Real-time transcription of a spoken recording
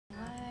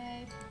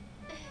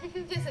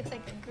This looks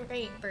like a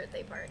great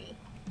birthday party.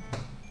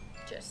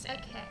 Just saying.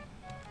 Okay.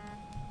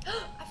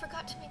 I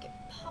forgot to make it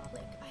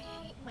public. I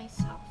hate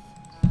myself.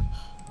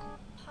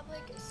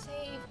 Public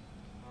save.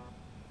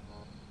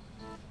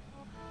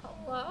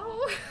 Hello?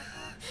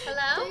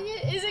 Hello? Dang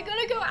it. Is it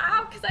gonna go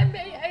out? Because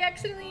I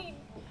accidentally.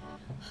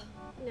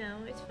 No,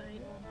 it's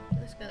fine.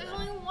 Let's go. There's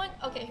only one.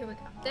 Okay, here we go.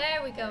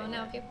 There we go.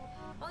 Now people.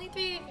 Only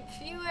 3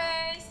 viewers.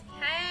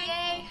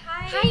 Hi. Yay.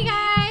 Hi. Hi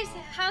guys.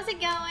 How's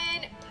it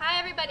going? Hi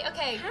everybody.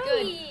 Okay, Hi.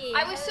 good.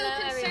 I was so Hello,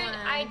 concerned.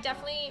 everyone. I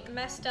definitely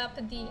messed up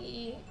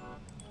the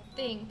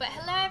thing. But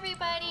hello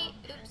everybody.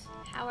 Oops.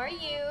 How are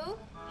you?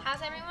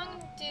 How's everyone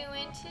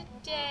doing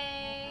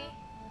today?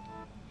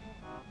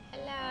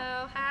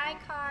 Hello. Hi,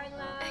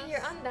 Carla.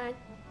 You're on that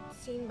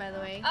scene, by the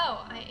way.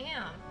 Oh, I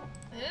am.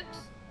 Oops.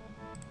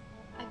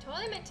 I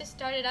totally meant to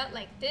start it out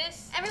like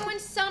this. Everyone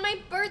saw my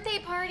birthday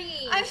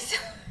party. I'm so.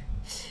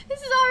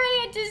 This is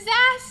already a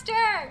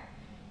disaster.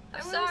 I'm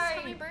Everyone sorry.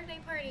 saw my birthday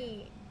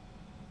party.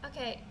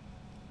 Okay.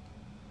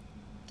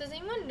 Does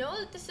anyone know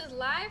that this is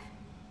live?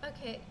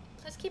 Okay,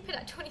 let's keep it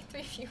at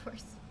 23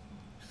 viewers.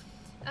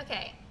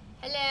 Okay.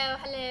 Hello,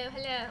 hello,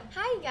 hello.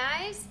 Hi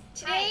guys.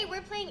 Today Hi.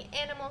 we're playing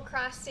Animal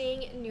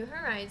Crossing New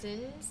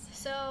Horizons.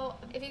 So,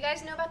 If you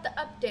guys know about the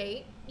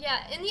update,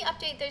 yeah, in the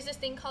update there's this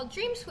thing called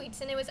Dream Suites,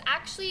 and it was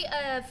actually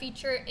a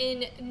feature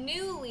in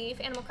New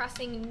Leaf, Animal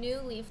Crossing New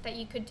Leaf, that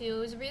you could do. It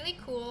was really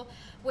cool,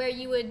 where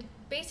you would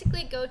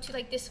basically go to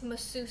like this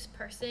masseuse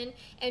person,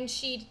 and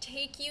she'd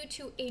take you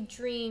to a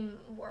dream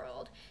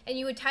world, and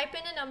you would type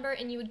in a number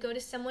and you would go to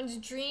someone's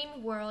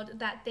dream world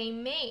that they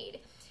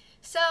made.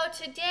 So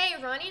today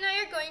Ronnie and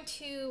I are going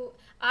to,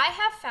 I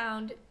have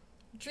found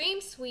Dream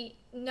Suite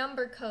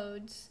number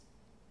codes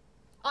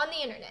on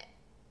the internet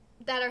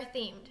that are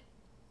themed,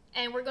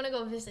 and we're gonna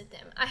go visit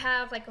them. I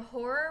have like a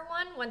horror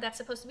one that's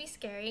supposed to be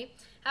scary.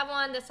 I have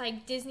one that's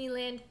like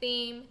Disneyland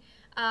themed.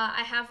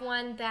 I have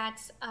one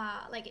that's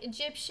like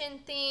Egyptian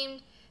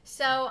themed.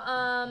 So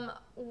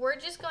we're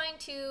just going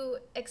to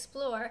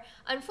explore.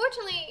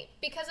 Unfortunately,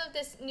 because of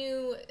this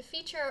new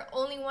feature,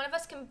 only one of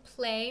us can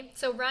play.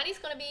 So Ronnie's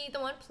gonna be the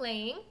one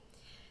playing.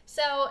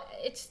 So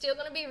it's still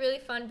gonna be really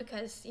fun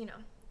because, you know,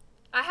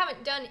 I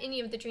haven't done any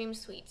of the Dream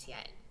Suites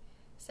yet.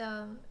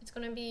 So it's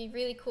gonna be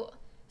really cool.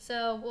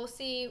 So we'll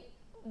see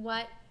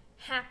what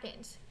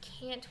happens.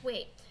 Can't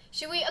wait.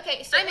 Should we,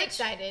 okay, so I'm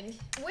excited.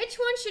 which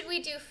one should we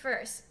do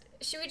first?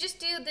 Should we just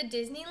do the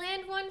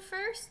Disneyland one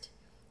first?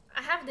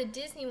 I have the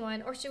Disney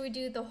one, or should we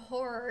do the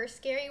horror,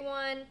 scary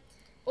one?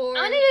 Or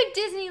I want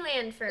to do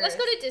Disneyland first. let's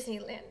go to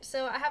Disneyland.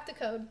 So I have the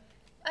code.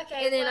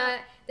 Okay. And then well,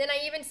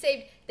 I even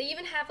saved. They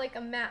even have like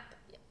a map.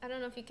 I don't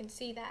know if you can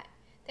see that.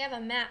 They have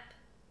a map.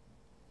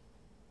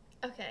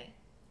 Okay.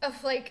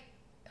 Of like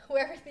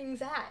where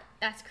everything's at.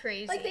 that's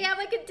crazy. Like they have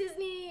like a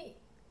Disney.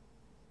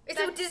 It's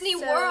a That's Disney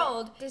so-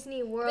 World.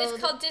 Disney World.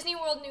 It's called Disney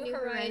World New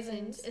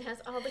Horizons. It has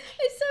all the.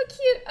 It's so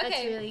cute. That's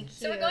Okay. really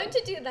So we're cute. going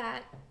to do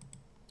that,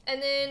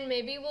 and then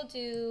maybe we'll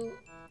do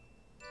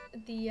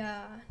the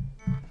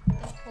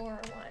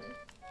horror one.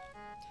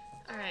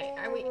 All right.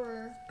 Are we?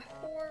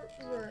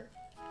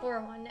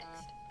 Horror one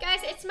next. Guys,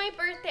 it's my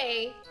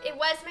birthday. It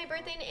was my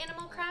birthday in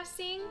Animal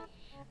Crossing.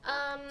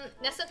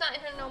 Nessa's not in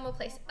her normal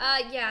place.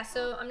 Yeah,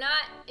 so I'm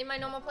not in my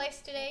normal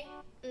place today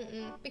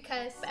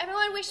because But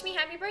everyone wish me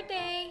happy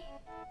birthday.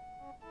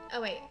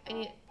 Oh wait, I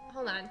need.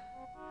 Hold on.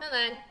 Hold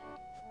on.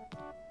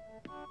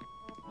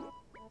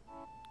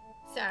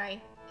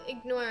 Sorry.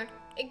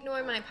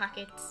 Ignore my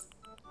pockets.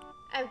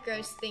 I have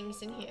gross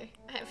things in here.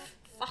 I have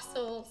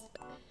fossils.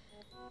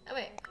 Oh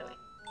wait, put away.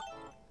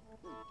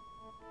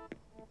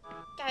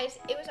 Guys,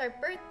 it was our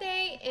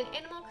birthday in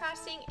Animal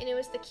Crossing, and it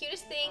was the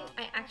cutest thing.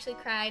 I actually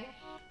cried.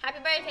 Happy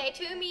birthday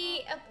to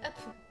me.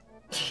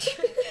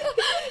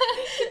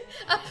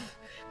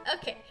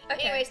 Okay.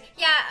 Anyways,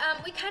 yeah,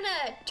 we kind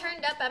of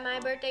turned up at my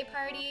birthday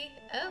party.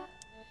 Oh,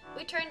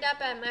 we turned up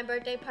at my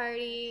birthday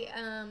party.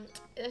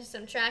 There's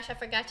some trash I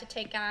forgot to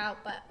take out,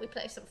 but we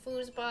played some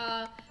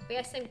foosball. We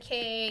had some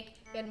cake.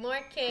 We had more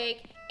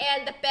cake,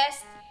 and the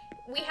best,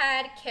 we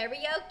had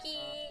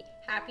karaoke.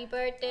 Happy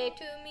birthday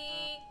to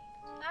me.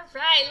 all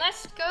right,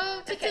 let's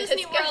go to Okay,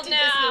 Disney let's go World to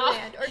now.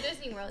 Disneyland or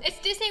Disney World. It's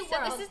Disney So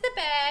World. this is the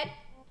bed.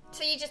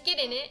 So you just get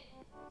in it.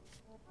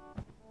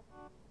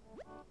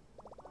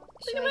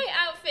 Look at my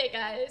outfit,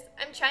 guys.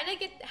 I'm trying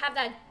to have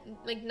that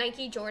like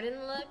Nike Jordan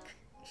look.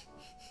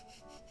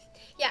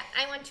 Yeah,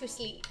 I want to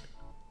sleep.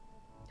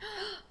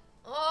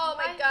 Oh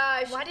my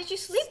gosh. Why did you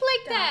sleep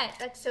like Stop. that?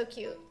 That's so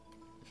cute.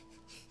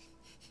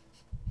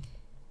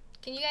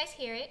 Can you guys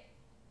hear it?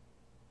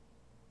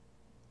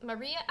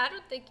 Maria? I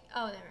don't think.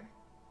 Oh, there.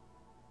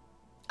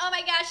 Oh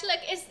my gosh, look,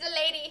 it's the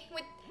lady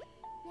with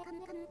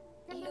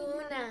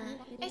Luna.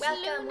 It's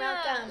welcome, Luna.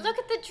 welcome. Look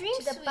at the dream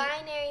to the suite.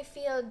 binary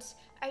fields.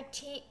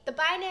 The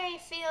binary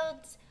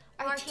fields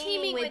are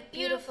teeming with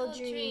beautiful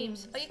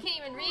dreams. Oh, you can't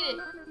even read it.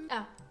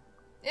 Oh.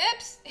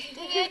 Oops.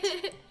 Dang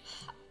it.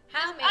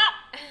 How may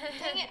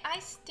Dang it. I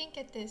stink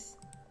at this.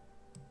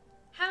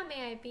 How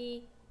may I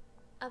be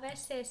of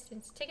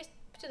assistance? Take us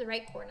to the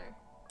right corner.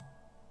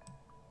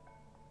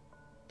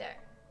 There.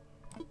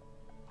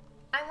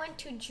 want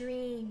to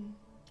dream.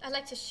 I'd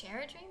like to share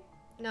a dream.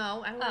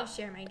 No, I don't want Oh. to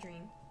share my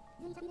dream.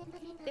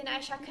 Then I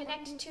shall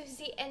connect to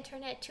the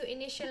internet to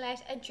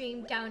initialize a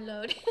dream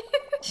download.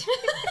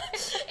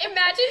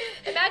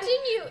 Imagine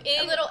you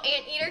A in little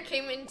anteater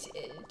came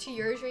into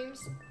your dreams.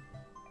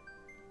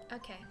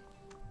 Okay.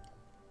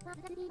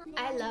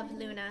 I love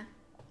Luna.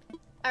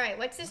 All right,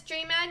 what's this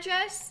dream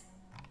address?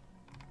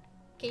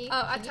 Can you?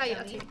 Oh, I'll can tell you. me?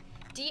 I'll tell you.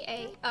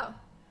 DA.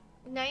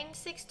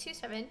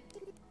 9627.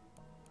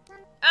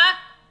 Ah,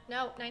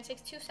 No,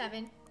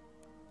 9627.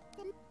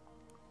 Okay.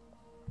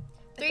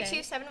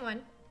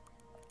 3271.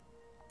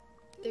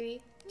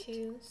 3,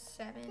 2,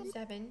 7,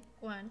 7,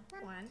 1,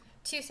 1,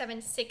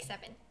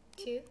 2767.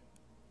 2,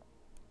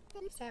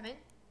 7.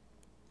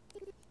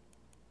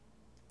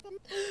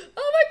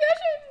 Oh my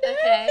gosh, I'm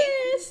Okay.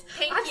 nervous.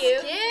 Thank I'm you.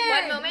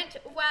 scared. One moment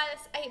while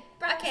I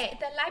browse Okay,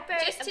 the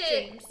library Just of to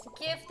dreams.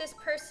 give this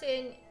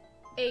person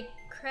a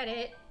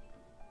credit,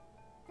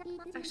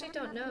 actually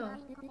don't know.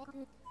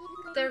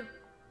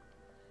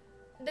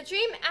 The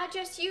dream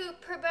address you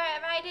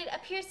provided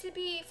appears to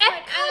be for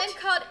an Epcot. island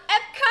called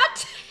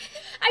Epcot.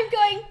 I'm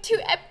going to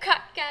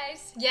Epcot,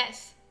 guys.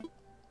 Yes.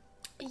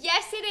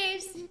 Yes, it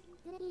is.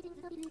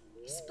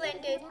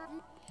 Splendid.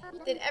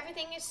 Then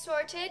everything is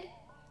sorted.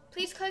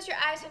 Please close your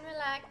eyes and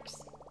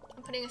relax.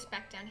 I'm putting a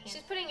spec down here.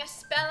 She's putting a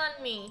spell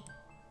on me.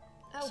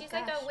 Oh, She's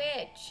like a gosh.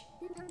 witch.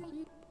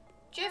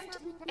 Drift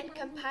and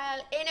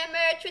compile and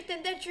emerge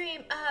within the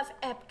dream of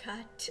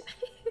Epcot.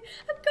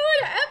 I'm going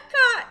to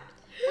Epcot.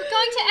 We're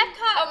going to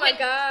Epcot. Oh my When-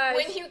 gosh.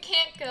 When you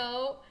can't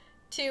go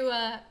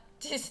to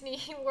Disney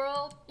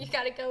World, you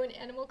gotta go in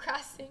Animal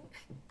Crossing.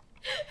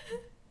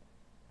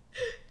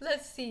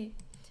 Let's see.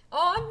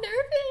 Oh,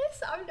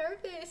 I'm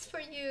nervous for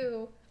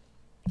you.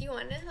 Do you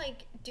want to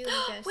like do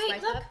like a Wait,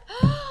 swipe look. up?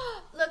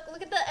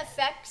 Look at the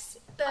effects.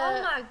 The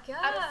Oh my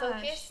out of gosh.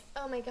 focus.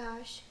 Oh my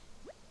gosh.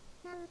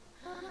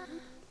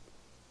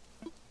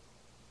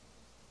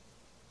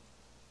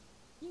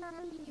 You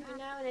are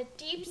now in a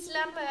deep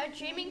slumber,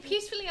 dreaming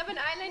peacefully of an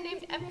island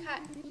named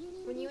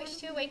Epcot. When you wish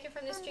to awaken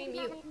from this dream,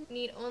 you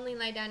need only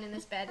lie down in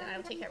this bed, and I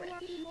will take care of it.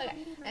 Okay.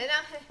 And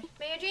now,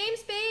 may your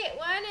dreams be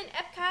one in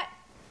Epcot.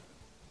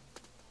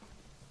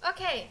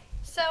 Okay,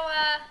 so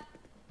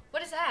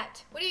what is that?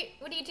 What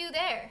do you do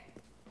there?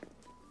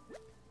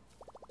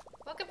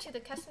 Welcome to the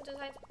custom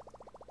design.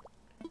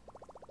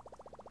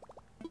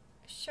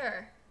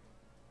 Sure.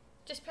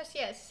 Just press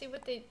yes. See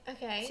what they.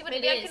 Okay. See what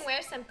Maybe it I is. can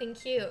wear something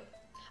cute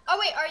Oh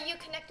wait, are you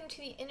connecting to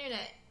the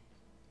internet?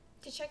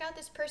 to check out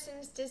this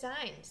person's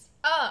designs.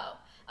 Oh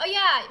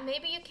yeah.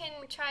 Maybe you can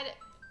try to.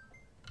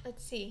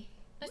 Let's see.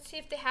 Let's see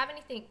if they have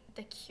anything.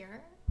 The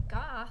Cure,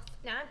 Goth,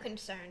 Now I'm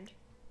concerned.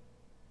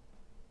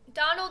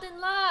 Donald in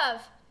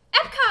Love,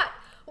 Epcot.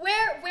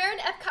 Wear an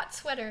Epcot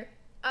sweater.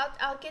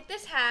 I'll get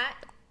this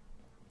hat.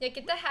 Yeah,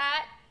 get the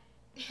hat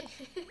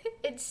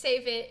and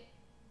save it.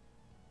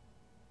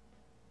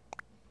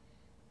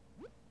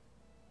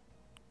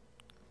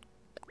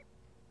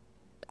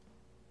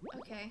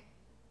 Okay.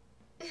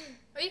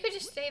 Or you could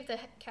just save the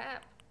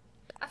cap.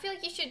 I feel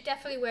like you should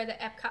definitely wear the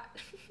Epcot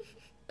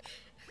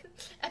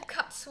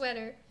Epcot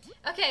sweater.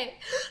 Okay.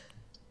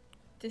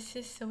 This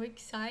is so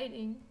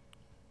exciting.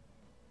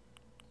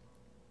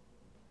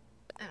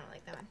 I don't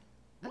like that one.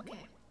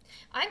 Okay.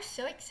 I'm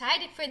so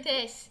excited for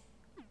this.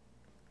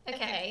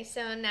 Okay,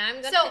 so now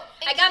I'm gonna. So,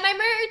 I got my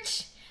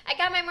merch. I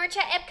got my merch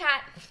at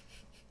Epcot.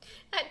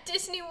 At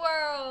Disney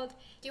World.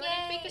 Do you want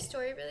to make Yay. a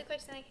story really quick?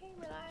 Saying, hey,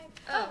 we're live.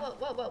 Oh.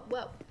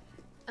 Whoa.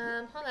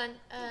 Hold on.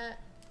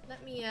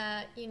 Let me,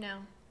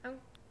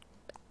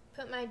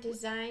 put my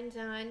designs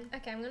on.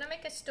 Okay, I'm gonna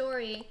make a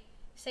story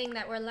saying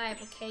that we're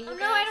live, okay? You Oh no,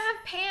 guys? I don't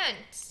have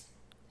pants.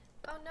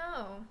 Oh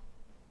no.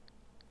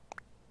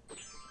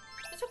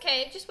 It's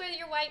okay, just wear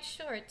your white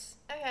shorts.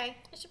 Okay.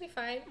 It should be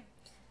fine.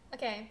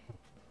 Okay.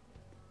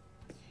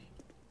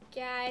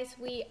 Guys,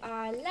 we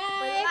are live.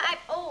 We're live.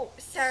 Oh,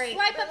 sorry.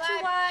 Swipe We're up to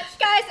live. watch.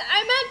 Guys,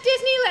 I'm at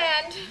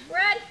Disneyland. We're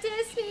at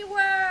Disney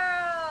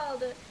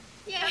World.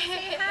 Yay.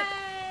 Say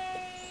hi.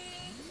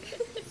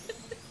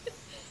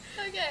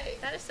 Okay,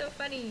 that is so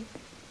funny.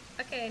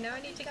 Okay, now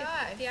I need to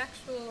Gosh. get the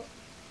actual.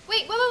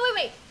 Wait.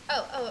 Oh,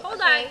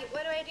 Hold okay. on.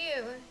 What do I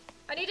do?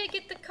 I need to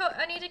get the code.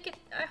 I need to get.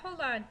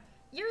 Hold on.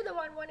 You're the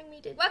one wanting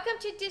me to. Welcome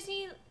to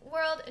Disney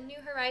World New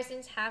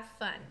Horizons. Have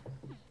fun.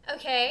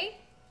 Okay.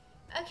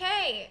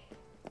 Okay.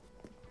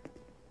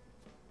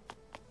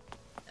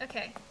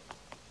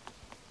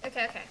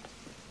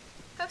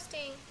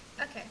 Posting.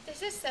 Okay.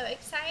 This is so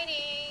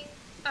exciting.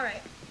 All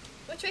right.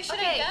 Which way should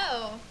Okay. I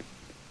go?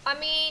 I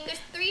mean. There's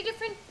 3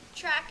 different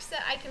tracks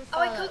that I can Oh,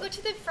 follow. I go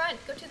to the front.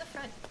 Go to the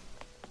front.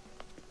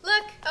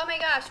 Look. Oh my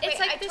gosh. It's Wait,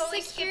 like I the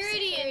totally skipped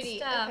security and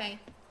stuff. Okay.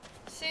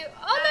 So,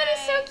 oh, that is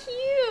Hi. so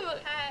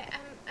cute. Hi.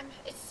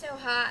 It's so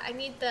hot. I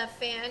need the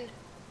fan.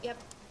 Yep.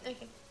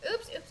 Okay.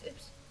 Oops.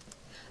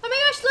 Oh my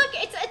gosh! Look,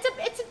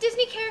 it's a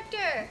Disney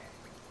character.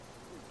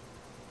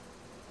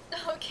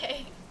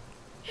 Okay.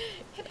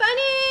 Hey,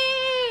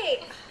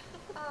 Bunny!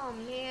 Oh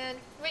man.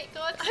 Wait,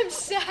 go. I'm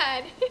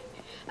sad.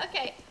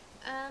 Okay.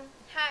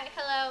 Hi.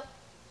 Hello.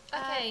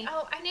 Okay.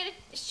 Oh, I need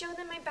to show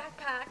them my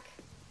backpack.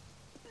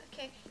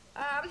 Okay.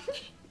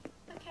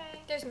 Okay.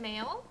 There's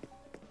mail.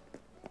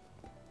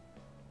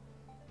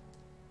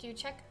 Do you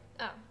check?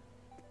 Oh.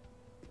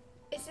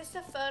 Is this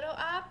a photo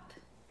op?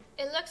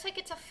 It looks like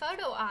it's a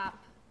photo op.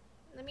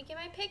 Let me get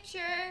my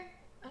picture.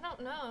 I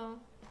don't know.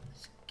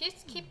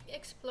 Just keep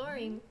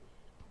exploring.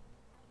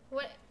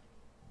 What?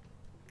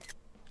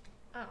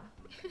 Oh.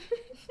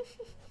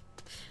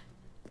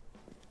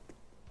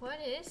 What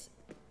is?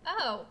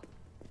 Oh.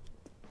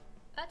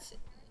 That's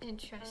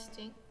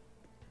interesting.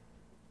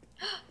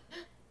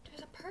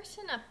 There's a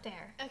person up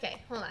there.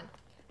 Okay, hold on.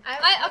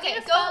 Okay,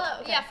 need to go.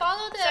 follow. Okay. Yeah,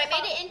 follow the. So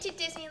I made it into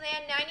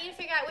Disneyland. Now I need to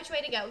figure out which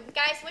way to go.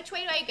 Guys, which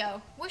way do I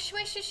go? Which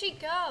way should she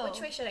go?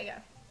 Which way should I go?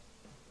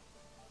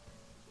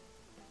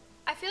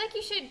 I feel like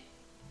you should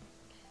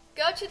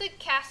go to the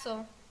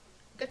castle.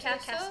 Go to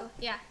the castle?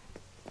 Yeah.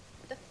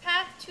 The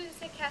path to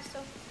the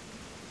castle.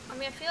 I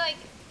mean, I feel like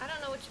I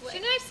don't know which way.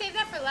 Shouldn't I save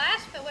that for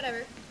last? But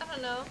whatever. I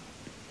don't know.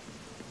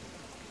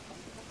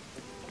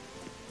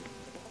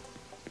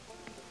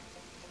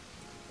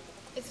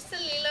 Is this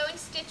a Lilo and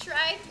Stitch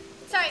ride?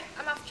 Sorry,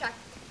 I'm off track.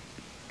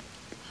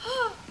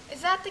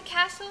 Is that the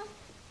castle?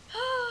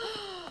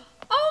 Oh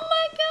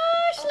my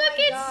gosh! Oh Look,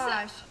 my it's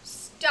gosh.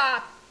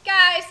 Stop.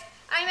 Guys,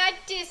 I'm at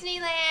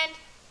Disneyland.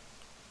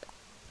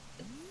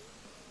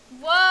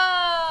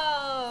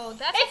 Whoa!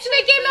 That's It's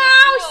actually Mickey really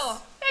Mouse!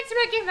 cool. It's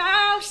Mickey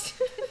Mouse!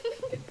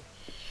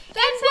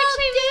 That's Walt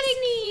actually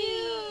Disney.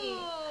 really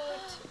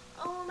cute.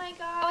 Oh my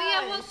gosh. Oh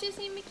yeah, Walt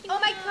Disney and Mickey Mouse.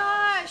 Oh my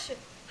gosh.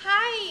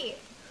 Hi.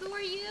 Who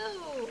are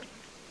you?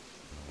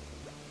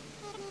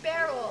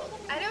 Merrell.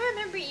 I don't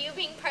remember you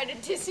being part of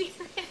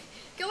Disneyland.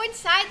 Go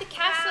inside the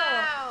castle.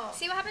 Wow.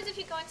 See what happens if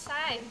you go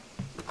inside.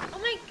 Oh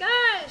my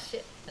gosh.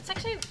 That's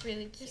actually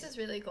really cute. This is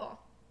really cool.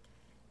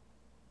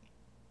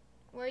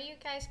 Were you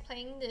guys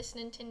playing this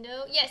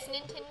Nintendo? Yes,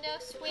 Nintendo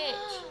Switch.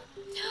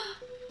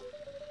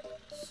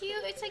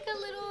 Cute. It's like a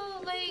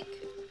little like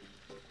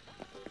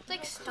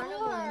store.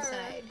 Carnival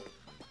inside.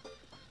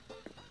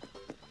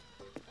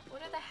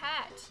 What are the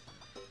hats?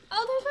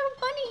 Oh, there's little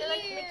bunny They're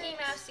like ears. Mickey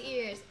Mouse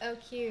ears. Oh,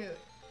 cute.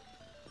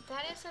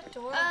 That is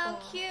adorable. Oh,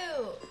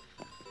 cute.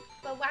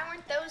 But why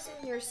weren't those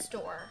in your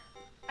store?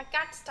 I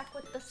got stuck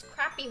with this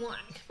crappy one.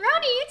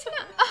 Rowdy, it's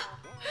not. Oh,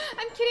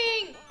 I'm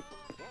kidding.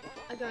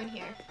 I'll go in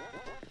here.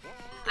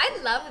 I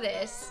love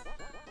this.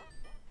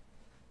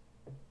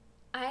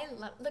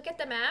 Look at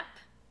the map.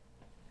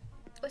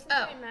 Wasn't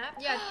there a map?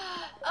 yeah.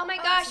 Oh my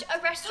gosh,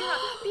 a restaurant.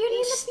 Beauty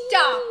and the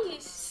Stop.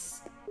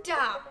 Beast.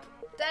 Stop.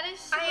 That is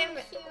so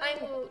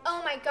cute.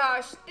 Oh my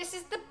gosh, this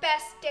is the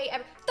best day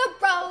ever. The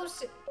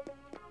rose.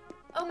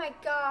 Oh my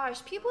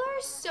gosh, people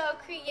are so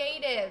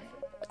creative.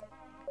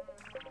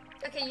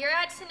 Okay, you're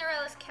at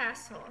Cinderella's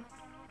castle.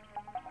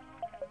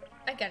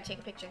 I gotta take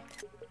a picture.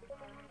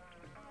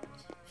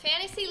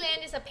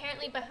 Fantasyland is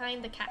apparently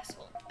behind the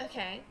castle.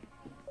 Okay.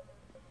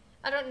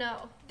 I don't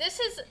know. This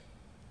is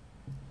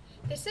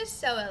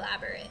so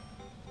elaborate.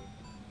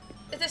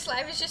 this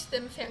live is just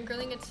them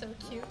fangirling. It's so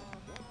cute.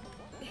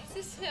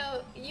 This is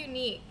so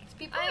unique.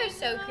 People are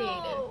so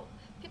creative.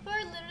 People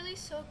are literally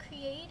so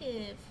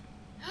creative.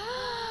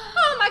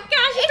 Oh my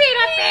gosh,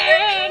 Peter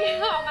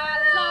Pan! Oh my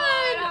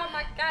lord! Oh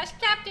my gosh,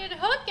 Captain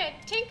Hook and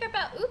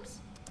Tinkerbell. Oops,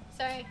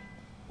 sorry.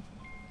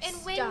 And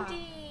Stop.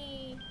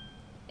 Wendy.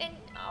 And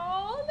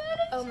oh, that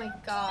is Oh my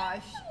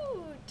gosh.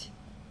 cute.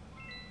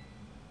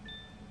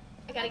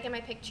 I gotta get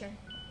my picture,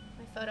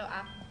 my photo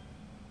op.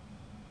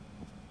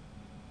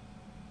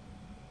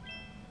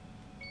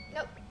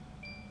 Nope.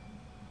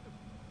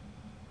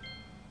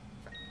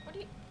 What are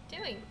you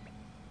doing?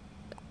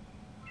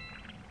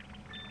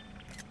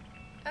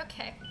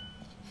 Okay.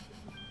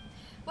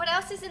 What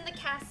else is in the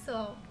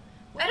castle?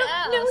 What I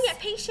don't know else? yet.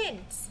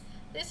 Patience.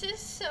 This is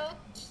so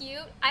cute.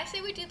 I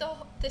say we do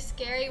the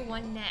scary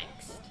one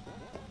next.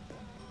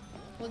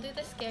 We'll do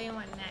the scary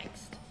one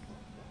next.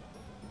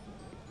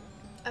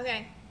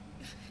 Okay.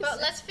 But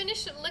let's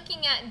finish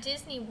looking at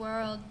Disney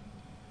World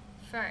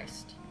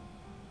first.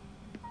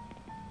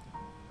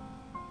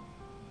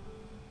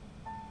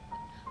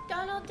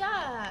 Donald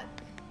Duck.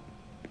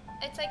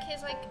 It's like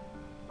his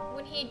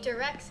when he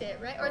directs it,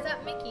 right? Or is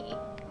that Mickey?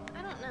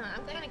 I don't know.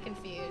 I'm kind of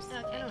confused.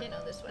 Okay, I don't get-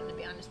 know this one to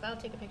be honest, but I'll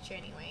take a picture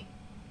anyway.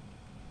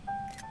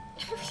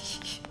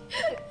 She's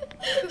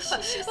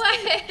just What?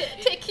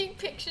 taking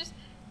pictures.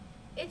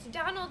 It's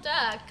Donald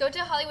Duck. Go to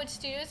Hollywood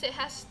Studios. It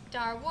has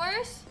Star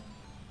Wars.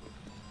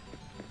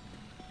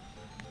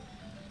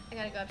 I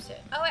gotta go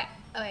upstairs. Oh wait.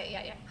 Oh wait.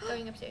 Yeah.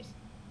 Going upstairs.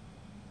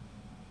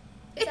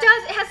 It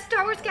does. It has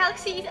Star Wars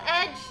Galaxy's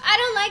Edge. I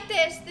don't like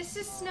this. This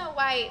is Snow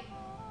White.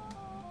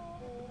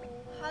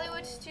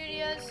 Hollywood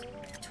Studios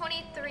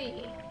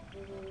 23.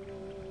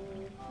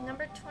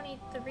 Number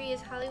 23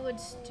 is Hollywood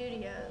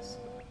Studios.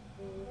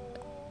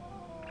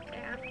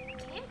 Okay, I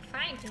can't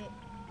find it.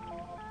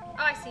 Oh,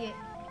 I see it.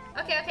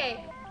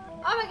 Okay.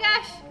 Oh my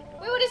gosh.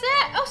 Wait, what is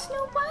that? Oh,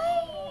 Snow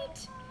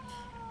White.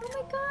 Oh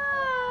my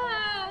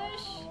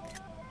gosh.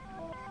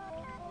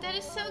 That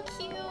is so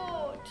cute.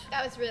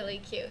 That was really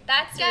cute.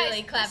 That's Guys,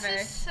 really clever.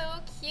 This is so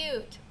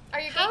cute. Are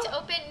your gates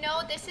open?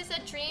 No, this is a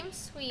dream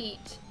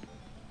suite.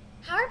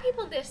 How are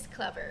people this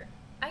clever?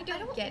 I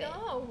don't get it.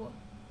 know.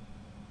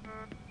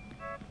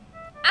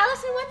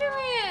 Alice in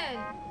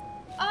Wonderland!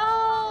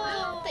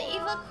 Oh, The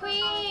evil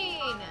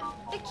queen!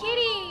 The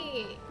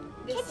kitty!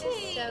 This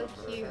is so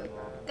cute.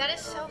 That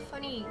is so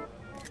funny.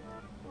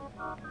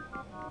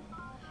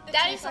 The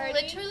That tea is party.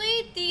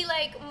 literally the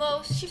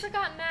most. She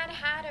forgot Mad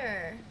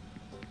Hatter.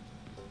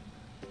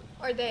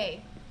 Or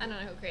they. I don't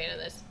know who created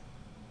this.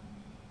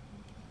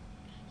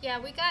 Yeah,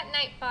 we got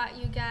Nightbot,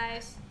 you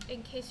guys.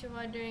 In case you're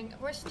wondering,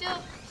 we're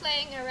still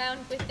playing around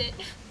with it.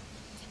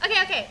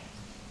 Okay.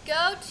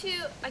 Go to.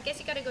 I guess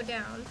you gotta go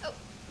down. Oh.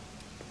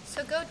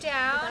 So go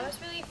down. That was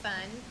really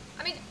fun.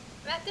 I mean,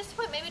 at this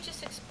point, maybe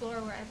just explore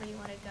wherever you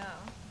want to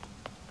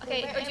go.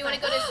 Okay, Where or do you am want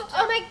to I? go to?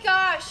 Oh my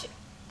gosh!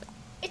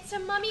 It's a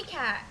mummy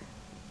cat.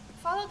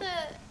 Follow the.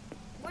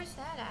 Where's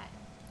that at?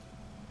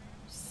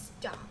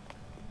 Stop.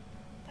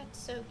 That's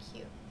so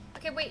cute.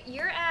 Okay, wait.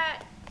 You're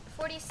at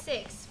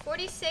 46.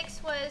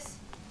 46 was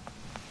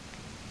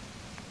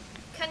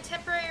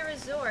Contemporary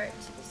Resort,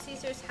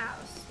 Caesar's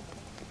house.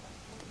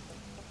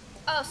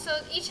 Oh, so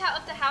each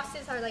of the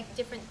houses are like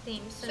different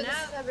themes. So So now,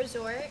 this is a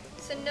resort?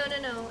 so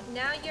no.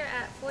 Now you're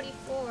at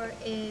 44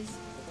 is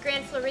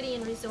Grand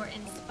Floridian Resort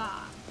and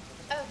Spa.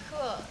 Oh,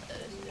 cool.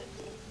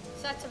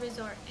 So that's a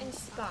resort. And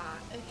spa.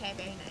 Okay,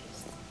 very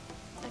nice.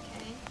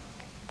 Okay.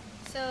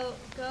 So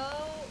go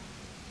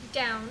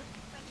down.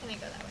 Why can't I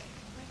go that way?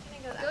 Why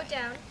can't I go that Go way?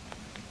 down.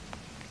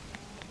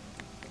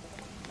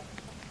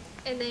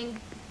 And then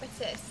What's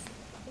this?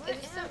 What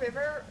Is this am- a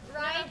river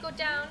ride? go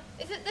down.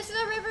 Is it? This is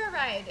a river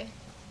ride.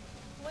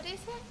 What is it?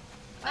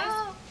 Why is-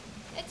 Oh,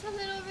 it's a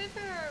little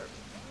river.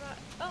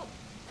 Oh,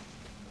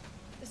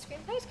 The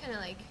screenplay is kind of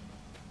like.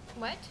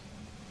 what?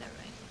 Never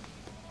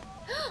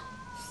mind.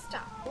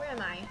 Stop. Where am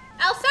I?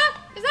 Elsa?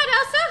 Is that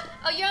Elsa?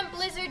 Oh, you're on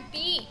Blizzard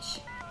Beach.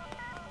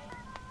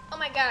 Oh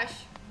my gosh.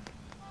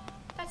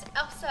 That's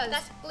Elsa's.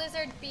 That's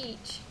Blizzard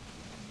Beach.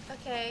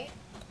 okay.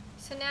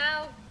 So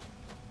now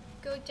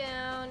go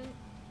down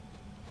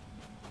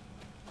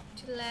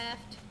to the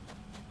left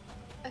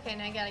Okay,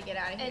 now I gotta get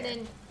out of here. and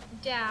then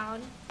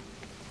down.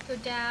 Go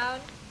down,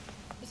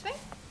 this way?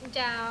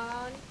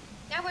 down.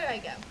 Now where do I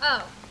go?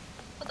 Oh,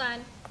 hold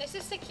on. This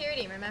is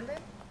security, remember?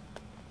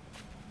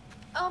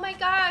 Oh my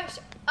gosh!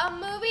 A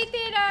movie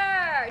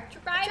theater!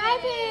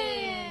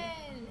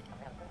 Drive-in!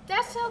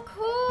 That's so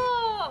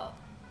cool.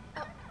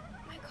 Oh,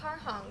 my car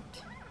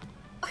honked.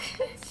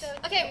 So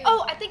Okay. cute.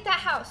 Oh, I think that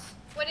house.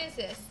 What is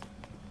this?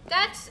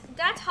 That's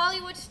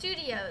Hollywood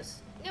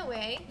Studios. No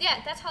way.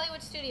 Yeah, that's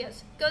Hollywood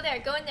Studios. Go there.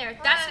 Go in there.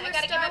 Hold That's on, I where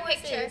gotta Star get my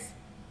Wars picture. is.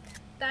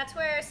 That's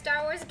where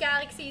Star Wars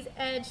Galaxy's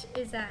Edge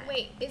is at.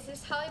 Wait, is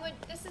this Hollywood?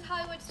 This is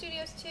Hollywood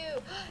Studios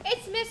too.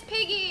 It's Miss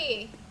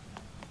Piggy!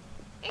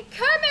 And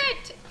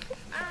Kermit!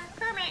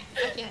 Kermit!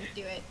 I can't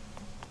do it.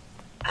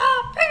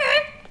 Oh,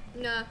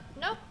 Piggy! No.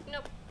 Nope.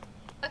 Nope.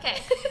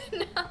 Okay.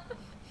 No.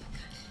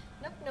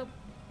 Nope.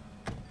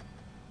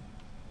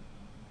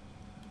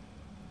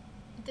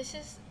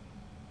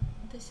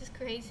 This is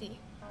crazy.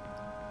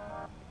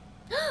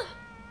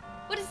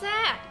 What is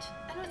that?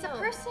 I don't It's know. a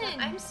person.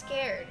 No, I'm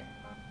scared.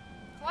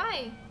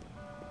 Why?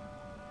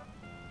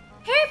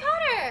 Harry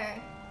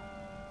Potter!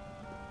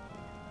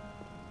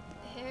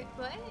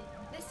 What?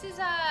 This is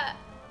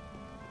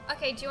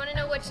Okay, do you want to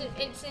know what's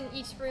it's in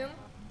each room?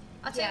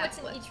 I'll tell Yeah, you what's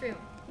in what- each room.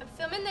 I'm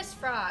filming this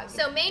frog.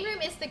 So main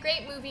room is the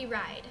Great Movie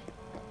Ride.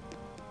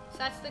 So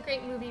that's the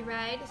Great Movie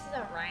Ride. this is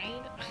a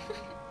ride.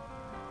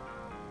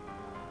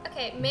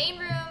 Okay, main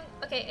room.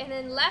 Okay, and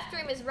then left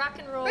room is Rock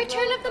and Roll.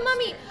 Return Roller of the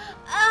Mummy. Coaster.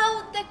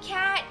 Oh, the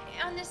cat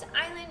on this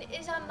island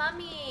is a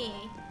mummy.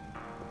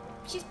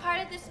 She's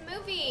part of this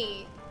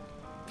movie.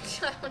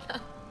 I don't know.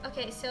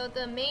 Okay, so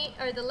the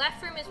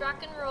left room is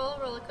Rock and Roll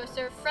Roller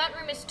Coaster. Front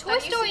room is Toy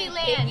Have you Story seen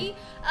Land. Piggy?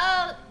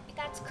 Oh,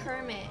 that's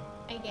Kermit.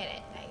 I get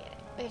it.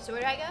 Okay, so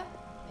where do I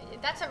go?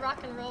 That's a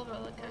Rock and Roll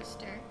Roller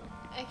Coaster.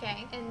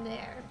 Okay. And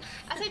there.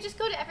 I said just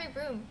go to every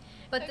room.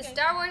 But the Okay.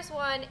 Star Wars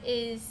one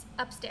is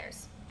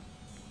upstairs.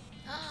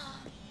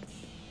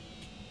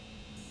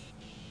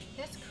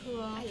 That's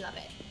cool. I love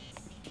it.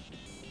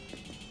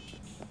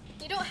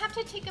 You don't have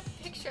to take a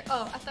picture.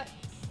 Oh, I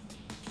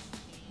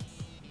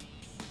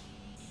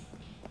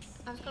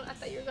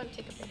thought you were going to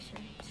take a picture.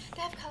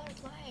 They have colored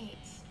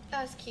lights.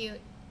 That was cute.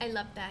 I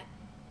love that.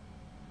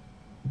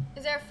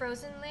 Is there a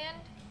Frozen Land?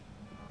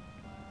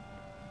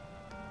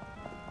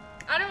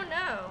 I don't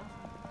know.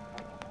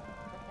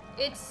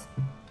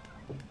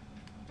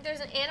 There's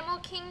an Animal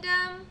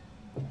Kingdom.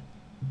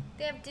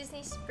 They have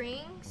Disney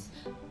Springs.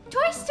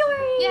 Toy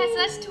Story! Yes,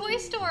 that's Toy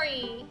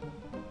Story.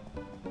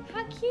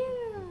 How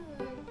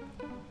cute.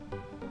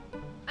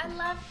 I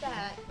love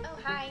that. Oh,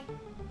 hi.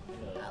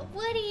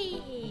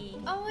 Woody.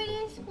 Oh, it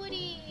is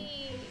Woody.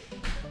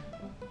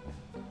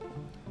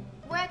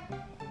 What?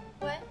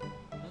 Huh?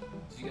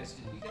 You guys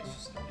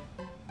just started?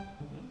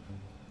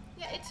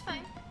 Yeah, it's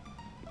fine.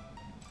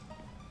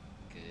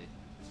 Good.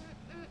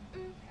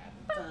 Having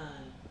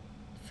fun.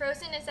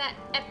 Frozen is at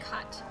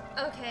Epcot.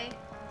 Okay.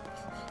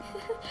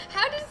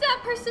 How does that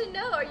person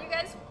know? Are you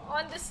guys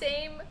on the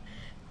same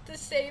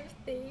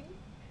thing?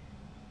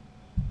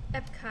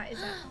 Epcot is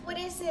up. What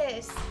is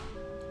this?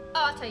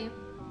 Oh, I'll tell you.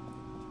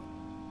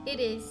 It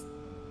is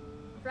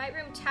Right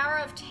Room Tower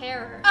of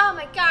Terror. Oh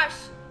my gosh,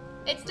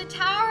 It's the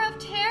Tower of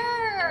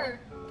Terror.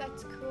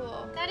 that's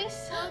cool. That is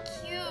so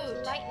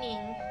cute.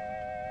 Lightning.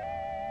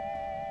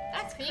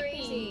 That's Creepy.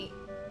 crazy.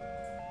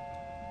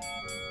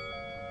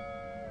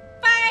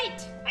 Fight!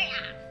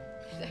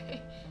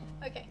 Sorry.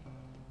 Okay,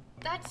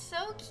 That's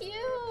so cute.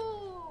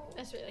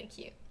 that's really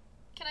cute.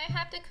 Can I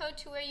have the code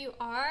to where you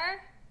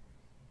are?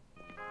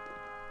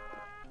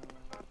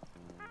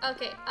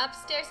 Okay,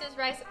 upstairs is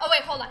Rise. Oh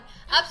wait, hold on.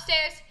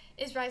 Upstairs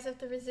is Rise of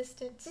the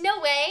Resistance No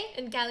way.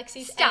 and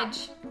Galaxy's Stop.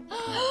 Edge.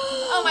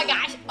 Oh my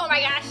gosh. Oh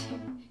my gosh.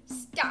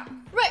 Stop.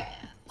 Right.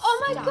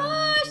 Oh my Stop.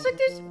 gosh! Look,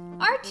 there's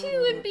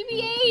R2 and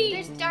BB-8.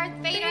 There's Darth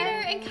Vader,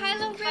 and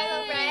Kylo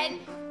Ren.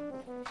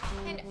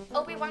 and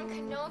Obi-Wan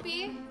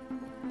Kenobi.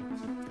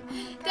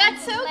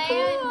 That's so Leia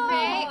cool. and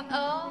Rey.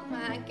 Oh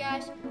my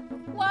gosh.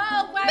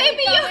 Whoa, why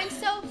Baby are we Yoda. going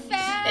so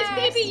fast?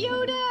 It's Baby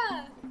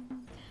Yoda.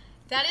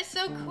 That is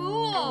so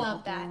cool. I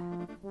love that.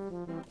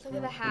 Look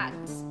at the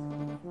hats.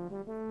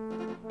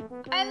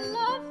 I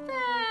love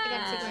that. I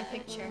gotta take my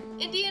picture.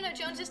 Indiana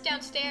Jones is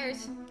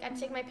downstairs. Gotta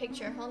take my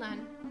picture. Hold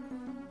on.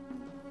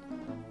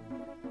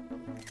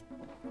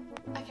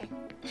 Okay.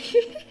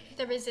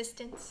 The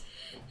Resistance.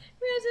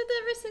 Rise of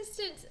the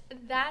Resistance.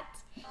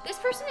 This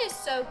person is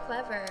so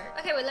clever.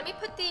 Okay, wait, let me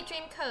put the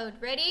dream code.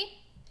 Ready?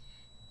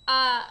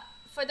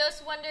 For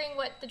those wondering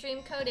what the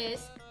dream code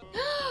is,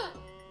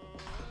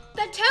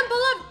 The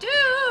Temple of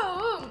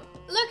Doom.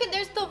 look, and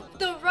there's the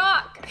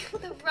rock.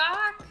 The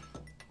rock.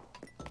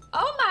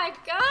 Oh my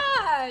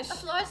gosh. The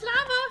floor is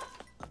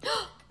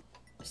lava.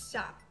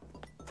 Stop.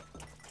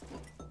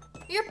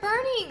 You're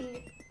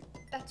burning.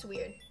 That's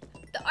weird.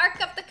 The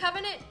Ark of the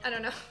Covenant? I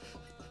don't know.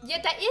 Yeah,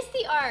 that is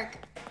the ark.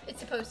 It's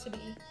supposed to be.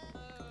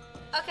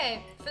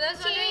 Okay, for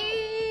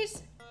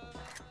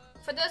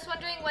those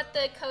wondering what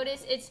the code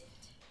is, it's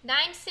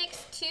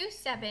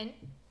 9627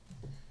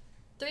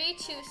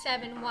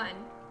 3271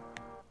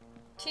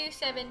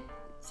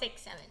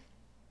 2767.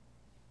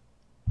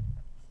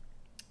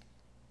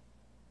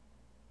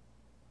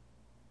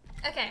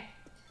 Okay,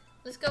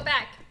 let's go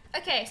back.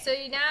 Okay, so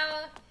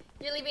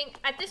you're leaving.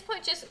 At this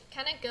point, just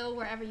kind of go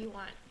wherever you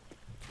want.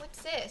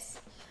 What's this?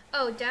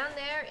 Oh, down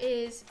there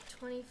is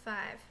 25.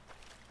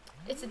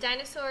 It's the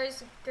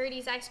dinosaurs,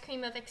 Gertie's ice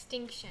cream of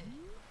extinction.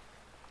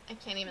 I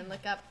can't even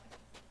look up.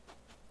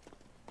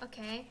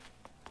 Okay.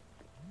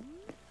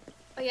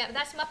 Oh yeah,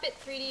 that's Muppet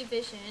 3D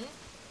Vision.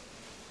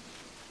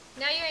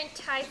 Now you're in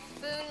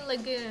Typhoon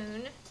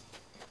Lagoon,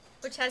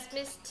 which has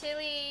Miss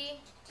Tilly,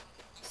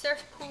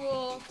 Surf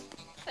Pool.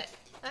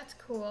 That's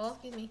cool.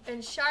 Excuse me.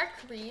 And Shark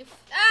Reef.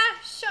 Ah,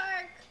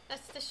 shark.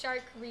 That's the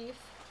Shark Reef.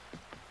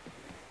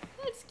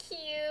 That's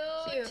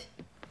cute. Cute.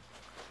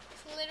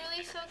 It's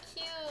literally so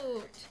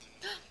cute.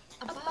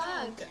 A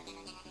bug.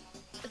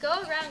 Go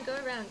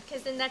around,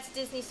 because then that's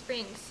Disney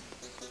Springs.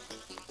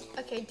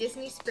 Okay,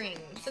 Disney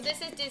Springs. So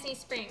this is Disney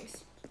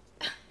Springs.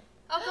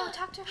 Oh, go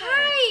talk to her.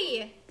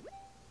 Hi.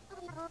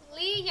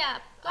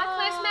 Leah, Black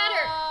Lives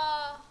Matter.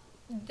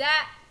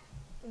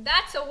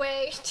 That's a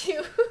way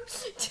to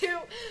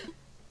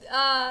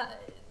love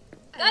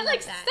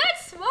that.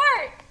 that's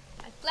smart.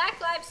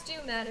 Black lives do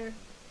matter.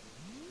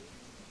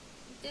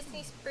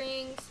 Disney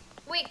Springs.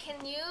 Wait,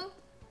 can you?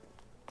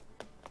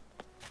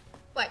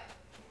 What?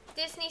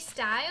 Disney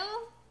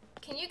style?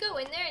 Can you go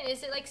in there and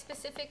is it like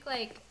specific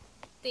like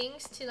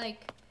things to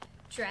like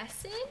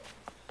dress in?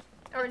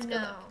 Or Let's go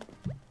no?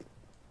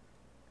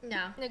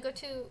 No. No, go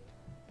to.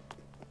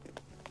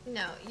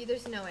 No,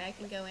 there's no way I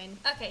can go in.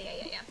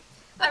 Okay, yeah.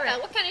 All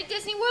right. What kind of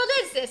Disney World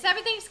is this?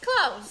 Everything's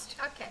closed.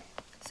 Okay.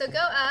 So go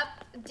up,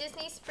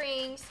 Disney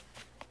Springs.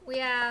 We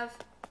have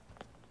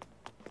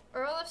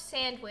Earl of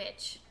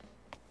Sandwich.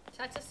 So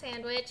that's a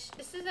sandwich.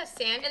 This is a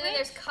sandwich. And then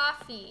there's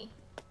coffee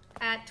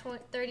at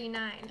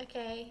 39.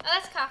 Okay. Oh,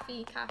 that's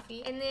coffee.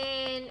 Coffee. And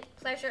then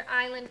Pleasure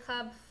Island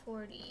Club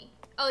 40.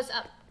 Oh, it's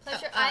up.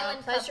 Pleasure Oh,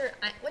 Island Pleasure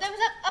Club. What That was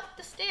up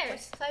the What's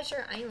stairs.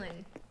 Pleasure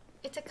Island?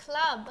 It's a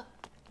club.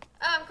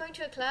 Oh, I'm going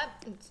to a club.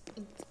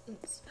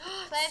 Pleasure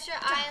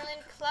Stop.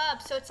 Island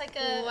Club. So it's like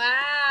a.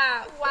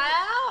 Wow.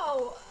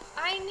 Wow.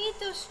 I need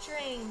those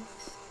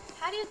drinks.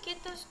 How do you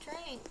get those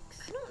drinks?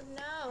 I don't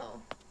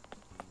know.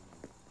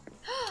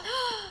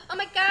 Oh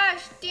my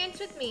gosh, dance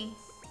with me.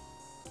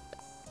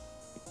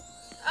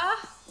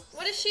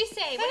 What does she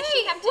say? What does Hey,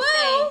 she have to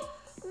whoa. say?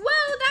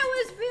 Whoa, that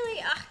was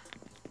really.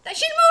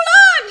 She's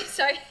Mulan!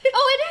 Sorry.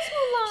 Oh, it is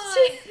Mulan.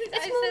 I It's said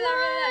that really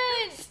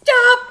Mulan. loud.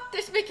 Stop!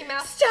 There's Mickey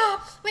Mouse.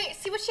 Stop! Wait,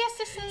 see what she has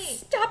to say.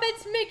 Stop,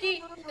 it's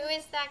Mickey. Who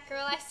is that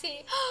girl I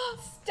see?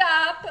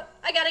 Stop!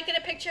 I gotta get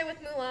a picture with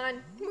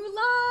Mulan.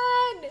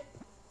 Mulan.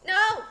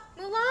 No!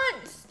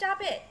 Mulan!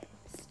 Stop it!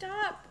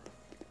 Stop!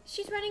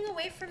 She's running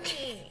away from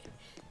me.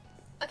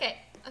 Okay.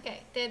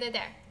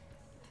 There.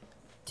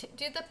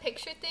 Do the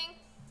picture thing.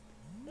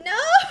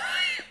 No!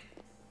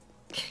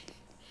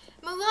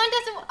 Mulan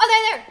doesn't.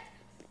 Oh, there.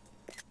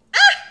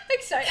 Ah!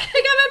 Sorry, I got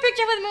my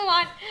picture with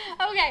Mulan.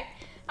 Okay,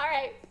 all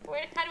right.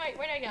 Where do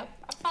I go?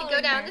 You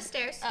go down the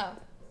stairs. Oh.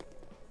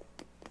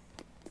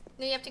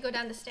 No, you have to go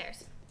down the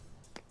stairs.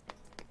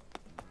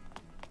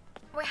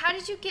 Wait, how do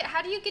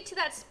you get to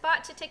that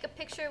spot to take a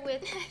picture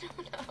with I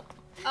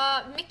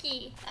don't know.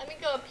 Mickey? Let me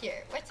go up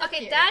here. What's up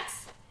Okay, here?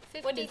 that's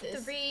What is this?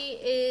 53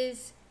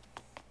 is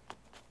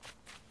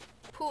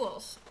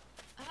pools.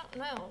 I don't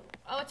know.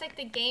 Oh, it's like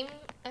the game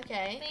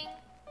Okay. thing.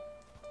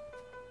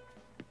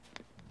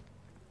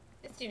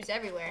 This dude's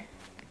everywhere.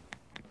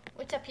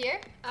 What's up here?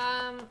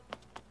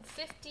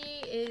 50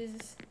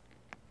 is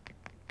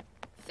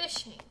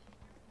fishing.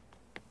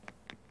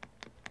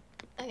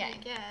 Okay. I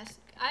guess.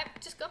 I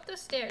just go up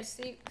those stairs.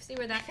 See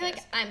where that I feel goes.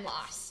 like I'm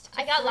lost.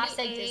 To I got lost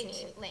at 48.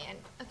 Disneyland.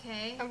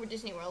 Okay. Or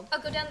Disney World. I'll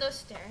go down those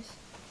stairs.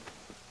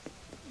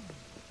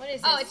 What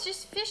is this? Oh, it's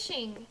just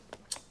fishing.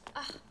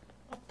 Ah,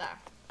 What the?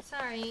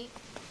 sorry.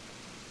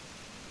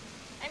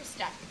 I'm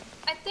stuck.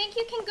 I think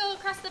you can go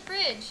across the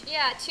bridge.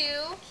 Yeah,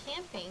 to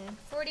Camping.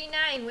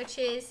 49, which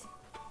is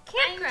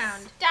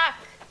campground. I'm stuck.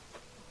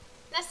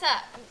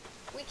 Nessa,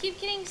 we keep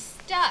getting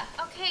stuck.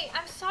 Okay,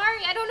 I'm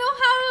sorry. I don't know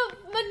how to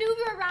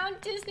maneuver around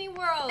Disney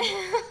World.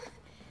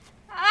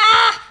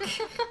 Ah!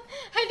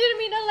 I didn't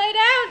mean to lay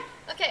down.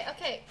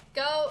 Okay.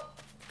 Go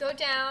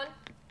down.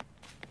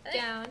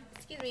 Down.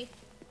 Excuse me.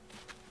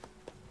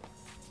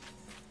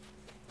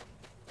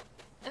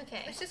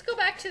 Okay. Let's just go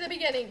back to the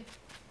beginning.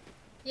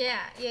 Yeah.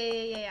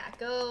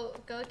 Go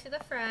to the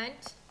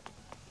front.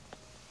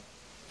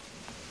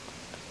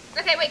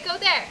 Okay, wait, go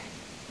there.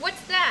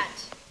 What's that?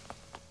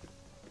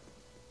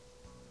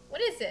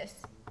 What is this?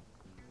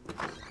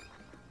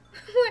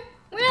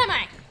 Where am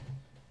I?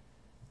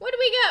 Where do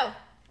we go?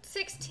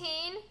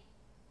 16.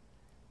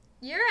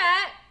 You're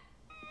at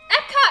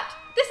Epcot.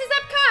 This is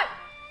Epcot.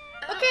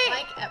 I don't Okay,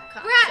 like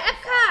Epcot. we're at so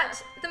Epcot.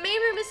 far. The main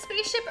room is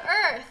Spaceship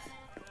Earth.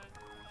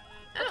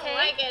 I don't Okay.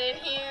 like it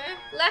in here.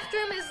 Left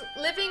room is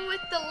Living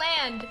with the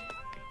Land.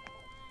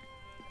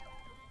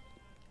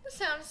 This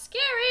sounds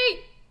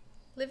scary.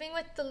 Living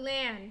with the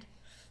Land.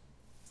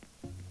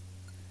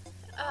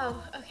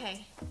 Oh,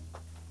 okay.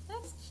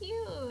 That's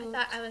cute. I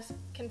thought I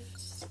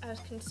was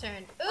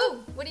concerned.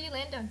 Ooh, what do you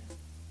land on?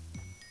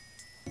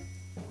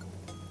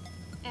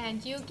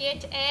 And you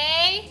get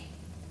a...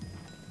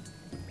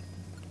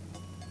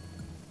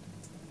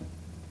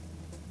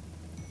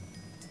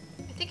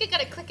 I think I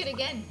gotta click it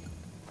again.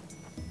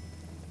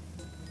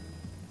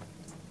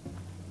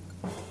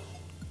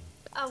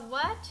 A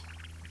what?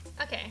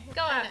 Okay,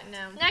 go I up. don't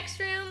know. Next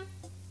room.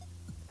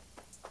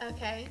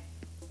 Okay.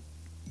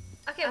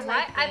 Okay, I what?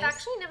 like I've this.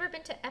 actually never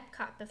been to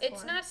Epcot before.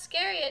 It's not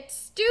scary. It's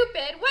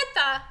stupid. What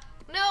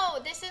the? No,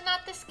 this is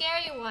not the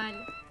scary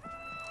one.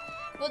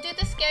 We'll do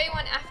the scary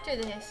one after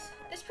this.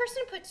 This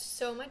person put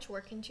so much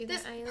work into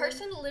This the island.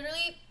 person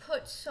literally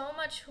put so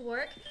much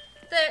work.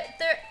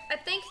 I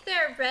think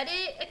their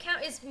Reddit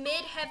account is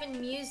Mid-Heaven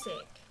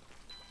Music.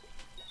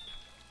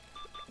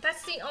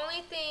 That's the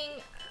only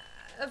thing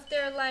of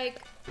their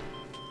like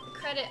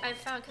credit I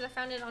found because I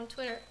found it on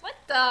Twitter. What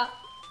the?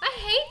 I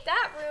hate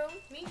that room.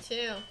 Me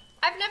too.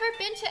 I've never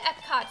been to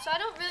Epcot, so I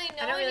don't really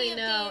know. I don't really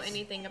any know of these.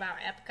 anything about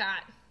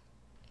Epcot.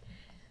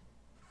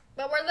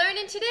 But we're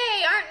learning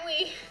today, aren't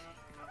we?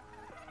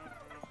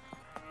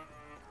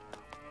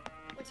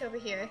 What's over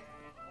here?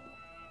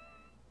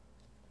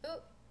 Ooh.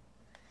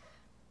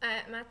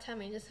 My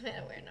tummy just made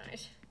a weird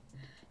noise.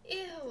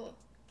 Ew.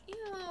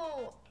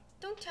 Ew.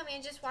 Don't tell me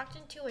I just walked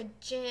into a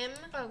gym.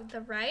 Oh,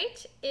 the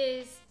right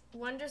is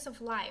Wonders of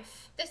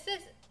Life.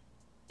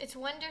 It's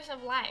Wonders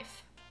of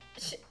Life.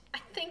 I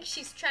think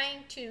she's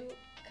trying to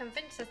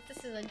convince us this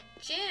is a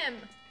gym.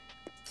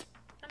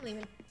 I'm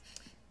leaving.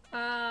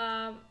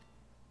 The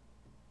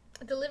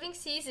Living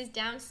Seas is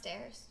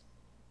downstairs.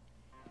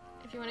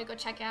 If you want to go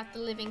check out the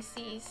Living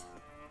Seas,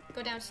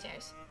 go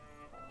downstairs.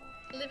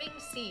 Living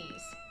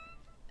Seas.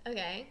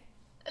 Okay.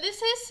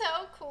 This is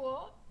so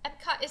cool.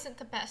 Epcot isn't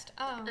the best.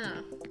 Oh.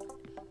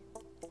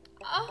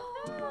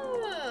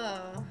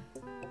 Oh.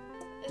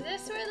 Is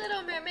this where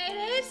Little Mermaid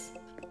is?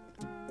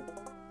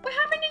 What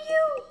happened to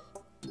you?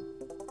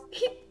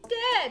 He's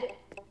dead.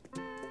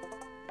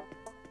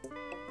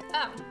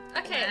 Oh,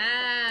 okay.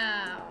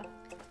 Wow.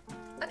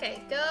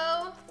 Okay,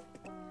 go.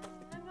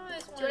 I've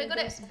always Do you want wanted to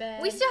go this to...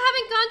 bed. We still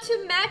haven't gone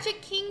to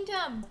Magic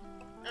Kingdom.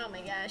 Oh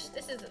my gosh,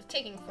 this is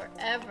taking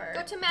forever.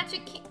 Go to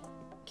Magic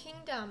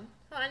Kingdom.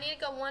 Oh, I need to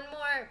go one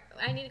more.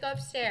 I need to go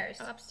upstairs.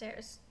 Oh,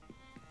 upstairs.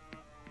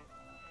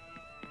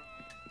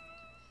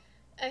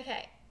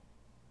 Okay.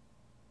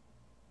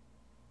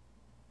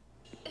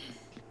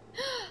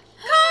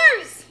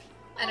 Cars!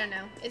 I don't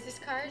know. Is this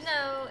Cars?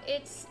 No,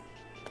 it's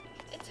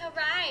It's a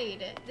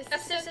ride. This That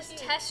is says so it's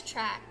cute. test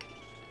track.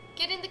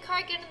 Get in the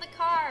car, get in the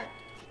car.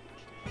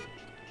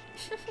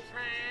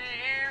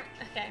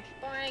 Okay,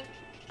 boring.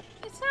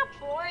 It's not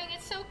boring,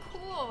 it's so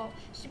cool.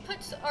 She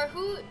puts, or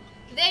who,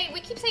 they,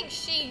 we keep saying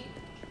she.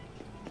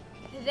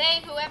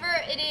 They, whoever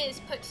it is,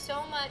 put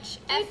so much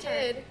effort.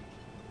 did.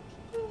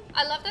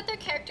 I love that their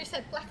character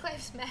said Black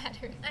Lives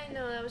Matter. I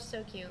know, that was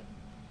so cute.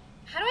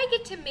 How do I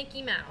get to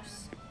Mickey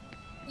Mouse?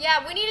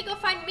 Yeah, we need to go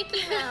find Mickey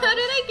Mouse. How did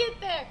I get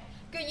there?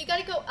 Good, you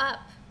gotta go up.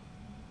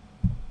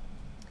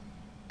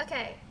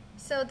 Okay,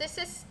 so this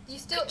is we'll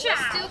still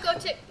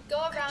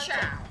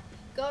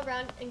go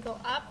around and go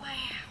up. Wow.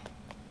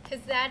 Cause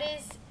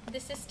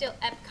this is still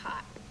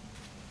Epcot.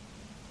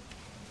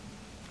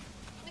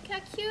 Look how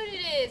cute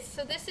it is.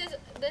 So this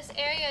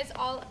area is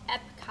all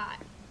Epcot.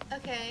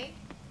 Okay.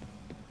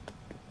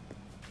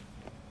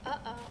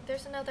 Uh-oh,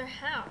 there's another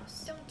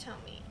house. Don't tell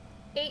me.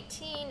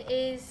 18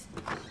 is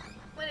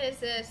What is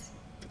this?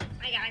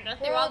 I gotta go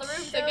through World all the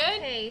rooms again.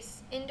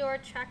 Showcase Indoor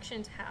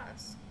Attractions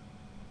House.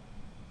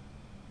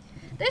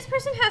 This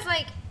person has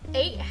like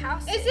 8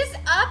 houses. Is this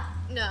Up?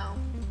 No.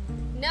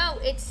 No,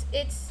 it's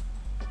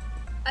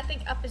I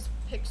think Up is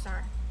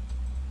Pixar.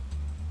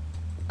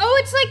 oh,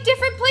 it's like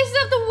different places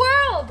of the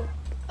world.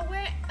 Oh,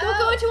 where?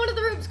 Go into one of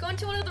the rooms. Go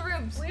into one of the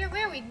rooms. Where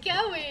are we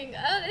going?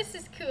 Oh, this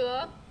is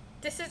cool.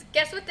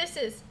 Guess what this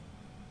is?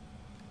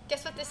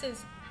 Guess what this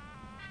is?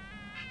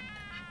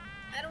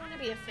 I don't want to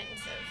be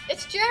offensive.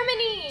 It's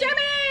Germany.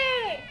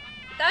 Germany!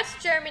 That's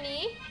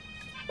Germany.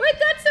 Wait,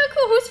 that's so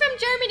cool. Who's from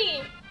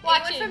Germany?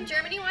 Watching. Anyone from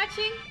Germany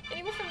watching?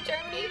 Anyone from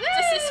Germany? Woo!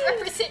 Does this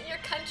represent your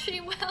country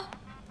well?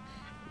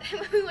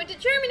 We went to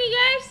Germany,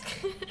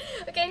 guys.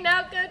 Okay,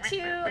 now go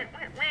to.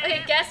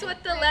 Okay, guess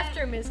what the left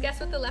room is. Guess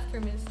what the left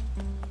room is.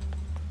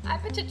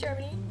 I've been to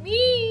Germany.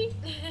 Me.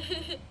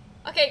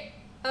 Okay.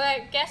 All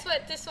right. Guess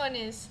what this one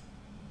is.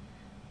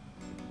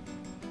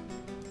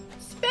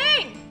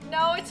 Spain!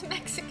 No, it's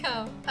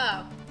Mexico.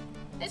 Oh.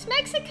 It's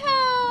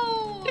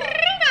Mexico.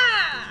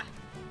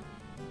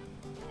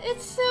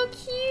 It's so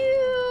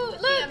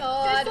cute. Look,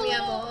 there's the mi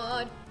little-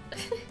 amor.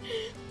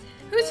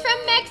 Who's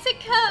from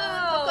Mexico?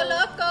 Poco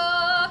loco.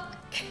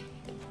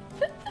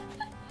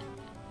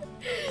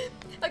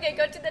 Okay,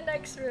 go to the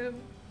next room.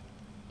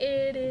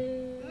 It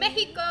is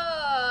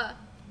Mexico.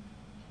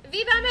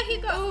 Viva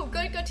Mexico. Oh,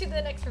 go to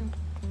the next room.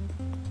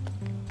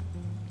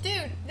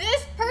 Dude,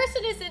 this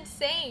person is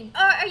insane.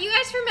 Oh, are you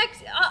guys from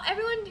Mexico?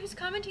 Everyone who's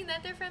commenting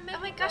that they're from Mexico.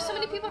 Oh my gosh, so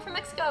many people from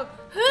Mexico.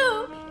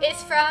 Who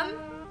is from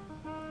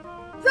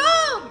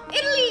Rome,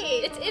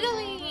 Italy. It's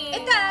Italy.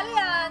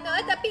 Italiano,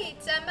 esta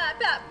pizza,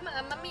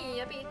 mamma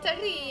mia,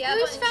 pizzeria.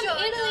 Who's from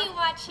buongiorno. Italy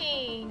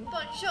watching?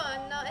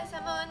 Buongiorno, esa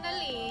Mona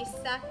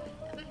Lisa.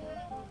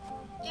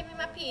 Give me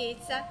my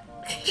pizza.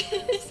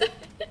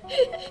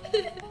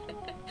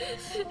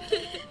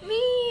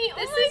 Me. Oh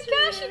This my is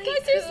gosh, really you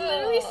guys, there's cool.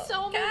 literally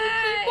so many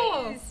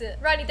Guys. people.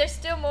 Ronnie, there's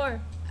still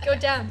more. Go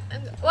down.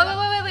 I'm Wait, You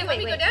want me to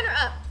wait. go down or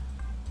up?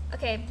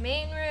 Okay,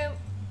 main room.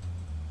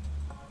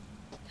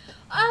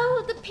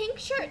 Oh, the pink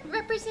shirt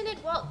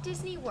represented Walt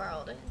Disney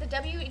World. The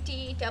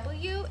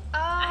WDW.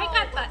 I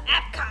got the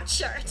Epcot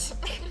shirt.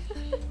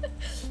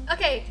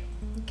 Okay,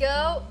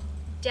 go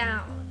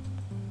down.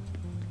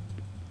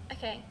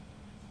 Okay.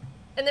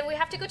 And then we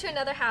have to go to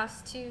another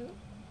house to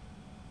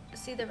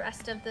see the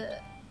rest of the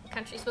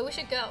countries, but we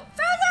should go.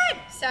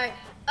 Frozen! Sorry.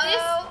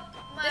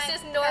 This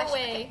is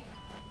Norway.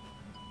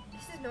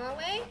 This is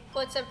Norway?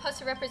 Well, it's supposed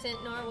to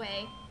represent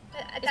Norway.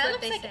 That what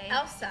looks they like say.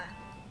 Elsa.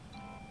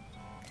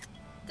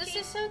 This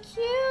is so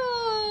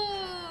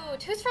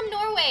cute. Who's from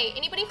Norway?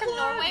 Anybody from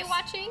Norway Close.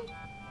 watching?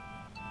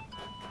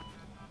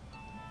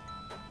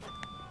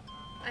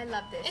 I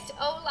love this. It's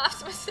Olaf.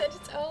 Someone said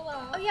it's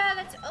Olaf. Oh yeah,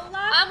 that's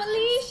Olaf.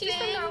 Amelie, she's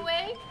Finn. from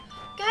Norway.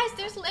 Guys,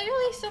 there's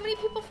literally so many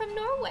people from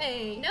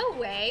Norway. No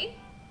way.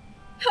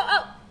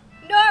 Oh,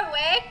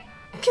 Norway.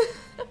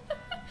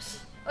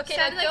 Okay,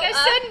 Sounded now like go I up.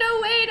 said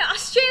no way in an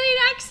Australian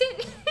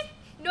accent.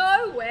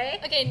 Norway.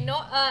 Okay, no.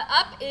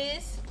 Up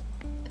is.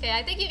 Okay,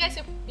 I think you guys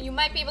you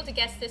might be able to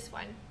guess this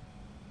one.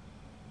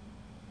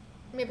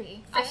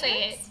 Maybe I'll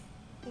say it. France?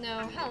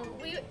 No. Oh,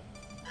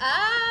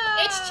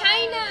 oh, It's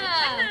China.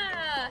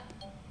 China.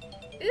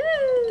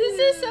 Ooh.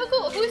 This is so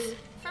cool. Who's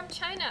from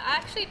China? I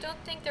actually don't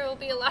think there will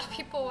be a lot of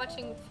people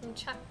watching from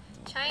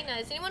China.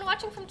 Is anyone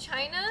watching from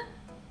China?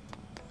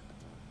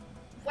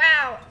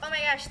 Wow. Oh my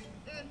gosh.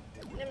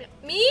 Yum, yum.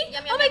 Me?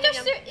 Yum, yum, Oh my yum, gosh,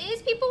 yum. there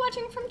is people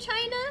watching from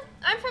China.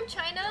 I'm from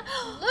China.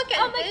 Look at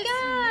oh my this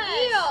gosh.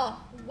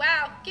 meal.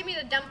 Wow. Give me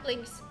the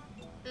dumplings.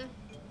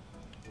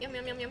 Yum,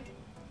 yum, yum, yum.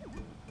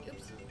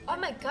 Oops. Oh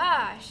my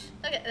gosh.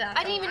 Look at that.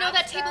 I didn't even know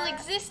that table Pasta.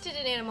 existed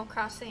in Animal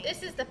Crossing.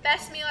 This is the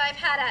best meal I've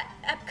had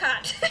at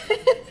Epcot.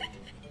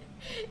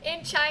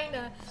 In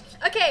China.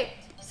 Okay,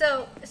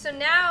 so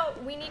now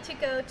we need to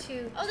go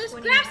to. Oh, this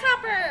 20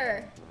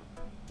 grasshopper.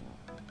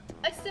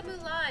 It's the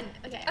Mulan.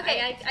 Okay.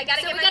 Okay, I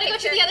gotta so get we my gotta go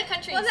picture. to the other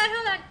countries.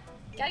 Hold on.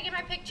 Gotta get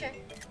my picture.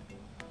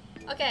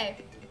 Okay,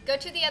 go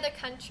to the other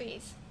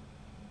countries.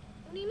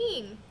 What do you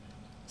mean?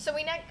 So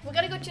we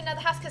gotta go to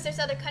another house because there's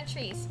other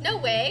countries. No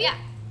way. Yeah.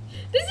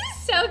 This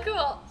is so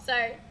cool.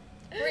 Sorry.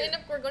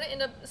 We're gonna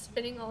end up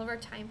spending all of our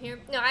time here.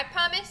 No, I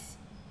promise.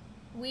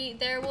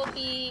 There will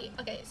be.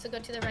 Okay, so go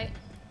to the right.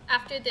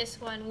 After this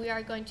one, we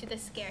are going to the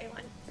scary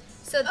one.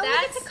 So Oh, look,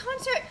 that's it's a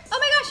concert. Oh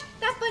my gosh,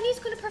 that bunny's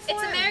gonna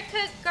perform. it's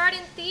America's Garden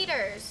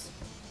Theaters.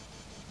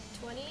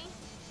 20.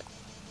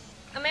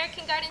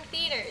 American Garden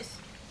Theaters.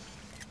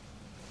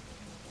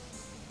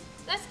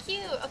 That's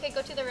cute. Okay,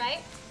 go to the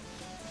right.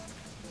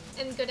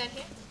 And go down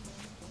here.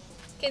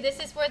 Okay,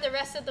 this is where the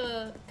rest of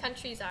the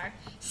countries are.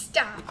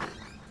 Stop.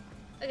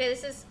 Okay,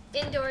 this is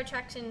indoor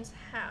attractions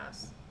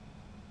house.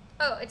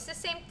 Oh, it's the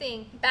same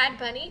thing. Bad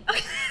Bunny.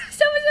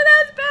 Someone said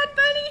that was Bad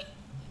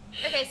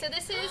Bunny. Okay, so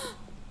this is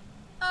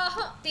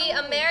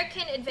the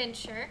American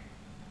Adventure.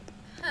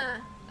 Huh.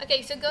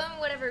 Okay, so go in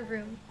whatever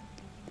room.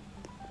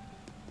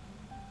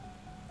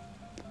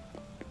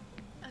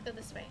 I'll go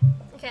this way.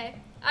 Okay.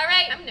 All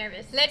right. I'm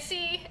nervous. Let's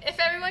see if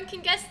everyone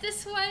can guess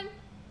this one.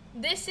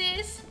 This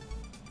is.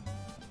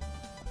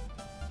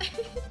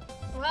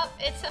 Well,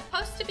 it's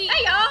supposed to be.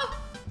 Hey, y'all.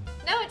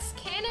 No, it's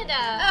Canada.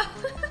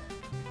 Oh.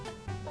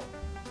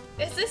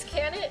 Is this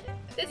Canada?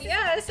 This is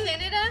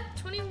Canada?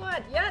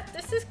 21. Yeah,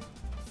 this is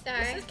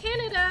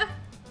Canada.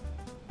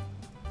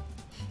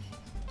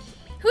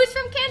 Who's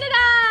from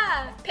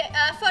Canada?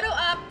 Photo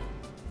up.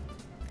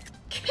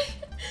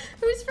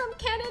 Who's from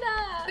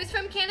Canada? Who's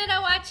from Canada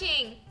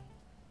watching?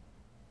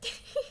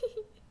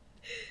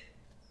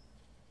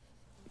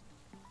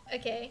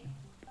 Okay.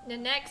 The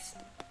next.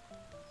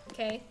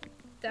 Okay.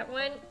 That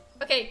one.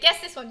 Okay, guess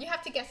this one. You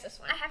have to guess this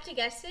one. I have to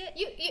guess it?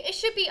 It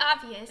should be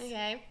obvious.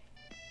 Okay.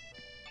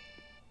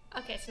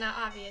 Okay, it's not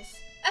obvious.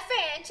 A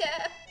French.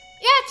 Yeah,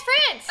 it's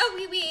France.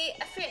 Oh, oui.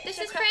 A French. This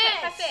a is cafe,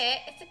 France.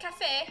 Cafe. It's a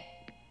cafe.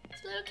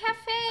 It's a little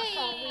cafe.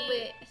 Oh,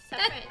 oui.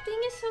 That thing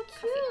is so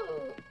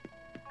cute.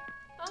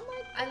 Oh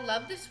my. I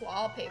love this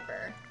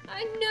wallpaper.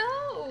 I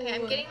know. Okay,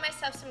 I'm getting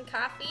myself some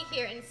coffee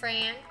here in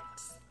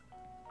France.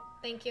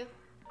 Thank you.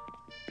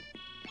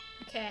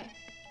 Okay.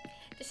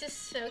 This is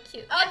so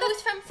cute. Oh, Yeah,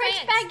 who's from France?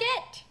 French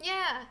baguette.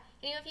 Yeah.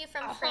 Any of you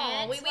from Oh,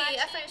 France? oui, a watching?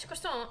 French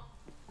croissant.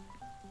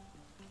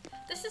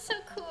 This is so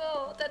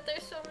cool that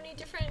there's so many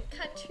different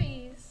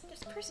countries.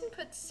 This person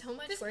put so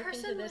much This work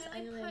person into this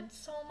really island. put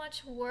so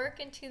much work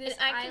into this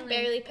And I island. can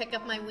barely pick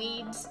up my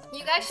weeds.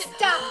 You guys should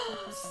Stop.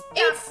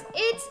 Stop.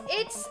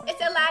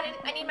 It's Aladdin.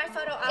 I need my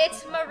photo op.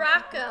 It's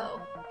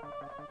Morocco.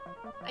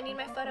 I need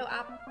my photo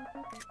op.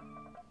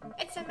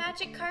 It's a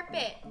magic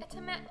carpet. It's a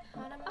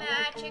On a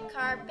magic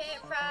carpet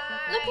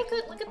ride.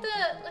 Look at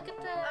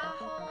the.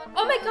 Oh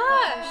Oh my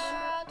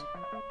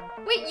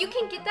gosh. Wait, you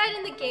can get that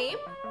in the game?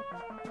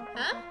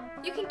 Huh?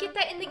 You can get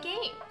that in the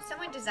game.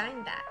 Someone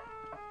designed that.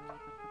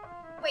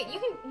 Wait, you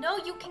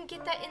can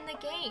get that in the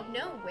game.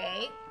 No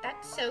way.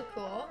 That's so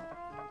cool.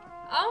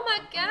 Oh my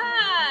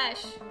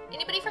gosh.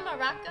 Anybody from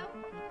Morocco?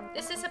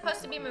 This is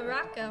supposed to be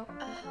Morocco.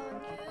 A whole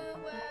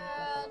new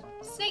world.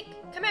 Snake,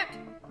 come out.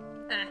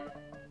 Ah.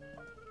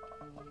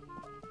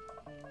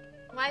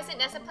 Why isn't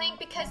Nessa playing?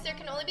 Because there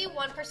can only be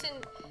one person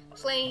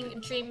playing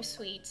Dream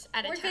Suites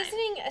at a We're time.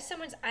 visiting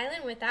someone's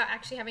island without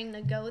actually having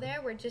to go there.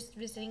 We're just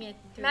visiting it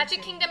through Magic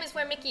the- Kingdom is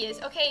where Mickey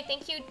is. Okay,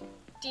 thank you,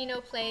 Dino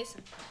Plays.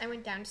 I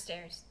went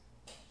downstairs.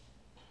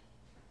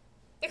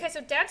 Okay,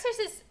 so downstairs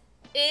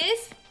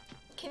is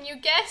can you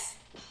guess?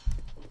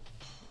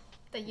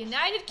 The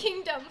United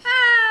Kingdom.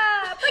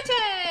 Ah,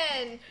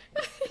 Britain!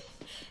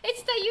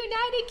 It's the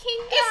United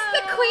Kingdom.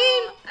 It's the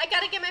Queen! I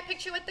gotta get my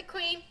picture with the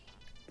Queen.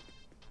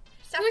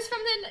 Stop. Who's from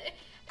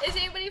the? Is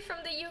anybody from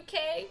the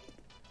UK?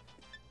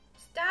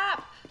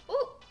 Stop!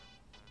 Ooh,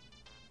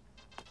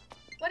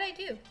 What'd I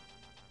do?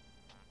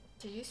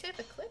 did you save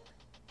a clip?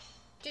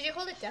 Did you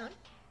hold it down?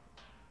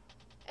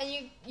 And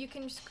you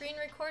can screen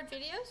record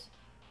videos?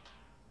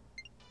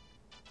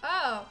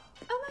 Oh.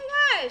 Oh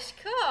my gosh,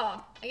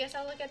 cool. I guess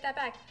I'll look at that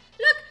back.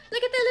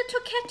 Look at the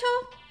little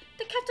kettle.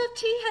 The kettle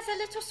tea has a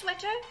little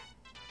sweater.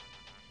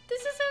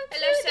 This is so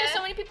cute. Hello, There's sir.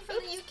 so many people from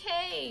the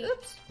UK.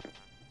 Oops.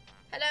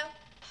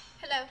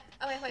 Hello.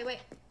 Oh, wait.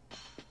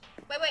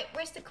 Wait,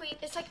 where's the Queen?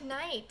 It's like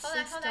nights Hold on,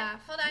 and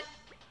stuff. hold on.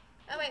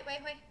 Oh, wait.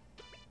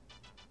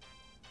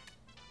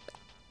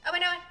 Oh, wait,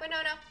 no.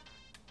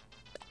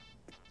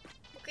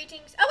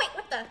 Greetings. Oh, wait,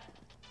 what the?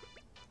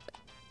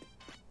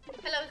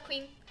 Hello,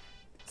 Queen.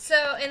 So,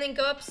 and then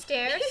go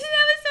upstairs. That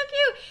was so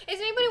cute.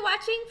 Is anybody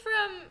watching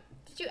from,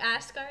 did you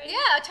ask already?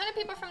 Yeah, a ton of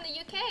people from the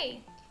UK.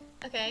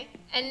 Okay.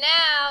 And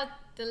now,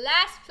 the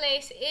last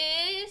place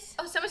is...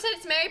 Oh, someone said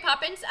it's Mary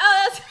Poppins.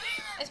 Oh, that's...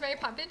 It's Mary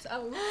Poppins?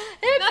 Oh.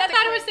 I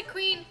thought it was the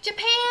Queen.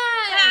 Japan!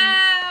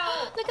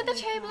 Wow! Look at the Oh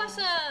my cherry gosh,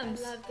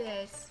 blossoms. I love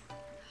this.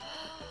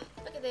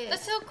 Look at this.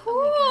 That's so cool.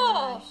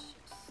 Oh my gosh.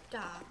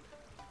 Stop.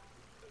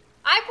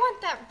 I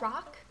want that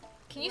rock.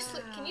 Can you Wow.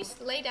 can you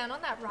lay down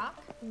on that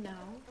rock? No.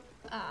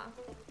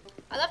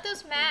 I love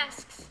those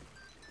masks.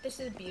 This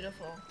is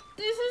beautiful.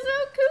 This is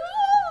so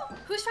cool.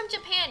 Who's from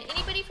Japan?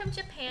 Anybody from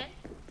Japan?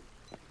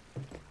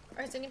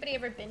 Or has anybody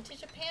ever been to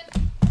Japan?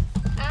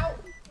 Ow,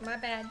 my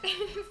bad.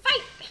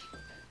 Fight!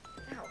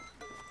 Ow.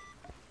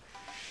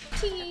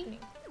 Tea.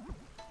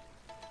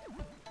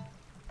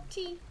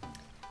 Tea.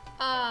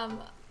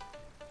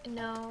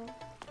 No.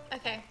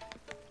 Okay.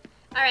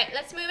 All right,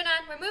 let's move it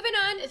on. We're moving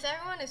on. Is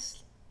everyone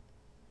is?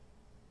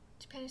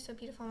 Japan is so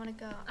beautiful. I want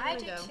to go. I I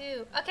do wanna go.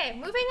 too. Okay,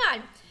 moving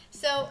on.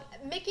 So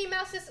Mickey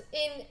Mouse is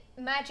in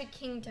Magic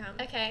Kingdom.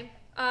 Okay.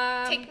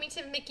 Take Take me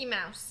to Mickey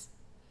Mouse.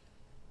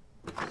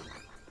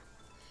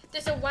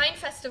 There's a wine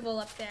festival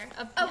up there.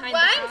 A behind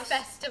wine the house.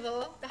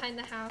 festival. Behind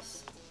the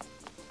house.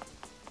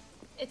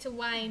 It's a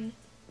wine.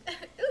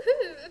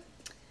 Ooh.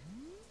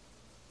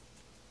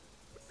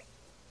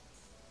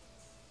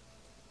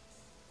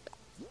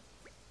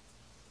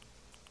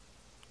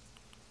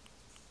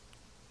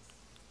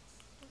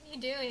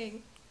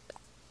 doing?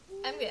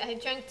 I'm good. I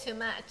drank too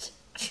much.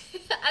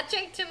 I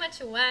drank too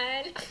much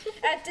wine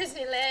at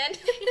Disneyland.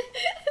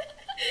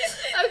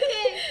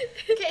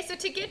 Okay, so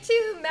to get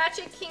to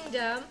Magic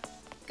Kingdom,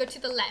 go to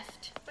the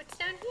left. What's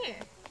down here?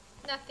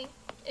 Nothing.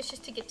 It's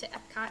just to get to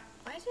Epcot.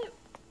 Why is it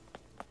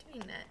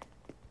doing that?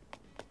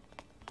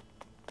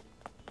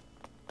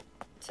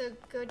 So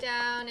go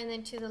down and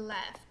then to the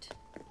left.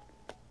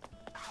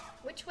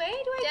 Which way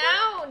do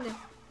I go? Down!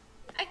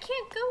 I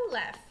can't go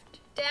left.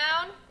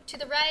 Down, to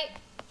the right,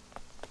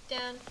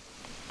 down.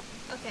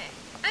 Okay,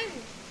 I'm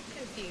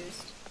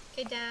confused.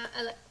 okay, down.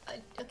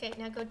 Okay,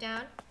 now go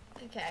down.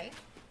 Okay.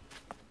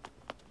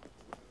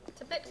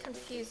 It's a bit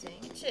confusing.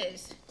 It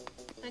is.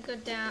 Now go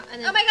down,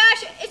 and then. Oh my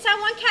gosh, it's that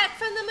one cat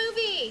from the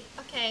movie.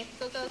 Okay,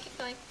 go, keep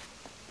going.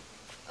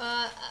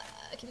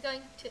 Keep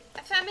going.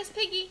 I found Miss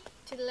Piggy.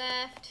 To the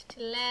left, to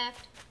the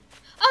left.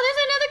 Oh,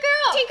 there's another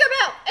girl!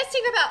 Tinkerbell! It's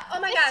Tinkerbell! Oh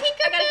my It's gosh,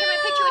 I gotta get my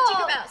picture with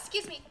Tinkerbell! Tinkerbell.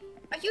 Excuse me.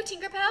 Are you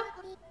Tinkerbell?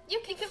 You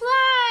can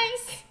fly!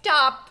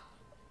 Stop.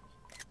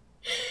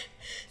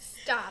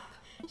 Stop.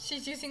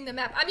 She's using the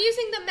map. I'm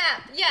using the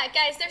map. Yeah,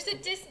 guys, there's a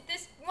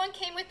this one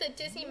came with a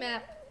Disney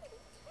map.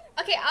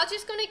 Okay, I'll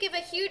just gonna give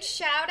a huge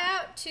shout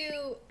out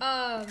to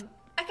I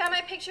got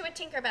my picture with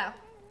Tinkerbell.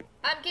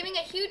 I'm giving a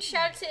huge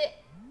shout out to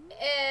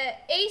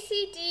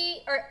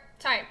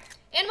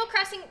Animal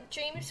Crossing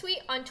Dream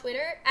Suite on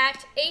Twitter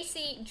at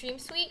AC Dream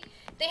Suite.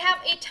 They have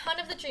a ton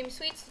of the Dream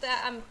Suites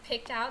that I'm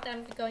picked out that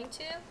I'm going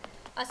to.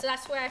 So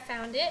that's where I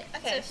found it.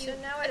 Okay, so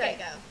now where do I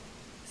go?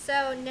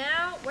 So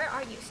now, where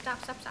are you? Stop.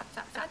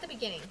 At the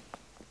beginning.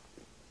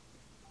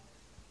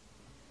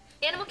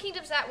 Animal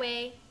Kingdom's that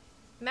way.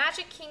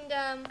 Magic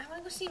Kingdom. I want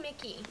to go see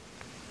Mickey.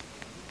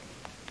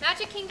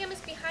 Magic Kingdom is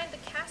behind the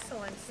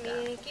castle and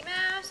stuff. Mickey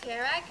Mouse,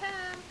 here I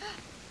come.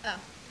 Oh.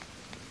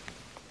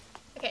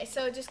 Okay,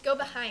 so just go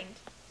behind.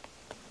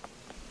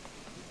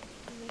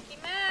 Mickey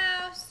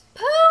Mouse.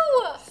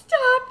 Pooh!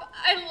 Stop!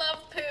 I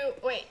love Pooh.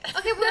 Wait.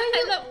 Okay, where are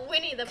you? I love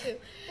Winnie the Pooh.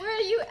 Where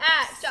are you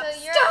at? Stop!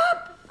 So you're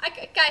Stop!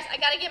 Guys, I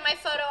gotta get my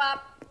photo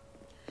up.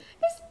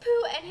 It's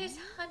Pooh and his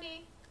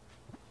honey.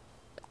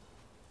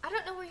 I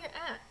don't know where you're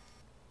at.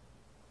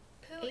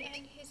 Pooh 8.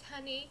 and his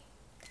honey.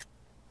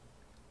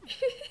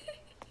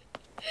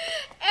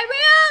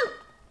 Ariel!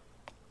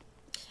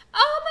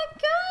 Oh my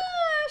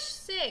gosh!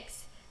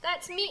 6.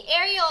 That's me,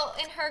 Ariel,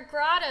 in her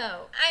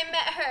grotto. I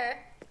met her.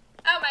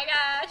 Oh my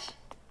gosh.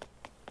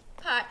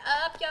 Part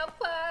of your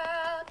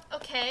world.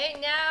 Okay,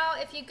 now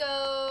if you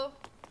go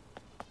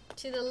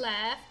to the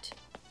left.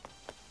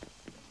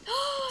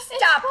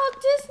 Stop. It's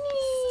Walt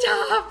Disney.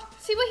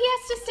 Stop. See what he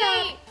has to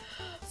say.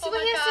 See Oh what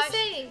my he has gosh. to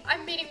say.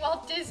 I'm meeting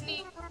Walt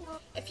Disney.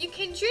 If you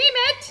can dream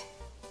it.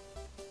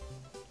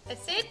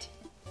 That's it.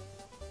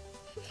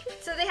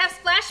 So they have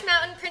Splash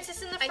Mountain,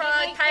 Princess and the I need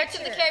Frog, my Pirates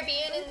of the picture.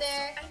 Caribbean in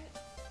there.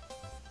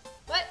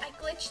 What? I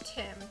glitched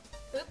him.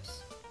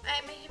 Oops.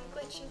 I made him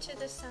glitch into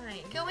the sign.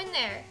 Go in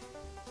there.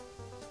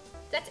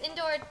 That's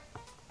indoor.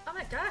 Oh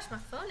my gosh, my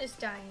phone is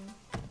dying.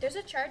 There's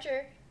a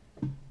charger.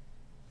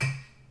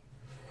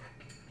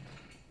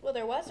 Well,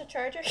 there was a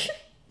charger.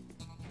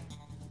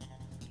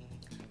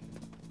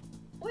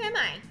 Where am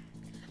I?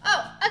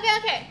 Oh,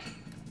 okay.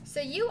 So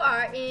you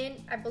are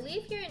in, I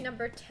believe you're in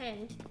number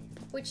 10,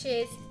 which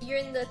is, you're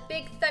in the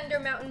Big Thunder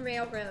Mountain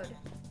Railroad.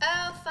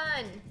 Oh,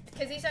 fun.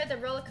 Because these are the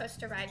roller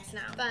coaster rides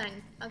now. Fun.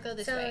 I'll go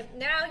this So way.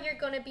 now you're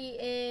going to be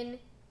in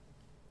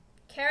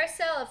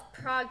Carousel of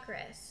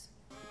Progress.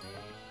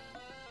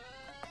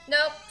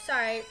 Nope,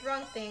 sorry,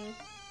 wrong thing.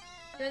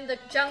 You're in the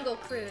Jungle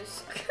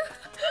Cruise.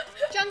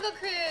 Jungle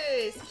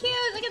Cruise.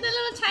 Cute. Look at the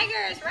little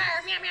tigers.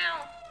 Rawr, meow,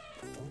 meow.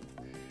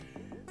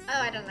 Oh,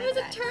 I don't like There's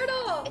that. a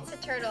turtle. It's a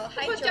turtle.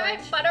 Hi, Look, George.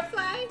 giant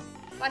butterfly.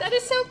 That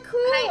is so cool.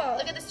 Hi,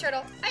 look at this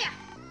turtle. Oh, yeah.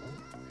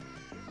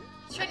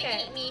 He's trying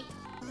Okay. to eat me.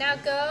 Now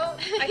go.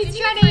 I He's do need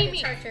trying to find eat a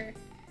me. charger.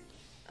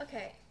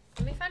 Okay,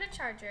 let me find a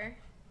charger.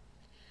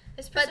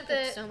 This person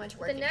But put so much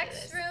work the into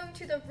next this. room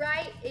to the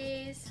right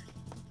is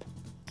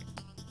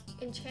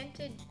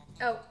Enchanted.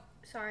 Oh,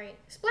 sorry,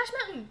 Splash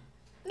Mountain.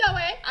 No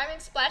way. I'm in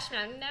Splash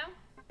Mountain now.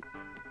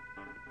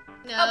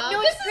 No. Oh,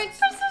 no, this it's is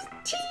Princess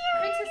Tia.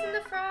 Princess and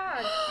the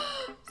Frog.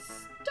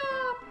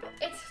 Stop.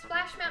 It's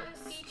Splash Mountain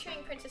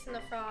featuring Princess and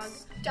the Frog.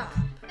 Stop.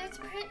 It's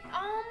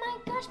Oh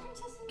my gosh,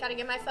 Princess and Gotta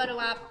get my photo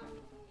up.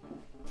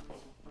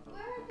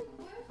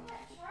 Where's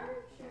that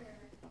charger?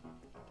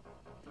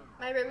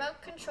 My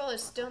remote control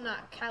is still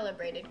not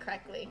calibrated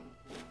correctly.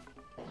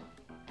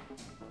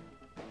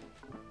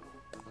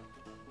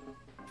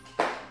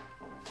 I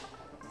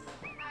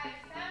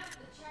found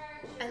the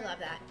charger. I love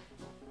that.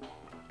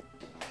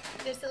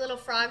 There's the little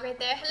frog right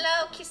there.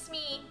 Hello, kiss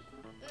me.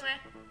 Mwah.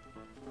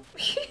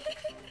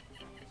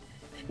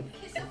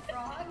 Kiss a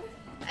frog.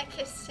 I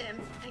kissed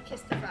him. I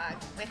kissed the frog.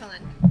 Wait, hold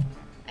on.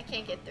 I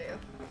can't get through.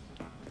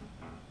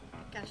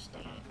 Gosh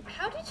dang it.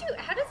 How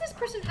does this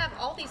person have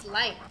all these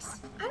lights?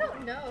 I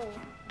don't know.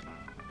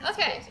 That's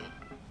Okay. crazy.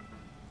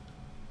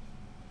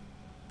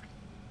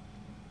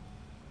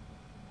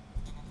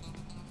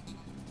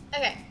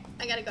 Okay,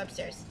 I gotta go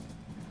upstairs.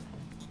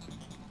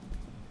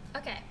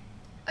 Okay.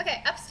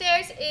 Okay,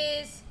 upstairs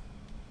is.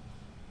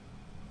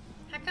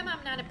 How come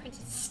I'm not a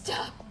princess?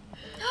 Stop.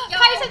 Yo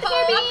Pirates of the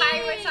ho,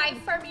 Caribbean. pirate side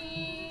for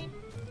me.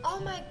 Oh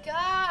my Yo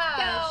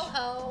gosh.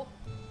 ho.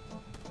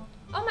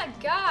 Oh my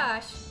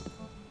gosh.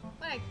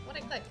 What I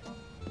click?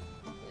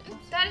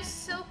 That is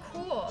so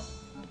cool.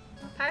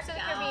 Pirates of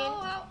the Caribbean.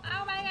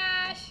 Oh my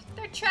gosh.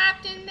 They're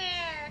trapped in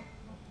there.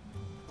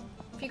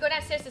 If you go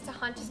downstairs, it's a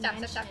haunted Stop.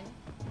 mansion.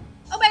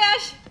 Oh my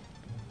gosh.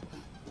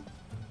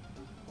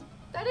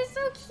 That is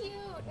so cute.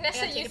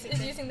 Nessa take a is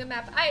picture. using the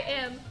map. I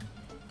am.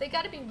 They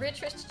gotta be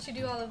rich to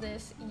do all of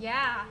this.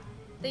 Yeah,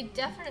 they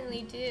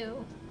definitely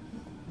do.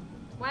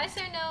 Why is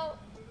there no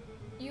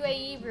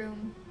UAE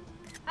room?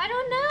 I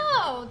don't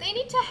know. They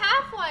need to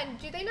have one.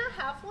 Do they not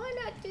have one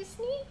at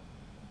Disney?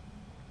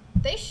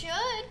 They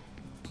should.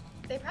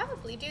 They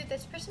probably do.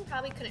 This person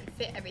probably couldn't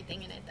fit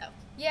everything in it though.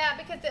 Yeah,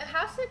 because the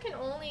house can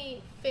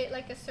only fit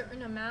like a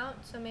certain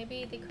amount, so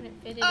maybe they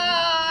couldn't fit it Oh, in.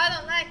 I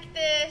don't like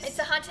this. It's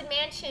a haunted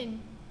mansion.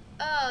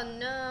 Oh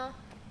no.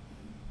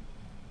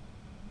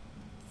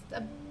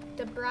 It's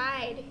the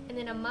bride and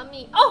then a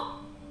mummy. Oh!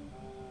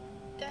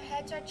 Their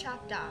heads are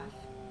chopped off.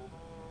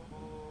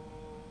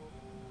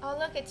 Oh,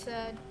 look, it's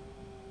a...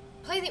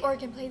 Play the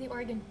organ, play the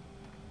organ.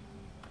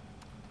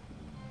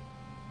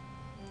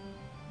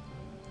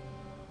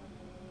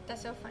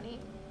 That's so funny.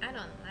 I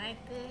don't like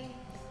this.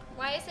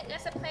 Why isn't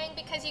Nessa playing?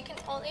 Because you can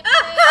only play...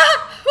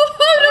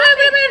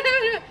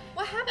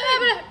 What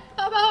happened?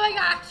 Oh my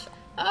gosh.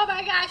 Oh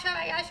my gosh. Oh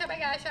my gosh. Oh my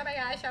gosh. Oh my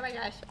gosh. Oh my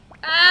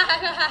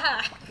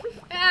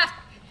gosh.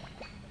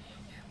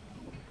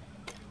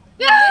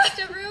 You missed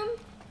a room?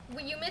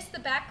 Well, you missed the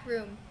back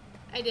room.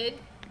 I did.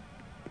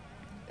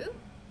 Ooh.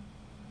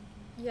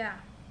 Yeah,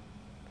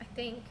 I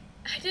think.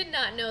 I did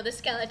not know the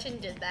skeleton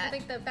did I that.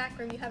 think the back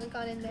room, you haven't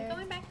gone in I'm there.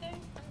 going back there.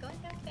 I'm going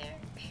back there.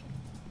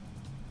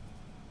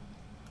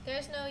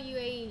 There's no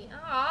UAE.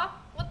 Aw,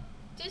 well,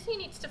 Disney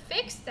needs to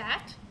fix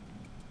that.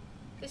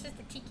 This is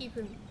the tiki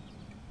room.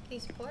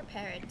 These poor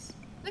parrots.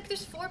 Look,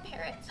 there's 4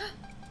 parrots.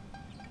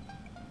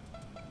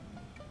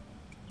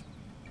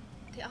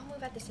 They all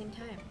move at the same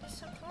time. That's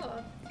so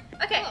cool.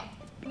 Okay,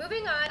 Cool.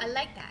 moving on. I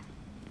like that.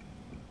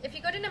 If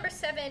you go to number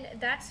 7,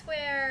 that's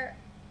where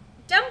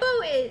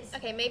Dumbo is.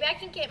 Okay, maybe I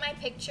can get my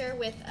picture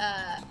with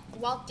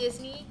Walt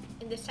Disney,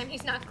 and this time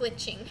he's not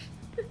glitching.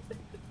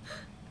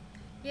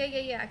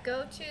 Yeah.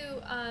 Go to,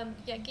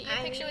 get your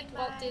picture with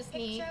Walt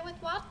Disney. Picture with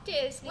Walt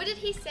Disney. What did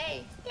he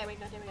say? There we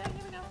go.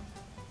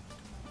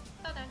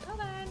 Hold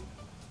on.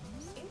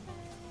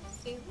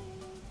 Zoom in.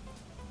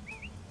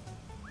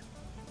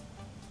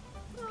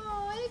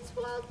 Oh, it's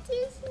Walt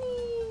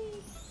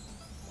Disney.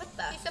 What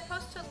the? He's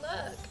supposed to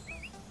look.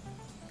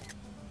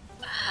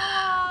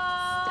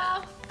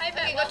 Stop. I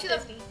bet Okay, Walt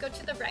Disney. go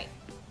to the right.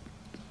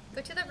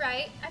 Go to the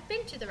right. I've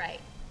been to the right.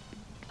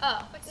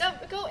 Oh, no,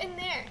 go in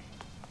there.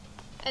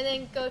 And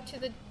then go to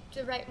the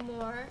right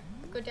more.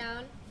 Go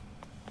down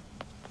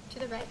to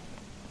the right.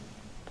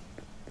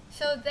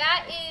 So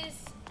that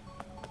is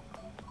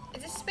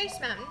this Space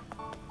Mountain?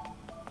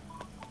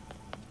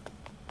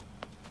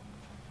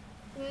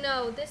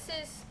 no, this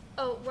is,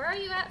 oh, where are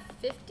you at?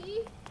 50?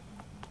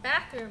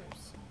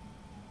 Bathrooms.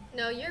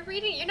 No, you're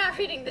not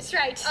reading this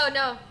right. Oh,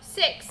 no,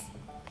 6.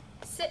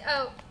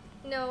 Oh,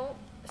 no,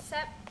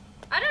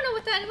 I don't know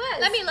what that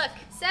was. Let me look.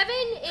 7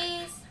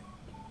 is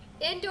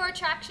indoor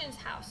attractions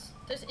house.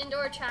 There's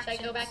indoor attractions.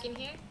 Should I go back in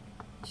here?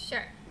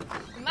 Sure.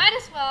 Might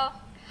as well.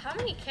 How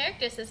many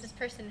characters does this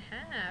person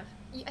have?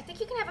 I think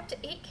you can have up to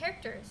 8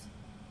 characters.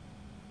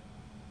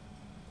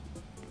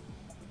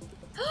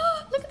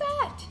 Look at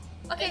that!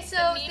 Okay, It's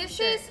so the meme this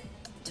shirt. is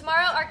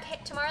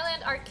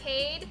Tomorrowland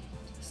Arcade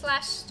 /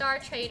 Star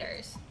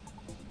Traders.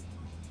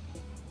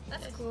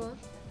 That's Yes. cool.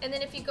 And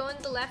then if you go in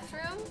the left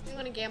room, I'm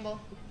gonna gamble.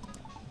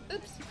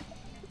 Oops.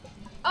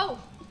 oh,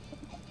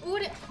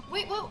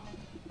 wait, whoa,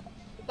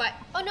 What?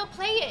 oh no,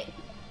 play it.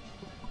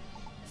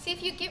 See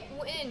if you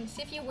win.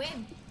 See if you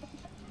win.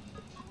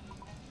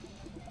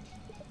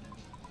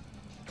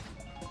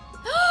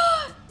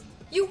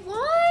 You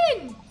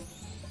won!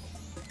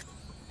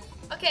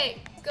 Okay,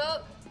 go.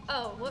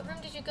 Oh, what room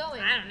did you go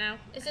in? I don't know.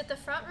 Is it the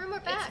front room or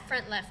back? It's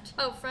front left.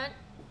 Oh, front.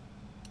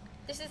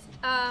 This is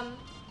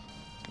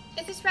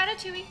Is this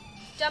Ratatouille?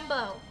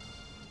 Dumbo.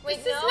 Wait,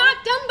 This no. is not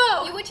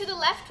Dumbo. You went to the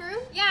left room?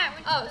 Yeah, I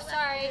went to Oh, the left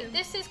sorry. room.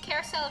 This is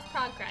Carousel of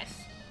Progress.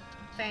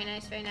 Very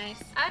nice, very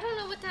nice. I don't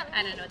know what that means.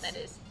 I don't know what that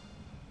is.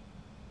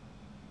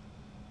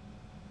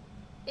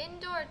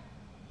 Indoor.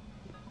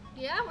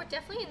 Yeah, we're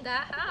definitely in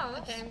that house.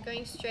 Okay, I'm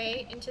going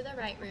straight into the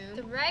right room.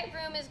 The right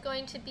room is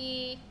going to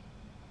be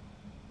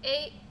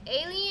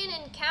Alien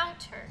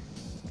Encounter.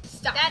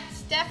 Stop.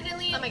 That's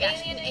definitely Oh an my gosh,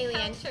 alien an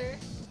alien. encounter.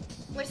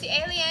 Where's the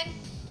alien?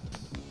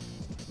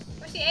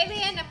 Where's the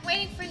alien? I'm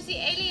waiting for the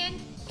alien.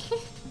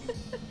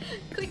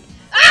 Quick.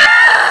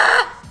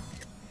 Ah!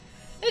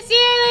 It's the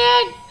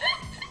alien!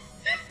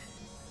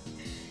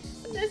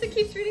 Nessa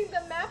keeps reading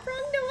the map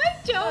wrong. No, I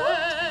don't.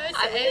 It's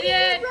I'm the reading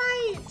alien. it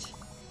right.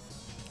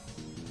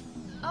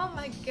 Oh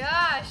my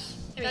gosh.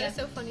 Here we That go. is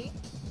so funny.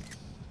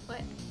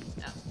 What?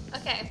 Oh.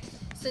 Okay.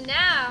 So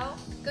now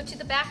go to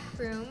the back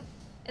room.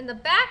 And the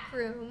back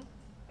room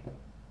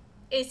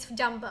is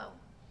Dumbo.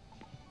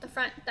 The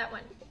front, that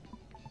one.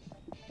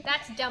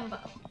 That's Dumbo.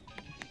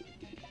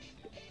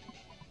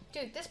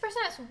 Dude, this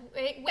person has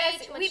way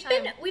Guys, too much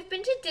time. we've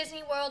been to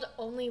Disney World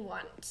only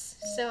once,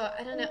 so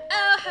I don't know.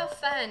 Oh, how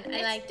fun!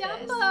 I like this.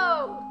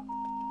 Dumbo.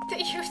 They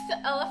use the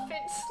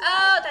elephants.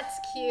 Oh, that's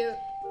cute.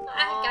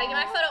 I gotta get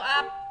my photo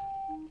up.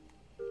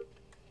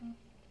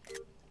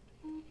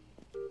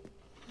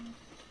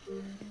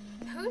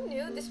 Who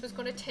knew this was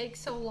going to take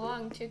so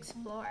long to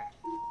explore?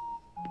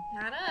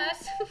 Not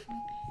us.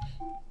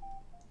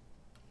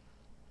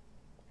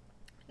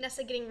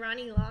 Nessa getting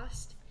Ronnie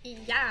lost.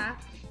 Yeah.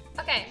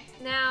 Okay,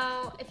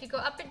 now if you go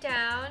up and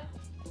down,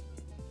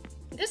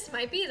 This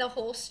might be the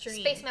whole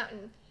stream. Space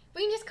Mountain.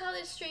 We can just call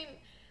this stream.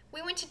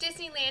 We went to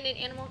Disneyland and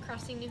Animal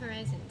Crossing New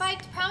Horizons. But I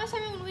promised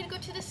everyone we'd go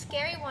to the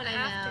scary one I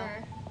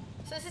after.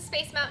 So this is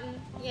Space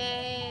Mountain.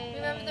 Yay.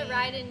 Remember the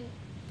ride in...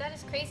 That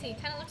is crazy.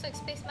 It kind of looks like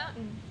Space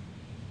Mountain.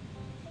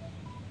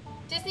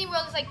 Disney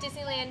World is like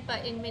Disneyland,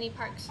 but in mini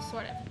parks,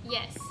 sort of.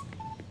 Yes.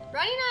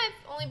 Ronnie and I have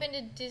only been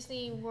to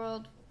Disney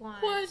World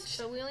once.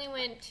 But we only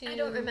went to... I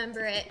don't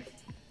remember it.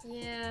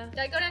 Yeah. Did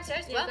I go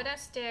downstairs? Yeah, go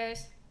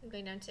downstairs. I'm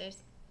going downstairs.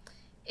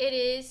 It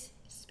is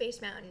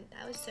Space Mountain.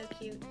 That was so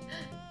cute.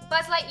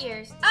 Buzz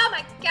Lightyear's Oh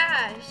my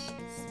gosh.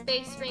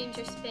 Space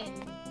Ranger spin.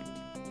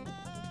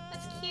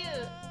 That's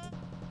cute.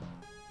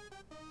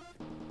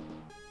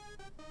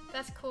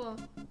 That's cool.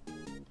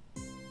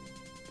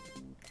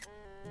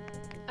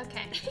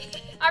 Okay.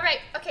 All right.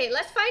 Okay,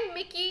 let's find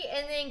Mickey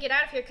and then get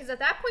out of here because at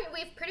that point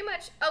we've pretty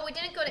much... Oh, we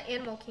didn't go to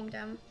Animal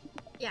Kingdom.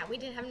 Yeah, we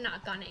have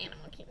not gone to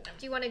Animal Kingdom.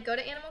 Do you want to go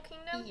to Animal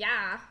Kingdom?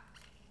 Yeah.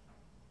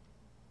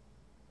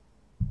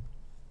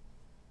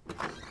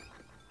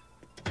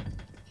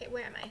 Okay,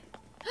 where am I?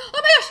 Oh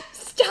my gosh!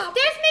 Stop!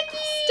 There's Mickey!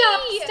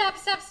 Stop! Stop!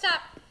 Stop!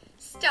 Stop!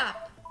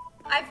 Stop!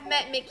 I've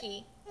met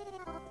Mickey.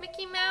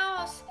 Mickey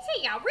Mouse.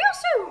 See ya real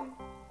soon.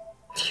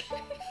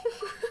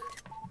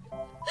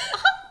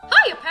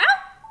 Hiya, pal.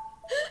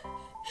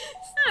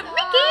 I'm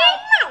Mickey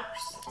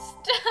Mouse.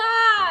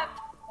 Stop!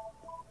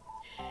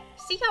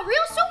 See ya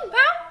real soon,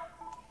 pal.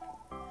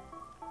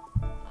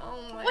 Oh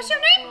my What's your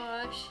name?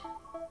 gosh.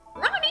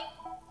 Ronnie.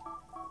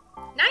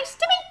 Nice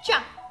to meet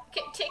ya.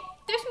 Okay,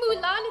 there's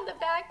Mulan in the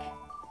back.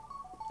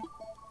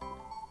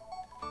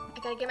 I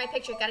gotta get my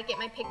picture. Gotta get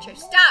my picture.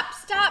 Stop!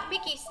 Stop,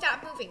 Mickey!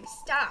 Stop moving!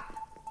 Stop!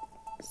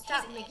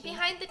 Stop, He's Mickey!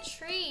 behind the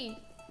tree.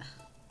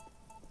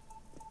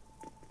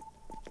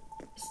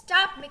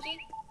 Stop, Mickey!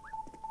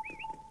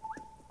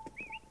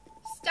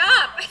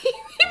 Stop!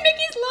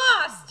 Mickey's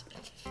lost!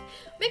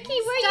 Mickey,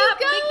 where Stop,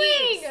 are you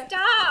Mickey! going?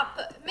 Stop!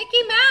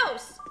 Mickey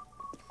Mouse!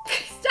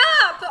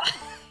 Stop!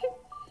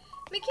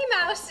 Mickey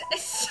Mouse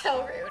is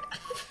so rude.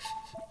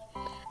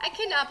 I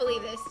cannot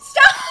believe this.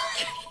 Stop!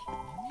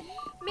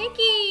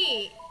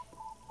 Mickey!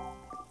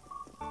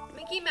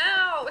 Mickey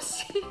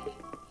Mouse!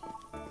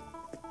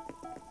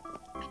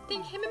 I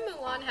think him and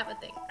Mulan have a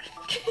thing.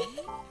 Okay.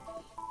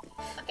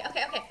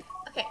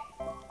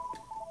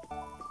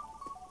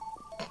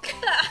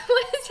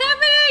 What is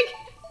happening?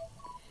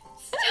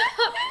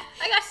 Stop!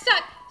 I got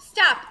stuck.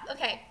 Stop.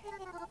 Okay.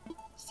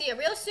 See you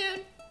real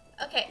soon.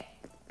 Okay.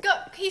 Go.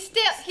 He's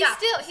still. He's Stop.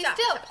 still. He's Stop.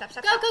 still.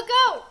 Stop. Go. Go.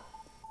 Go.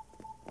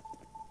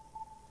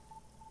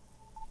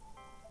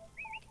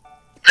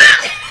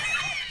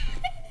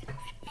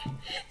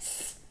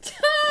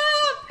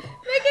 Stop!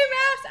 Mickey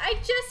Mouse, I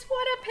just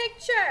want a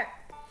picture.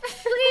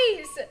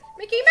 Please.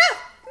 Mickey Mouse!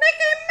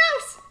 Mickey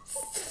Mouse!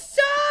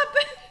 Stop!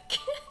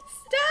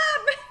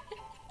 Stop!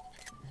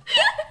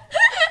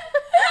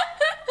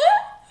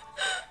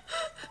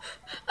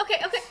 Okay,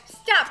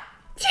 stop.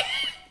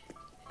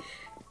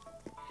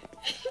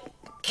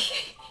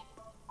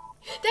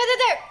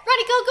 There.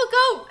 Ronnie, go.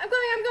 I'm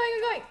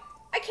going.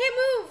 I can't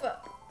move.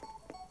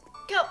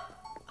 Go.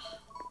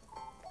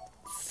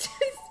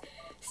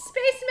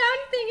 Space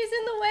Mountain thing is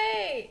in the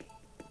way.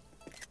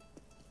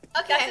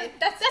 Okay.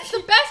 That's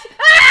the best.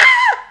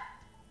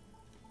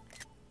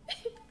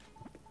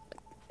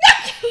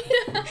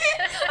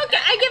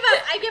 Okay,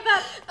 I give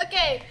up.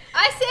 Okay.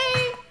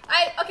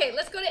 Okay,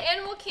 let's go to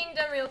Animal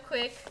Kingdom real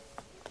quick.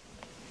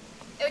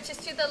 Which is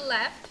to the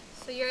left.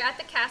 So you're at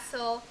the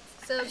castle.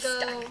 So I'm go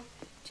stuck.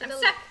 to I'm the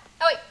stuck.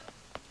 Oh wait.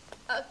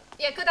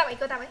 Yeah, go that way.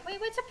 Wait,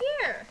 what's up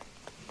here?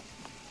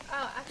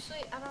 Oh,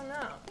 actually, I don't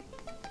know.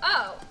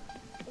 Oh,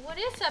 what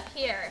is up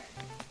here?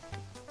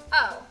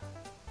 Oh,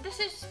 this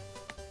is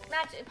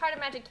part of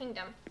Magic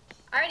Kingdom.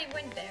 I already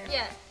went there.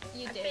 Yeah,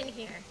 you I've did. been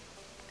here.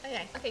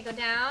 Okay. Okay, go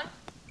down.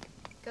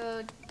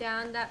 Go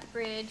down that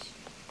bridge.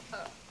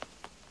 Oh.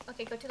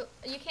 Okay, go to the.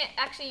 You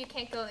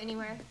can't go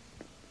anywhere.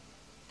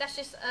 That's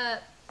just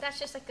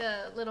like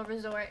a little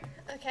resort.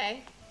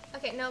 Okay.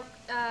 Okay, no.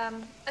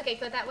 Okay,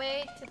 go that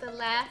way to the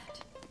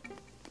left.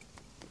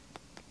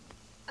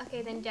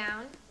 Okay, then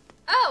down.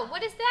 Oh,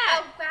 what is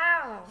that? Oh,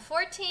 wow.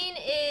 14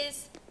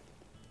 is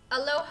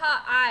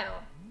Aloha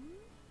Isle.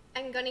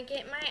 I'm gonna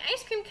get my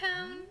ice cream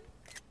cone.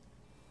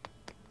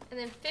 And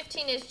then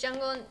 15 is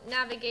Jungle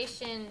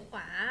Navigation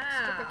Wow.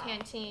 Skipper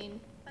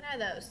Canteen. What are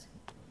those?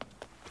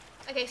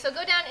 Okay, so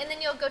go down and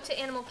then you'll go to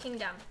Animal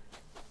Kingdom.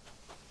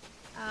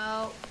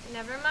 Oh,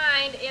 never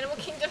mind. Animal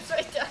Kingdom's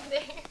right down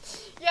there.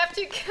 You have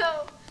to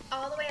go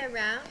All the way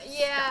around?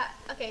 Yeah.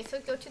 Okay, so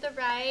go to the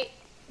right,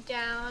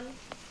 down.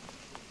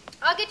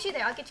 I'll get you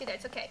there. I'll get you there.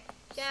 It's okay.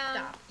 Down.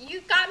 Stop.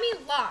 You got me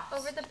lost.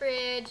 Over the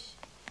bridge.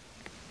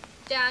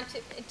 Down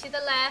to the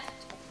left.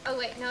 Oh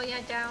wait, no,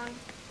 yeah, down.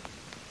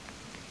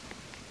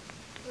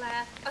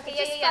 Left. Okay,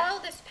 Just yeah.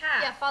 follow this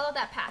path. Yeah, follow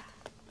that path.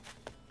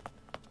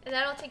 And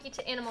that'll take you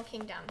to Animal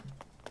Kingdom.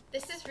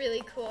 This is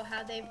really cool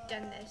how they've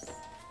done this.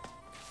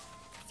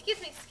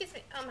 Excuse me.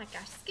 Oh my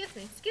gosh, excuse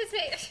me.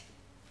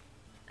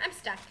 I'm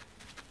stuck.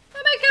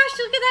 Oh my gosh,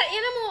 look at that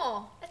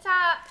animal. It's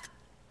a...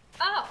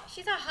 Oh,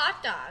 She's a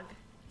hot dog.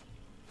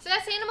 so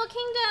that's Animal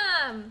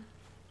Kingdom.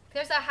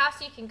 There's a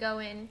house you can go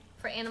in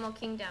for Animal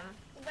Kingdom.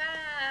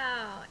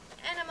 Wow,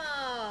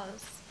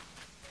 animals.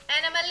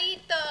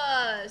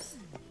 Animalitos.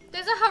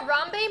 There's a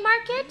Harambe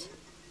market.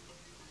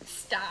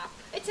 Stop.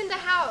 It's in the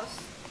house.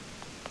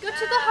 Go to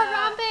the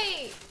Wow.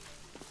 Harambe.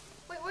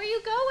 Wait, where are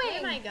you Where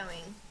going? am I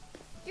going?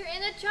 You're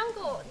in a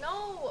jungle.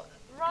 No,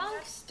 wrong.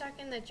 I'm stuck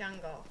in the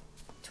jungle.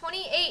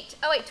 28.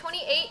 Oh wait,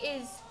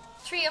 28 is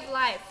Tree of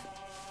Life.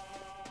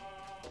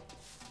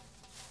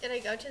 Did I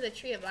go to the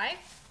Tree of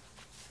Life?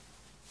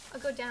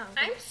 I'll go down.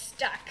 I'm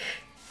stuck.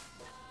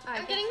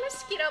 Alright, I'm getting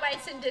mosquito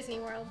bites in Disney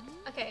World.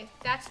 Okay,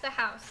 that's the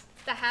house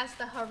that has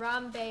the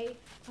Harambe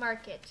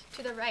market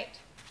to the right.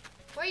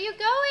 Where are you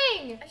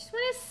going? I just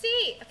want to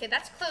see. Okay,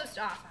 that's closed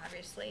off,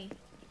 obviously.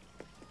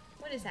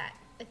 What is that?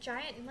 A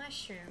giant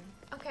mushroom.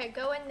 Okay,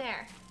 go in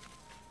there.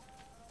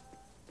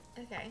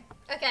 Okay.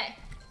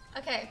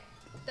 Okay.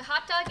 The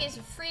hot dog is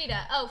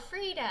Frida. Oh,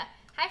 Frida.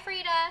 Hi,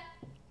 Frida.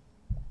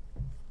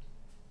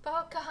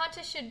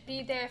 Pocahontas should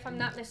be there if I'm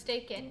not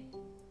mistaken.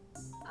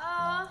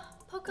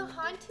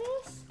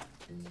 Pocahontas?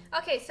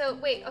 Okay, so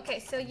wait. Okay,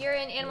 so you're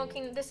in Animal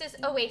Kingdom. This is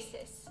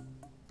Oasis.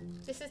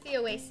 This is the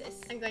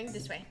Oasis. I'm going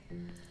this way.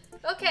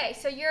 Okay,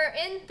 so you're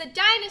in the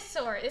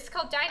dinosaur. It's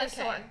called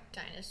Dinosaur. Okay.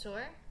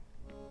 Dinosaur.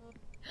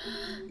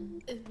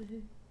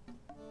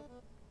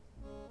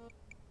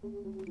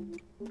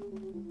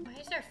 Why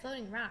is there a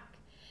floating rock?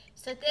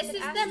 So this An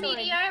is the asteroid.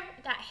 meteor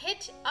that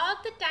hit all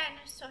the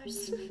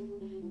dinosaurs.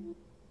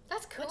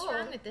 That's cool. What's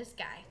wrong with this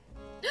guy?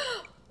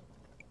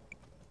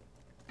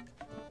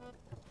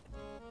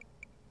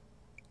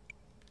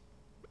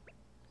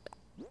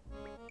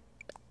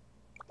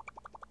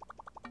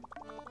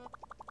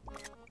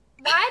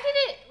 Why did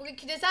it?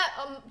 Does that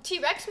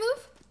T-Rex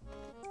move?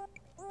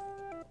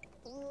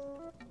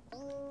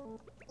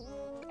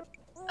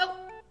 Oh.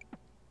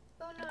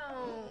 Oh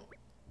no.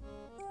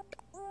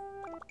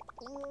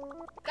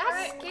 That's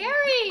Alright.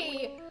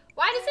 scary.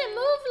 Why does it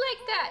move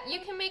like that? You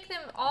can make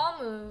them all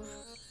move.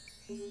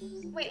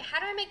 Wait, how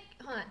do I make...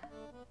 Hold on.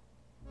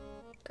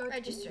 Go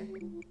Register.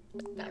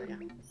 There we go.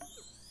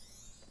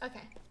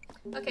 Okay.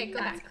 Okay, go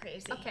That's back.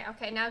 crazy.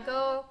 Okay. Now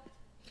go.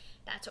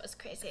 That's what's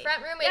crazy.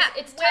 Front room is. Yeah,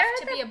 It's where tough are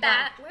to be the a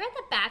bug. Where are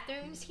the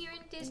bathrooms here in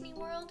Disney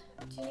World?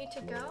 Do you need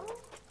to go?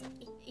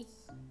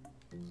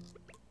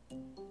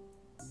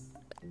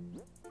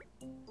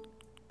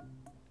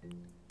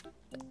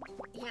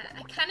 Yeah,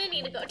 I kind of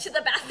need to go to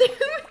the bathroom.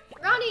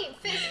 Ronnie,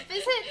 visit the.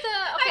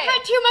 I've Okay.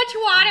 had too much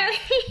water.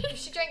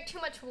 She drank too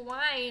much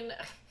wine.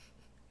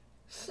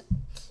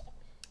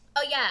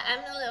 Oh yeah, I'm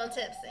a little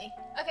tipsy.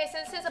 Okay, so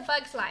this is a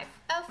bug's life.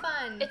 Oh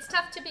fun. It's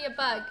tough to be a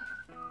bug.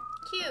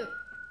 cute.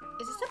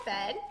 Is this a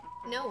bed?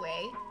 No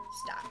way.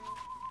 Stop.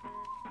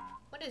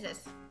 What is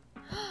this?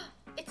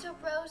 It's a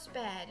rose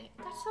bed.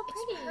 That's so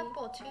It's pretty.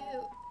 purple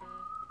too.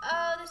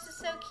 Oh, this is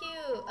so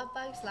cute. A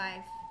bug's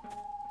life.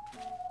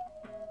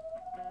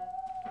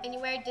 And you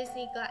wear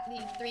Disney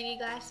 3D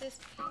glasses.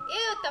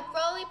 Ew, the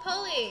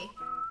roly-poly.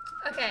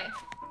 Okay.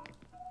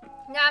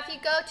 Now, if you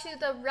go to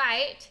the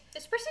right,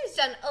 This person's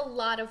done a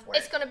lot of work.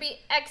 it's going to be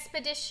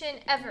Expedition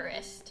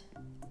Everest.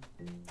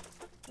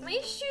 My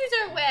shoes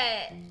are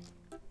wet.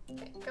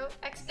 Okay, go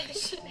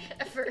Expedition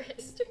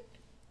Everest.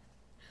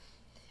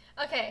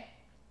 Okay.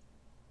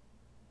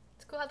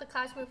 It's cool how the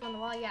clouds move on the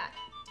wall, yeah.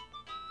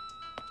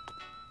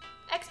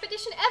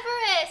 Expedition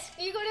Everest!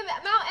 You go to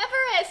Mount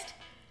Everest!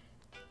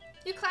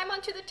 You climb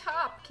onto the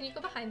top. Can you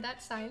go behind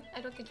that sign?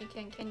 I don't think you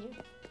can you?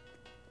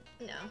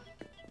 No.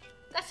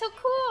 That's so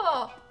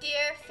cool!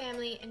 Dear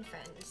family and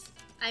friends,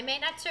 I may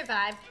not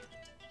survive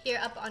here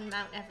up on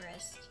Mount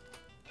Everest.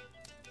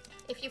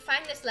 If you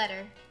find this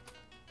letter,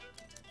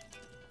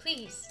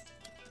 please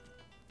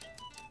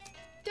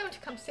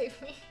Don't come save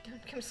me.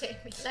 don't come save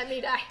me. Let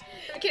me die.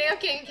 I'm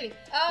kidding.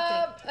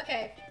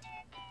 Okay.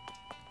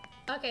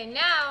 Okay,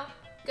 now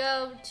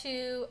go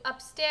to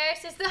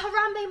upstairs is the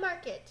Harambe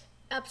Market.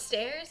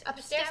 Upstairs?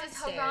 Upstairs is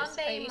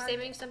Harambe Are you Market.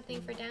 saving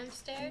something for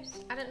downstairs?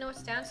 I don't know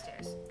what's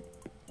downstairs.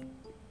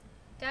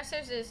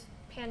 Downstairs is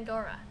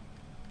Pandora.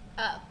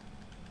 Oh.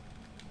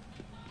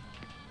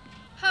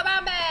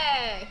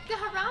 Harambe! The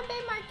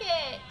Harambe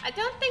Market! I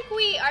don't think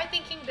we are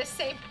thinking the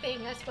same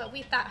thing as what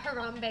we thought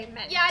Harambe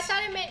meant. Yeah, I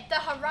thought it meant the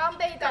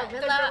Harambe, the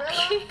Gorilla.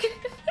 gorilla.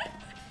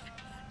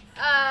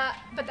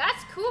 But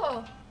that's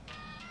cool.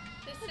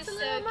 This It's is a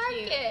so little market.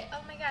 like it.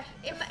 Oh my gosh.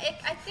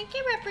 I think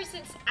it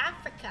represents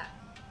Africa.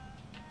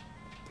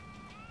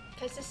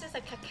 Because this is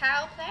a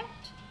cacao plant.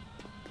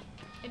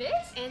 It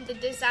is? And the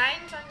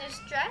designs on this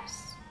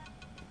dress.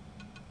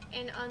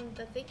 And on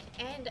the thing.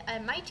 And a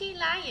mighty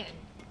lion.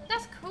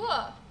 That's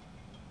cool.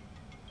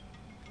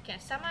 Can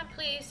someone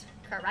please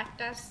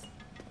correct us?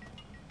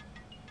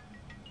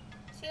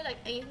 See, like,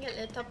 you can get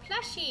little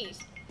plushies.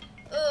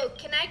 Oh,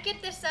 can I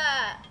get this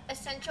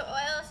essential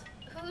oils?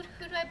 Who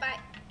do I buy?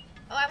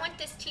 Oh, I want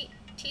this tea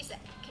set.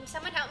 Can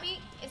someone help me?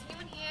 Is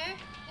anyone here?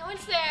 No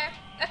one's there.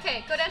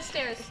 Okay, go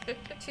downstairs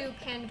to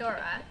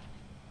Pandora.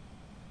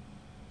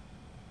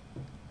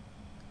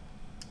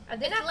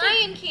 It's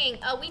Lion King.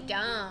 Oh, we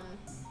dumb.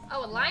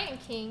 Oh, a Lion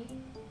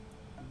King.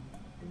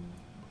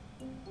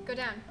 Go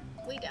down.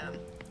 We dumb.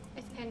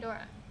 It's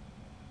Pandora.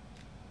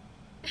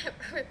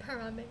 Rip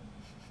Harambe.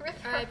 Rip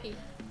R.I.P.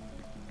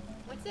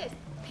 What's this?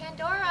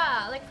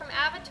 Pandora, like from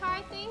Avatar,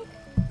 I think.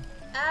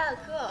 Oh,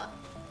 cool.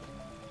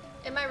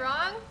 Am I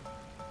wrong?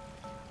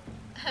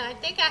 I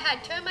think I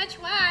had too much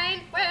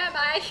wine. Where am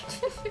I?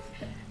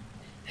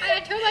 I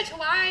had too much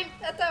wine.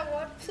 At that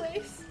one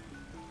place.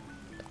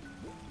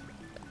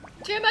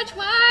 Too much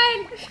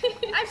wine.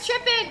 I'm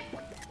tripping.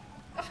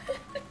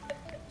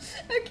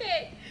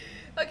 Okay.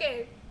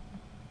 Okay.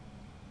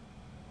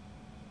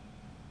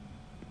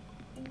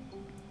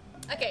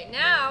 Okay,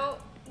 now,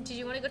 did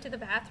you want to go to the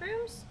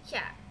bathrooms?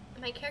 Yeah,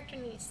 my character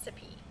needs to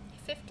pee.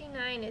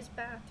 59 is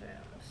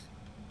bathrooms.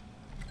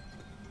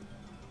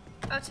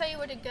 I'll tell you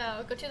where to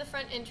go. Go to the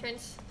front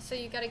entrance. So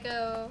you gotta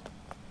go.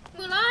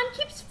 Mulan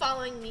keeps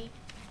following me.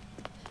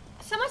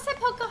 Someone said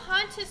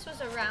Pocahontas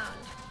was around.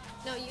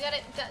 No, you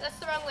gotta. That's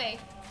the wrong way.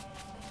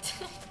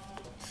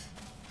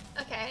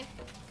 Okay.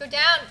 Go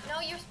down. No,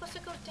 you're supposed to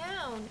go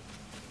down.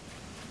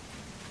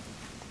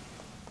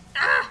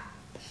 Ah!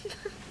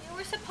 You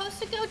were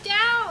supposed to go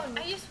down.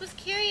 I just was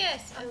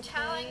curious. I'm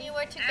telling you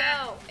where to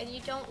go, and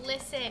you don't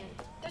listen.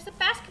 There's a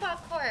basketball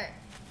court.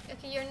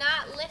 Okay, you're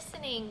not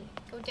listening.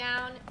 Go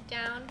down,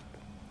 down,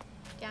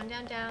 down,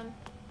 down, down,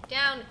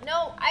 down.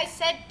 No, I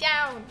said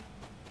down.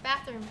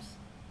 Bathrooms.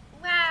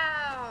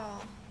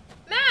 Wow.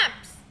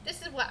 Maps.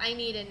 This is what I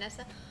needed,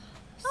 Nessa.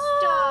 Stop.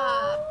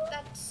 Oh.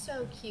 That's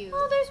so cute.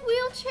 Oh, there's Oh my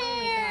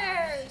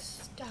wheelchairs. gosh.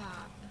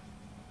 Stop.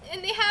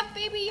 And they have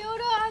Baby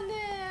Yoda on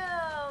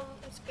them.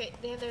 That's great.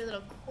 They have their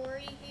little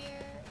quarry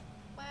here.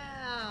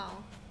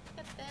 Wow.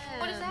 Look at them.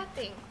 What is that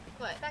thing?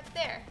 What? Back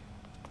there.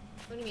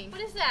 What do you mean? What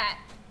is that?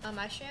 A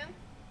mushroom?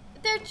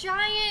 They're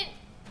giant.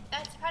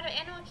 That's part of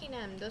Animal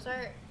Kingdom. That's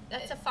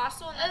a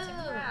fossil and that's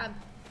Oh. a crab.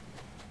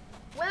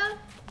 Well,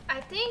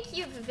 I think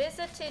you've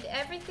visited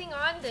everything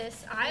on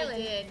this island. I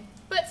did.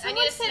 But I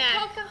someone need a said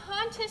snack.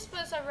 Pocahontas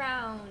was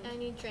around. I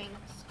need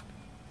drinks.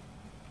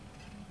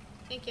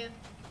 Thank you.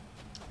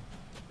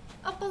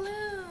 Oh,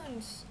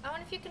 balloons. I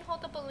wonder if you can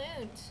hold the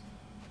balloons.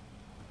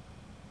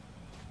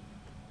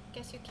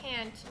 Guess you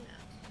can't.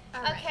 No.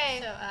 All right,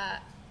 Okay. So,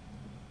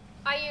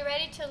 Are you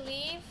ready to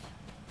leave?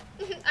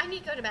 I need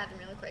to go to the bathroom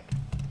really quick.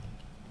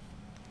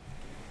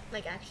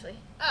 Like, actually.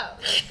 Oh.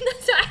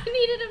 So I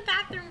needed a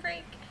bathroom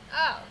break.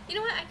 Oh. You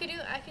know what I could do?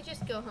 I could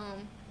just go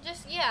home.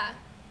 Yeah.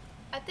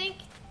 I think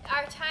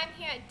our time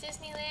here at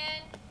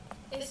Disneyland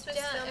is This was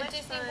done. so Or much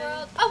Disney fun.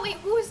 World. Oh wait,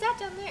 who is that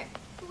down there?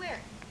 Where?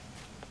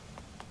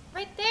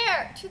 Right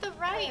there, to the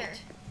right. Where?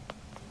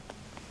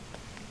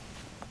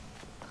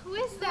 Who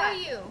is Who that? are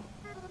you?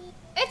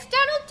 It's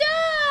Donald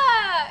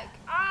Duck!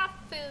 Ah,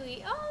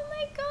 Phooey. Oh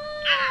my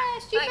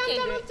gosh, you I found can't do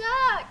Donald it.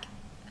 Duck.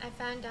 I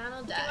found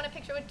Donald Do Duck. you want a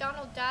picture with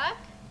Donald Duck?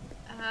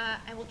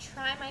 I will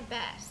try my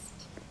best.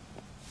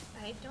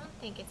 I don't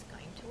think it's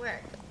going to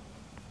work.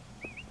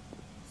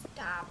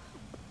 Stop.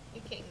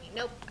 You're kidding me.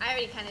 Nope. I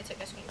already kind of took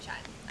a screenshot.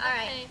 All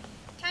right. Okay.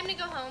 Time to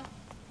go home.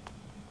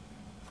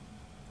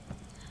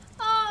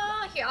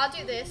 Oh, here, I'll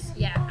do this.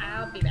 Yeah,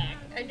 I'll be back.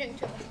 I drank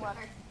too much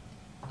water.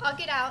 I'll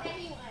get out.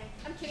 Anyway,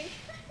 I'm kidding.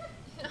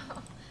 No,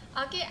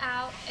 I'll get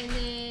out and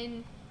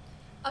then.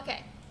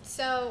 Okay,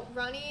 so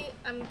Ronnie,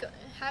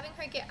 having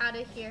her get out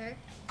of here.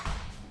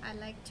 I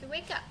like to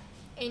wake up,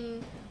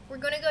 and we're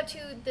gonna go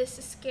to this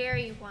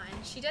scary one.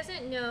 She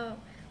doesn't know.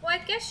 Well, I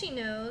guess she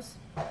knows,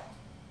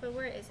 but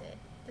where is it?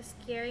 The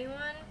scary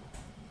one.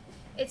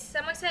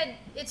 Someone said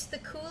it's the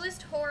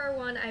coolest horror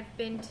one I've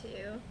been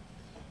to,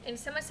 and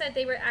someone said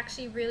they were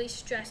actually really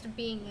stressed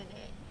being in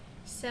it.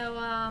 So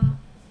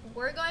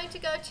we're going to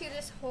go to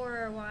this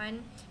horror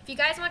one. If you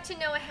guys want to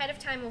know ahead of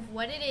time of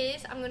what it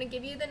is, I'm going to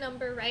give you the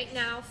number right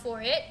now for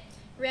it.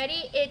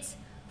 Ready? It's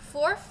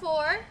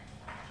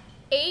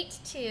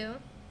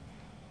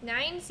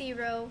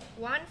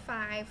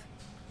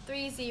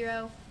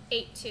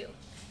 448290153082.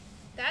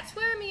 That's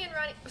where me and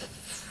Ronnie...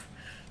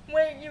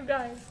 Wait, you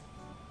guys.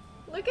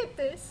 Look at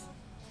this.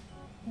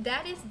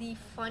 That is the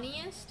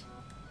funniest.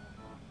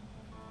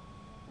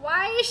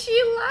 Why is she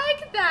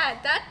like that?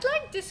 That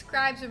like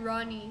describes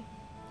Ronnie.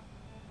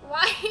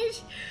 Why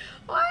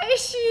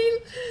is she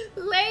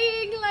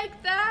laying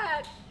like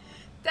that?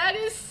 That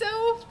is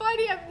so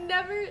funny. I've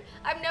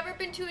never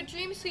been to a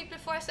dream suite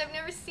before, so I've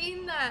never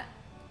seen that.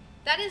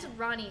 That is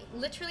Ronnie,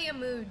 literally a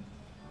mood.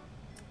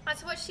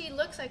 That's what she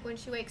looks like when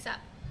she wakes up.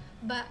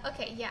 But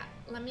okay, yeah.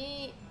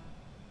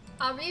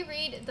 I'll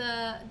reread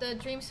the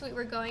dream suite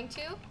we're going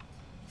to,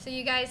 so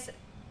you guys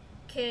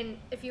can,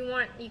 if you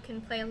want, you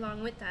can play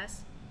along with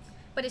us.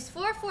 But it's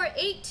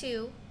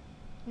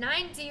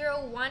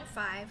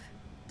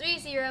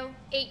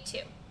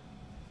 4482-9015-3082.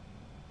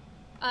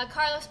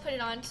 Carlos put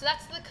it on, so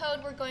that's the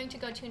code we're going to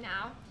go to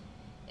now.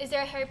 Is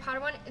there a Harry Potter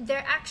one?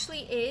 There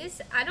actually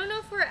is. I don't know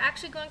if we're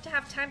actually going to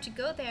have time to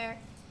go there.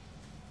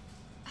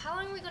 How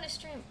long are we going to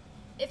stream?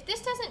 If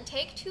this doesn't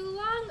take too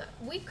long,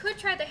 we could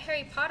try the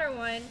Harry Potter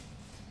one.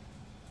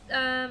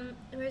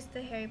 Where's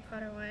the Harry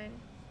Potter one?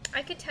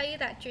 I could tell you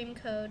that dream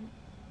code.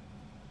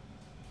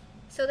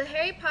 So the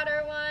Harry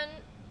Potter one,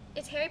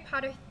 it's Harry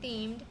Potter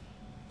themed.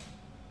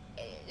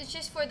 It's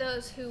just for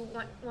those who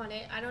want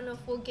it. I don't know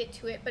if we'll get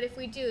to it, but if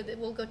we do, then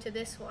we'll go to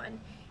this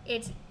one.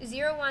 It's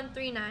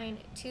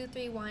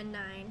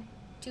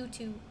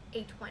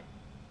 0139-2319-2281.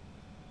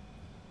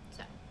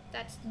 So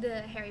that's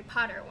the Harry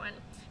Potter one.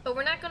 But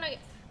we're not gonna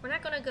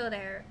go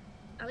there,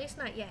 at least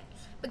not yet.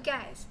 But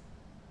guys,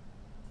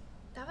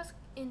 that was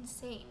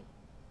insane.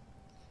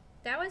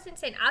 That was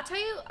insane. I'll tell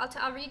you.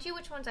 I'll read you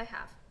which ones I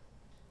have.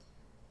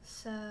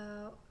 So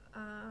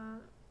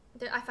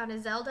I found a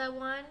Zelda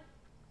one.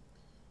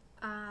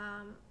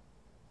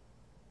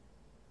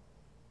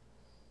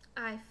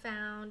 I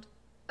found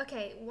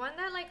one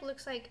that like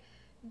looks like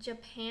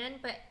Japan,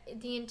 but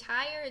the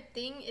entire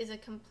thing is a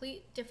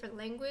complete different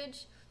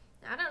language.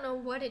 I don't know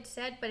what it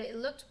said, but it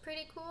looked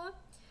pretty cool.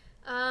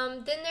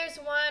 Then there's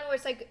one where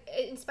it's like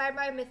inspired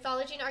by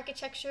mythology and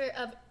architecture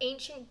of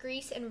ancient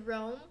Greece and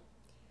Rome.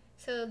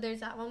 So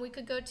there's that one we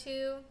could go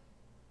to.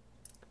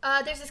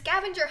 There's a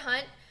scavenger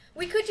hunt.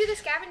 We could do the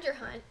scavenger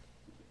hunt.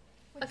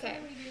 Okay,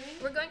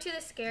 we're going to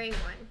the scary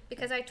one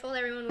because I told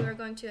everyone we were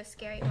going to a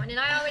scary one, and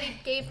I already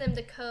gave them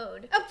the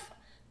code. Oh,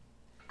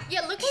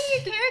 yeah, look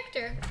at your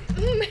character.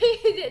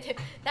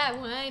 That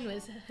wine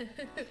was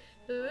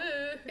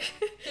the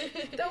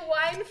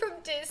wine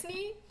from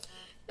Disney.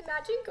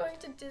 Imagine going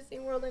to Disney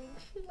World and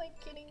like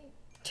getting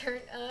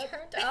turned up.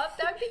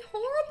 That'd be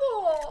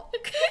horrible.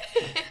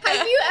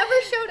 Have you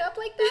ever showed up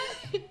like that?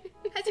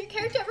 Has your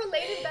character ever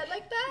laid in bed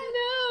like that?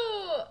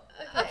 No.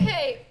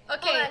 Okay.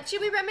 Hold on.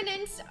 Should we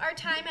reminisce our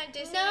time at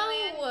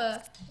Disneyland?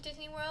 No.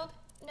 Disney World?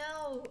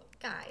 No.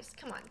 Guys,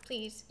 come on,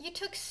 please. You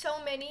took so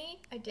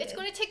many. I did. It's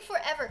going to take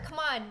forever. Come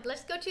on.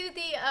 Let's go to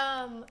the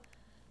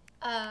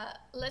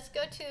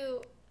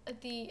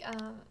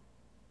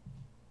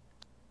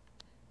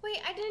Wait,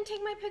 I didn't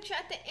take my picture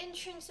at the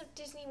entrance of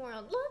Disney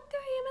World. Look,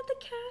 there I am at the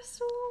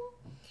castle.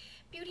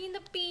 Beauty and the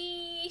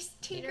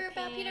Beast,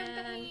 Tinkerbell, Peter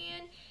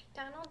Pan,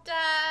 Donald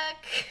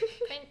Duck,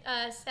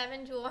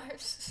 Seven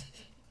Dwarfs,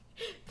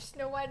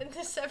 Snow White and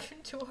the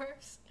Seven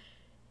Dwarfs.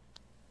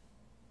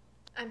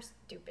 I'm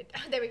stupid.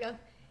 There we go.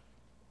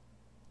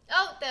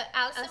 Oh, the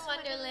Alice in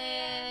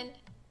Wonderland.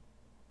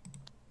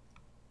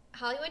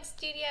 Hollywood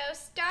Studios,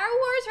 Star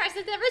Wars, Rise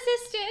of the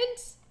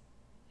Resistance.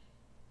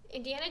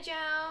 Indiana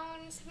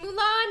Jones,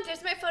 Mulan.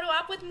 There's my photo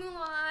op with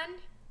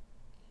Mulan.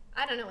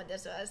 I don't know what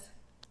this was.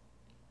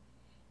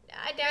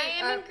 There I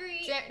am in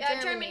Greece.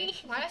 Germany.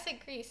 Why did I say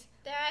Greece?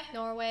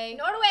 Norway.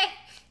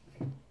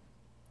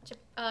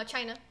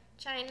 China.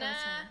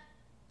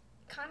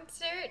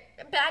 Concert.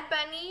 Bad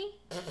Bunny.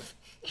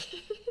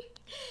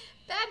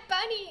 Bad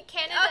Bunny.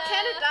 Canada. Oh,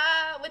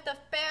 Canada with the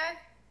fair.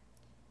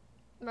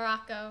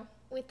 Morocco.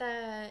 With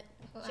the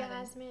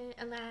Jasmine.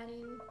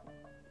 Aladdin.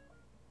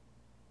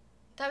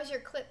 That was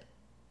your clip.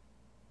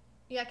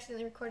 You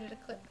accidentally recorded a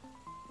clip.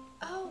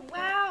 Oh,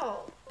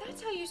 wow.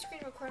 That's how you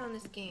screen record on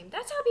this game.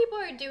 That's how people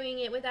are doing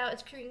it without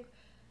screen.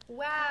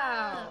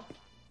 Wow.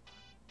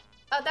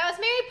 Oh, that was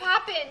Mary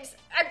Poppins.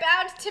 I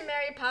bowed to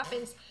Mary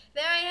Poppins.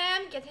 There I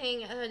am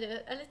getting a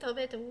little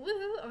bit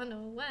woo on a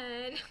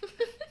one.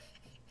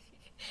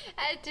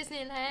 At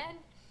Disneyland.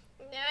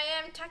 There I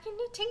am talking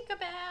to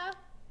Tinkerbell.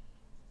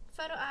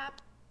 Photo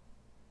op.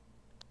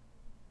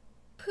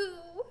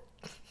 Pooh.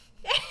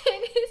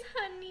 And his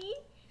honey.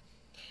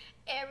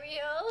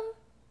 Ariel.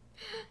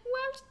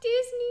 Walt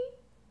Disney.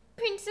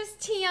 Princess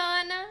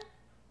Tiana.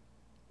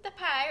 The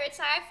pirates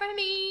are for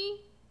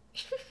me.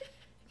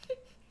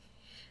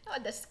 Oh,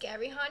 the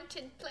scary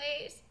haunted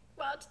place.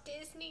 Walt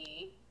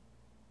Disney.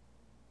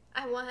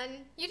 I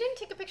won. You didn't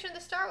take a picture of the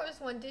Star Wars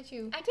one, did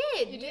you? I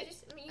did. You did?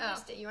 You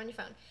missed it. You were on your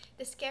phone.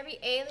 The scary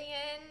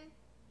alien.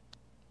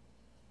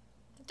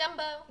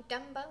 Dumbo.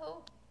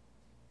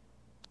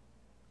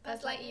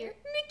 Buzz Lightyear.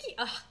 Mickey.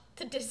 Ugh,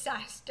 the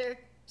disaster.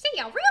 See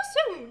ya real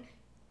soon.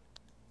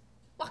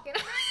 Walking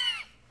out.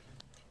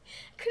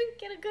 Couldn't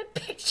get a good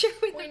picture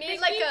with We need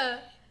Mickey. Like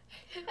a...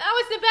 That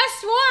was the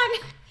best one.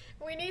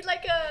 We need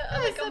like a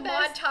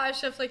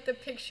montage of like the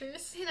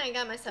pictures. And I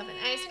got myself an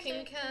ice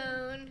cream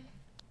cone.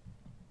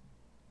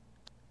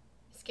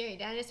 Scary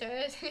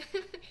dinosaurs.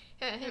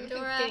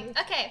 Pandora.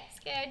 Okay.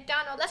 Scared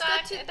Donald. Let's go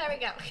to... There we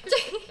go.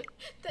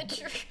 The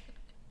truth.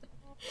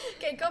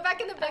 Okay, go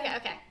back in the book.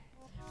 Okay.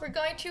 We're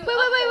going to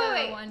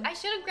wait. One. I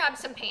should have grabbed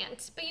some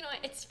pants, but you know what?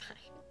 It's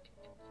fine.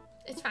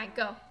 It's fine.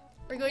 Go.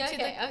 We're going to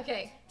the.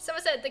 Okay.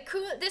 Someone said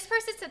This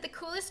person said the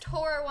coolest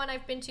horror one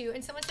I've been to,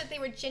 and someone said they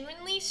were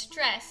genuinely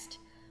stressed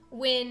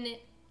when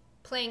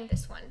playing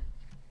this one.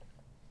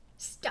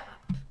 Stop.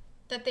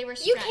 That they were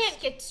stressed. You can't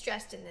get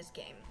stressed in this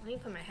game. Let me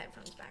put my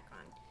headphones back on.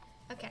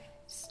 Okay.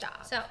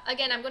 Stop. So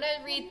again, I'm gonna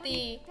read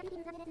the.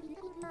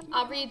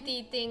 I'll read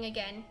the thing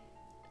again.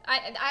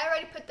 I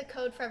already put the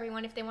code for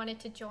everyone if they wanted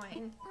to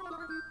join.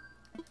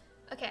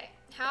 Okay.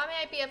 How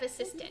may I be of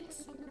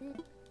assistance?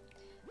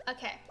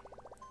 Okay.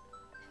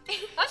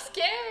 I'm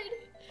scared.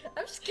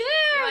 I'm scared.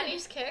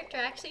 Ronnie's character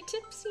actually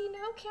tipsy,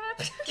 no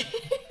cap.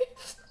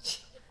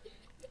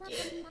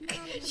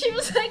 She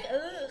was like,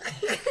 ugh.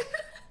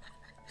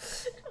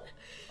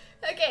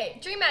 Okay,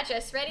 dream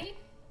mattress. Ready?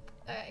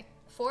 All right.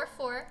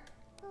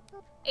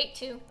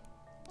 4482.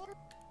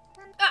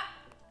 Ah.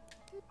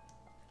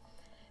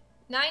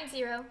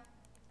 90. Ah.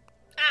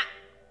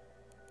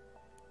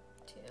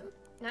 2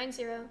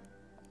 90 15.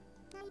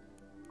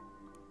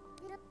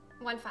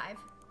 What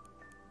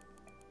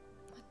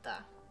the?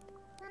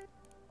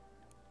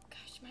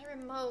 Gosh, my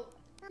remote.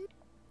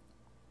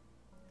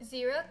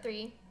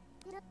 03.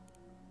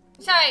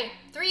 Sorry,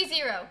 30.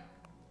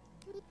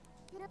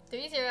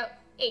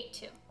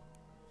 3082.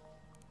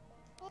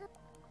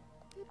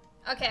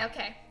 Okay. I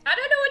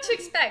don't know what to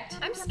expect.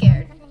 I'm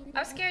scared.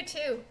 I'm scared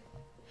too.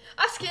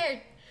 I'm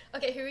scared.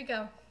 Okay, here we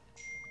go.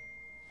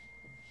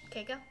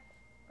 Okay, go.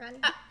 Run.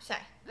 Ah,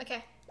 sorry.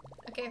 Okay,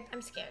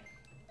 I'm scared.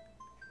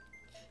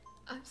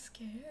 I'm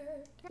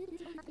scared.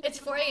 It's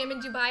 4 a.m.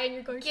 in Dubai and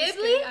you're going to a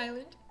scary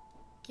island.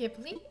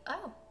 Ghibli?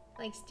 Oh.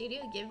 Like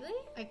Studio Ghibli?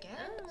 I guess.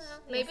 I don't know.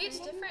 Maybe it's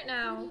different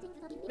now.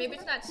 Maybe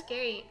it's not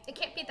scary. It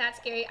can't be that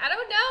scary. I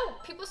don't know.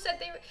 People said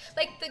they were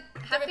like the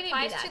How could it be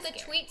replies that to the scary?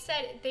 tweet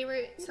said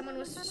someone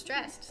was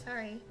stressed.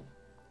 Sorry.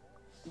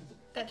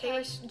 That they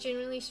were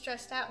genuinely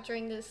stressed out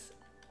during this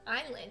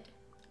island.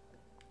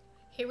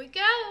 Here we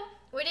go.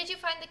 Where did you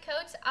find the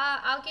codes?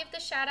 I'll give the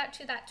shout out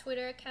to that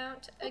Twitter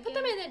account again. Put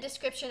them in the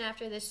description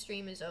after this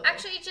stream is over.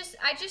 Actually,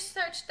 I just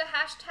searched the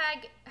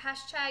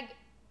hashtag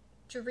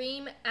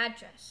dream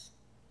address.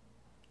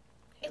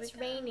 It's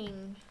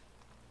raining.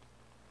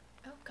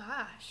 Oh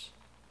gosh.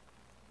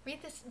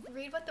 Read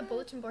what the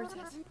bulletin board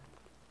says.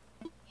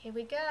 Here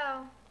we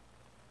go.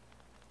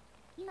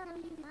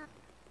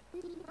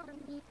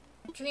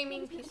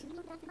 Dreaming piece.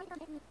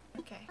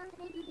 Okay.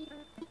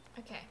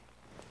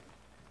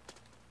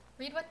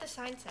 Read what the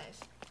sign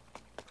says.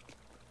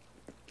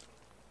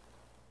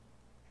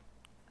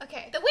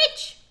 Okay. The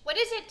witch! What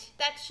is it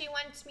that she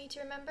wants me to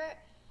remember?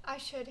 I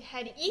should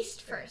head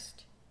east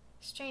first.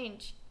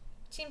 Strange.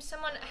 It seems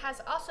someone has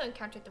also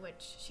encountered the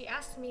witch. She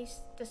asked me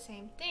the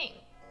same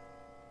thing.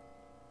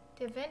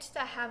 The events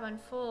that have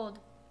unfolded,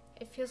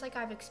 it feels like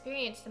I've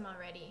experienced them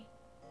already.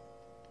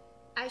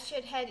 I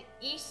should head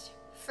east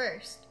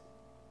first.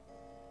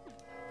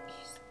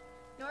 East.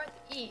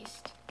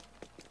 Northeast.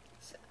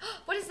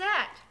 What is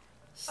that?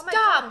 Stop! Oh my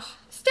gosh.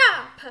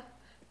 Stop!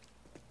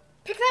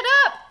 Pick that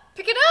up!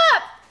 Pick it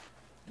up!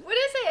 What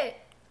is it?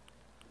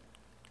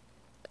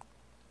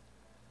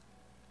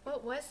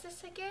 What was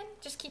this again?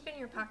 Just keep it in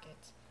your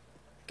pockets.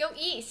 Go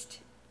east.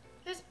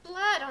 There's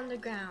blood on the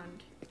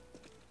ground.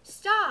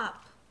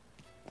 Stop!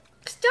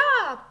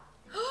 Stop!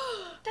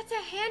 That's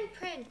a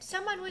handprint.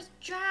 Someone was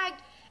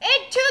dragged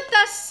into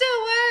the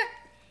sewer!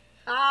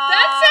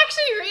 That's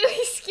actually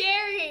really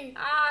scary.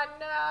 Oh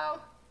no.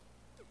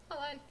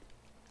 Hold on.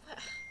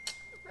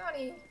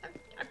 Ronnie.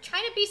 I'm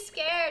trying to be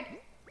scared.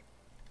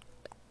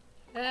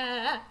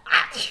 My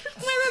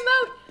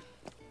remote.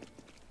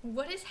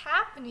 What is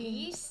happening?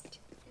 East.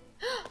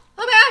 Oh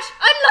my gosh,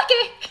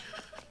 unlucky!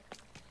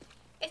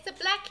 It's a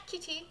black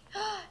kitty.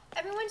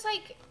 Everyone's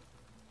like,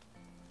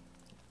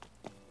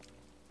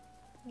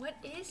 what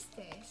is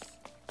this?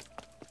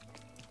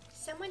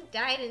 Someone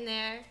died in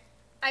there.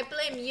 I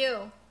blame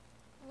you.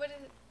 What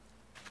is it?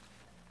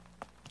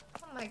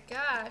 Oh my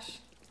gosh.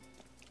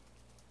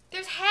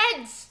 There's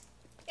heads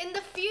in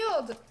the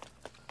field.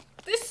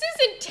 This is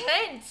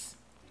intense.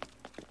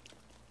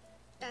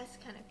 That's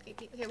kind of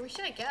creepy. Okay, where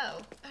should I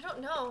go? I don't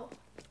know.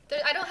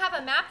 I don't have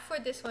a map for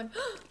this one.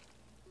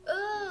 Ugh.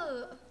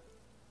 Oh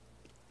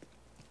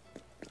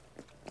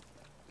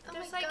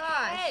There's my like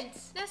gosh.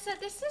 heads. Nessa,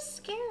 this is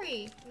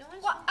scary. No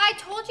one's. Well, I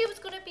told you it was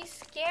gonna be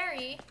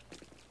scary.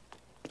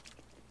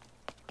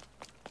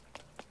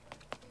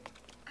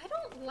 I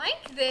don't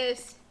like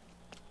this.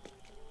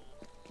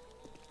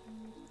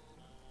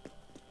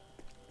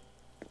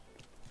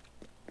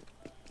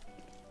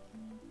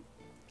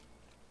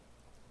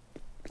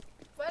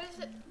 What is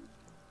it?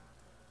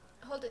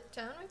 Hold it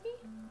down, maybe?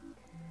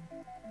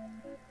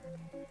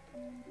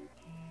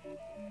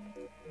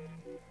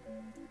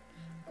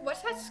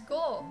 What's that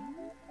skull?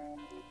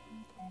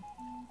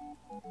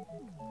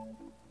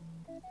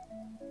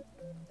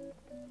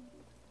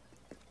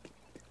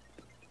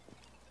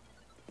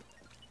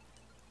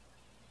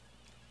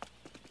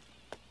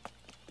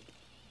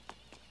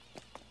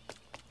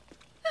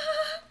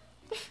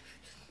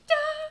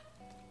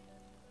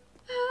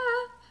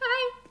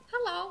 Hi.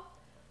 Hello.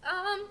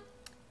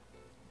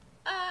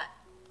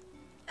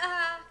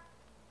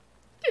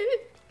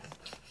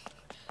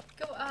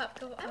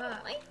 Go I don't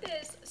up. like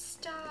this.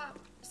 Stop.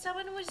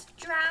 Someone was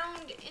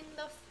drowned in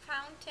the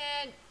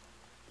fountain.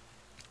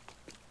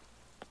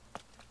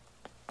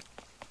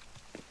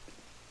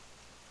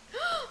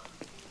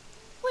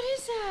 What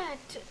is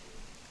that?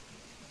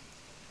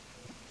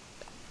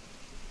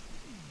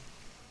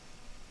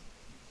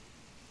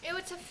 Ew,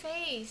 it's a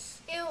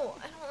face. Ew,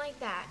 I don't like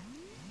that.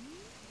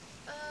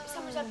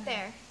 Someone's up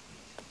there.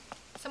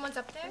 Someone's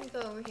up there? Let me go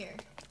over here.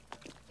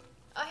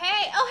 Oh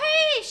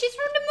hey, she's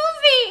from the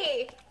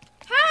movie.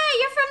 Hi,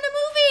 you're from the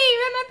movie.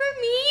 Remember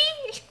me?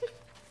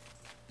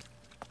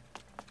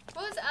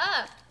 What was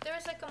up? There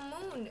was like a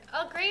moon.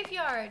 A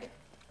graveyard.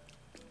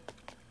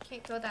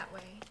 Can't go that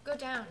way. Go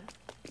down.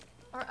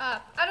 Or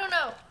up. I don't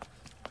know.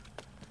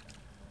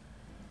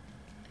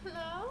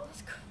 Hello?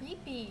 It's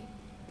creepy.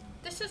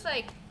 This is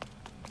like...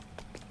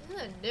 This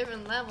is a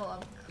different level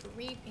of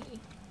creepy.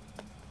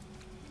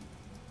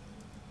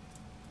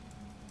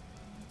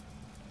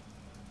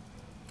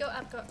 Go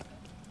up, go.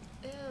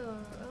 Ew.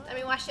 Let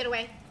me wash it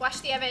away. Wash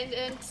the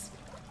evidence.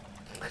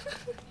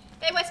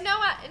 It was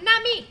Noah,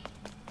 not me.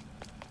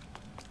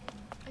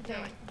 Okay,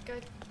 go.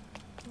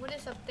 What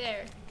is up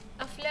there?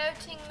 A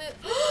floating moon.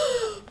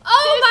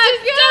 Oh my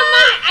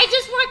god! I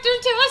just walked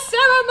into a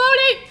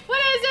ceremony.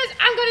 What is this?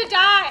 I'm gonna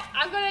die.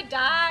 I'm gonna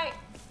die.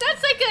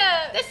 That's like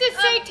a... This is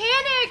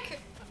satanic.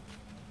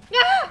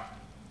 Ah!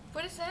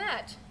 What is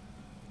that?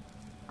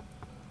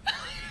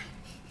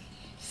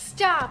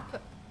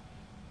 Stop.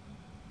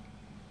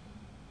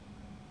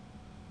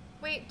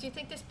 Wait, do you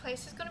think this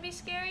place is gonna be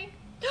scary?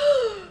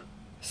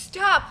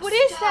 Stop. What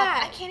is Stop.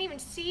 that? I can't even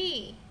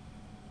see.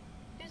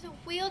 There's a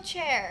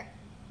wheelchair.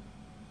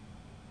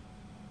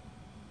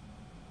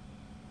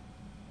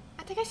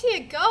 I think I see a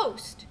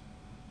ghost.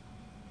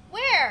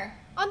 Where?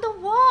 On the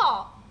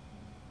wall.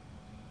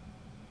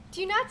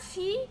 Do you not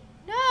see?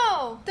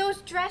 No.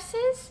 Those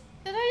dresses?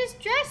 Those are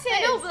just dresses.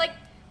 I know, but like,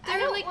 I they're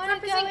don't like wanna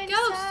represent go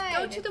ghosts.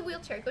 Go inside. to the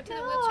wheelchair. Go to the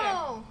wheelchair.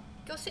 No.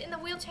 Go sit in the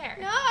wheelchair.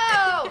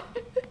 No.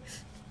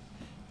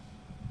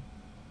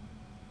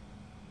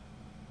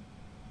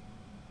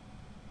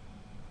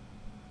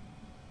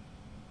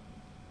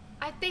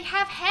 They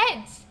have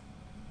heads.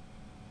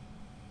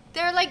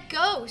 They're like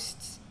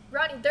ghosts.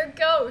 Ronnie, they're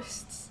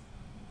ghosts.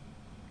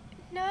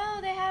 No,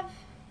 they have.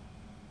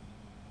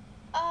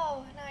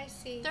 Oh, now I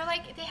see. They're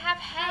like, they have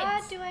How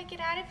heads. do I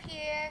get out of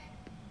here?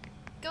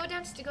 Go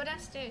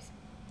downstairs.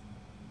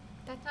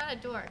 That's not a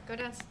door. Go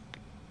downstairs.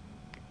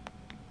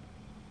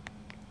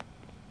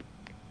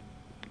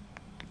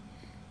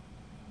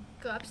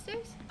 Go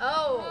upstairs?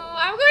 Oh,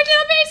 I'm going to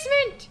the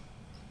basement.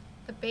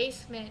 The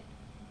basement.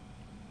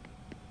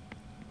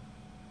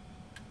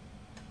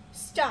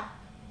 Stop.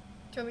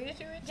 Do you want me to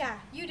do it? Yeah,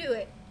 you do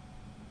it.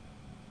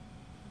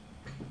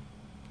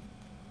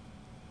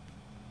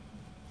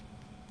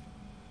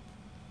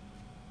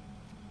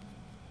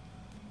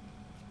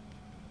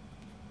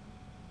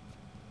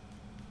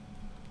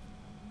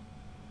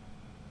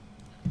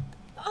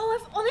 Oh,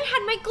 I've only had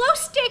my glow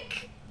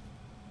stick.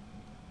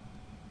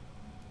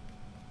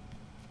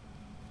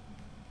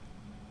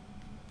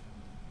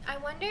 I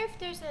wonder if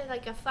there's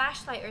like a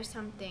flashlight or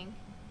something.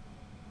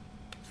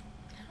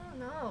 I don't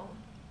know.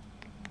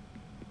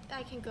 That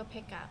I can go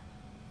pick up.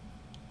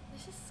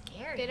 This is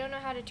scary. They don't know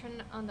how to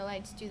turn on the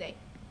lights, do they?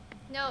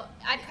 No,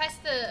 I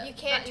pressed the You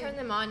can't button turn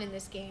them on in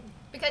this game.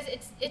 because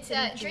it's in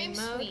a dream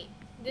dream mode? suite.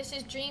 This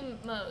is dream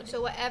mode. So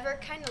So whatever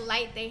kind of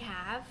light they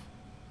have,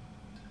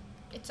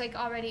 it's like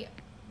already.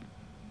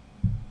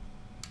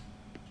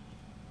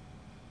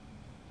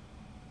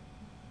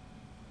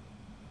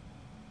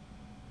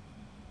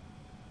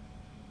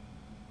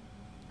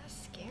 that's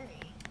scary.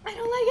 I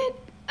don't like it.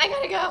 I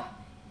gotta go.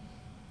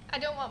 I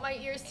don't want my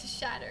ears to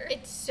shatter.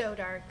 It's so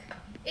dark.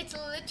 It's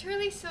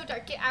literally so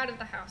dark. Get out of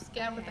the house.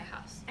 Get out of the Okay.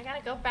 house. I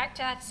gotta go back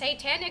to that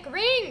satanic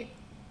ring.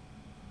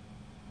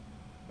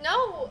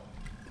 No.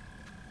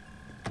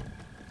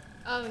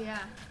 Oh yeah.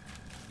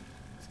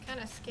 It's kind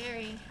of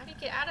scary. How do you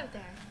get out of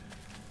there?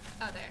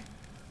 Oh, there.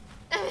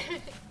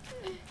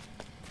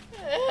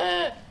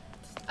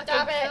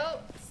 Stop Okay, it. go.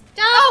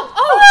 Stop.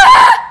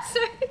 Oh!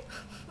 Sorry.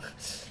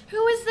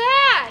 Who is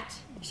that?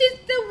 She's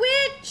the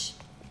witch.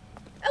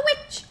 A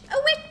witch. A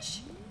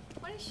witch.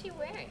 What is she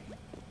wearing?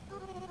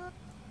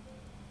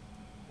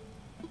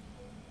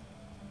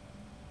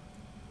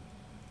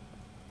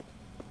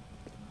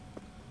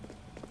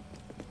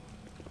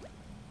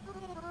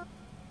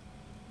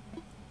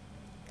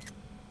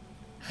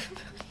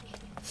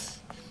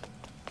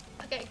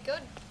 Okay, go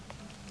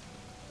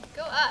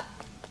up.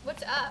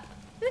 What's up?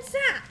 What's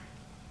that?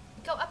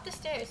 Go up the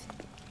stairs.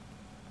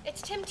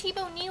 It's Tim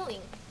Tebow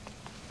kneeling.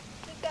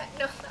 Did that?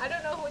 No, I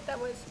don't know what that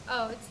was.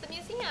 Oh, it's the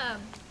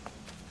museum.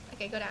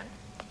 Okay, go down.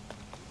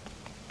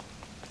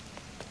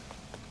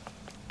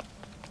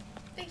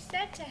 They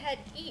said to head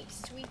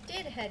east. We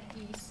did head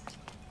east.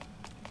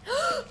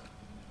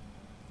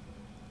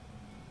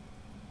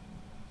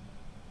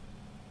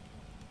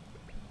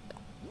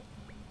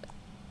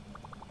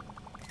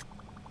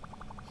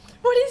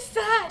 What is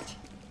that?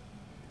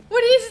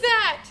 What is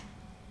that?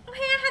 Oh, hey,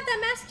 I have that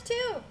mask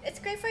too. It's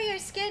great for your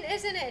skin,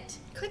 isn't it?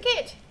 Click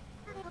it.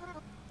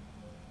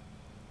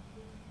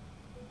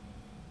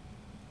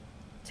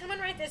 Someone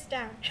write this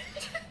down.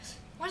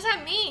 What does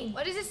that mean?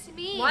 What does this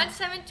mean?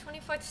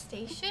 1724th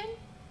station?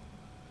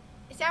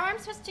 Is that where I'm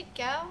supposed to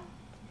go?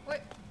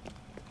 Where?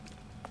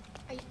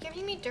 Are you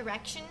giving me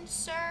directions,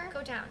 sir?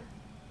 Go down.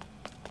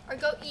 Or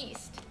go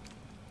east.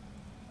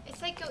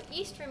 It's like go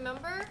east,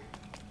 remember?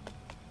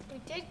 We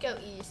did go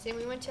east, and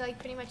we went to like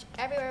pretty much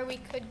everywhere we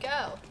could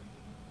go.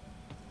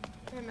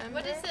 Remember?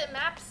 What does the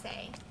map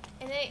say?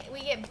 And then we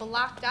get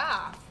blocked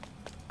off.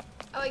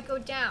 Oh, I go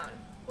down.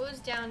 What was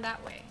down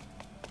that way?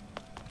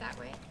 That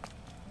way?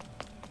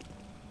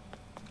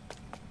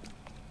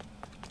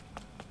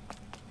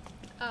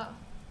 Oh,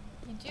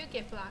 you do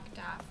get blocked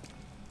off.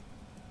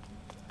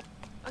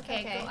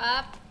 Okay, Okay. go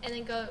up and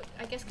then go,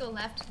 I guess go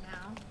left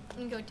now.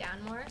 And go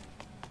down more.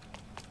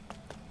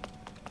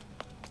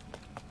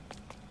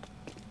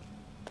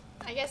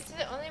 I guess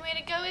the only way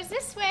to go is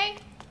this way.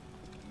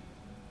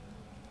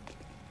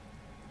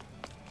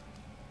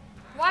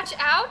 Watch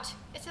out?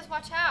 It says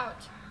watch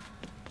out.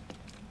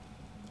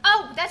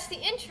 Oh, that's the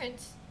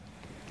entrance.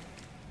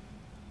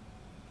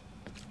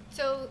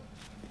 So,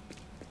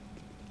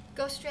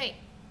 go straight.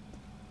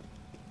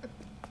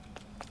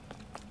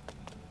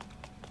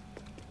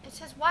 It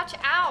says watch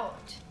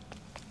out.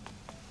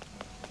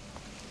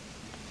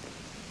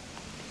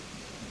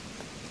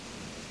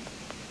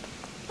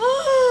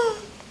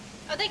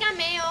 Oh, they got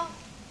mail.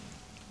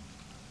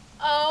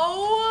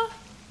 Oh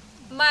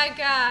my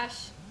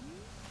gosh.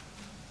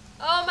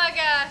 Oh my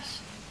gosh.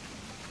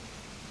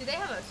 Do they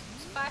have a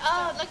 5-star?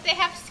 Oh, look, they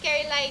have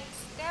scary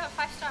lights. They have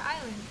a 5-star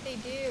island. They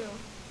do.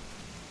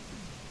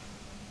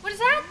 What is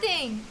that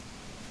thing?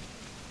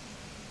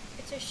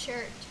 It's a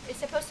shirt. It's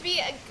supposed to be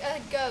a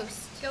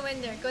ghost. Go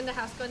in there. Go in the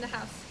house. Go in the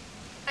house.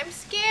 I'm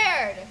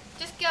scared.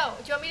 Just go.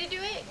 Do you want me to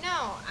do it?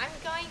 No, I'm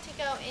going to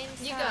go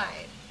inside. You go.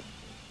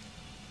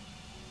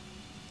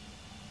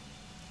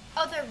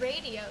 Oh, they're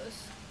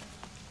radios.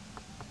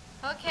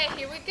 Okay,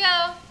 here we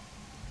go.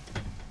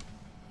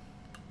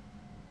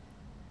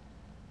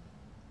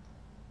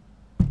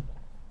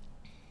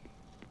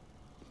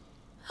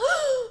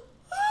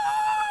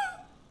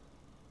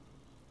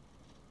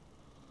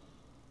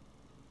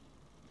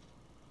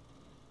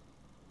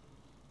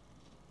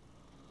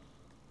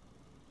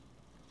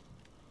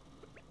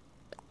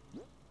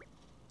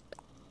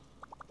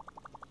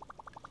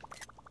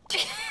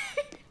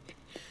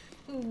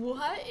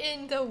 What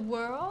in the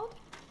world?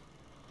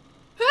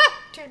 Ah!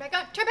 Turn it back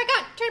on. Turn it back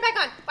on. Turn it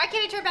back on. Why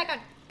can't I turn it back on?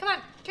 Come on.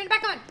 Turn it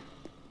back on.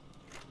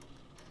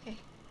 Okay.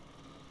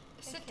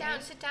 Sit Okay.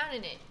 down. Sit down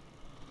in it.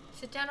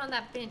 Sit down on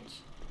that bench.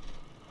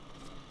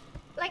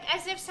 Like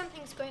as if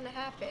something's going to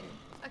happen.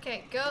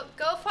 Okay, go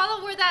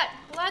follow where that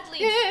blood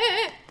leads.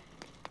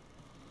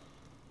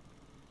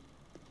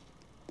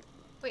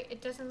 Wait,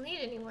 it doesn't lead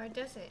anywhere,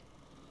 does it?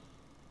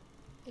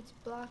 It's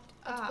blocked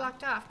Oh, it's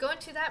blocked off. Go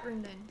into that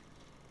room then.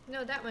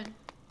 No, that one.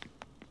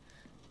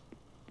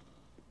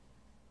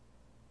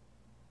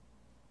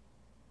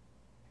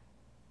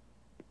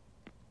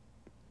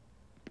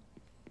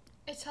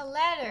 It's a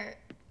letter.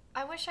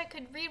 I wish I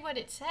could read what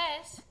it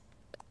says.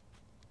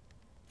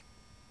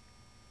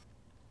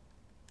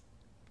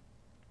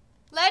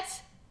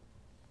 Let's...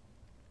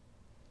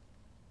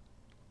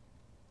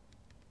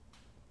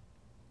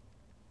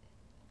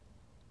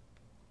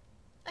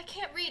 I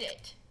can't read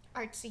it.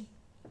 Artsy.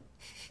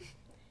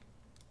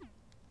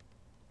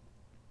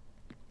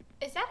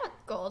 Is that a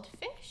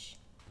goldfish?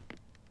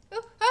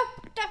 Ooh,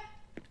 oh,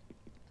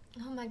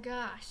 Oh my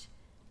gosh.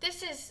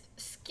 This is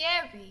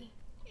scary.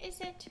 is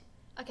it?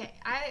 Okay,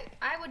 I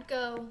would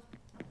go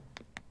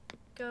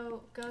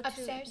to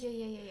Upstairs?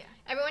 Yeah.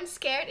 Everyone's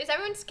scared? Is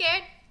everyone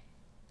scared?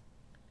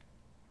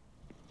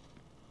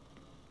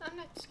 I'm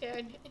not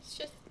scared. It's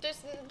just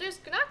there's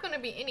not going to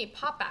be any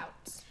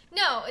pop-outs.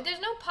 No,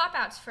 there's no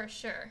pop-outs for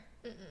sure.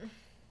 Mm-mm.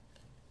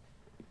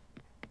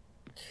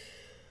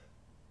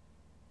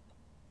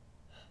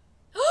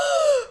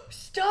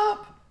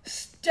 Stop!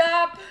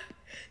 Stop!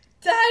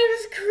 That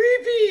was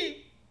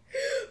creepy!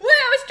 Wait,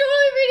 I was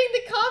totally reading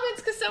the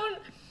comments because someone...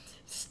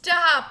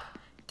 Stop!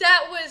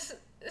 That was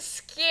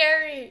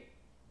scary.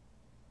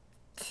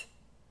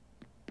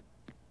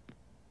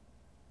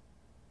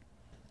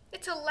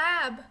 It's a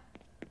lab.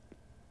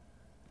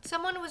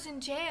 Someone was in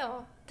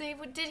jail. They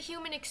did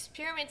human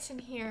experiments in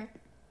here.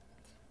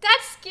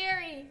 That's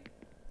scary.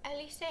 At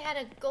least they had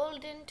a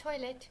golden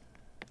toilet.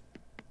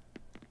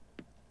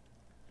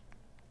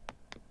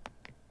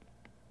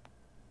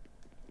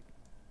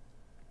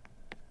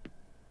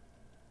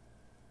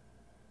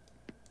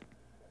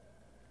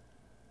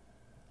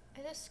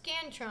 Are those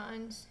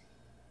scantrons?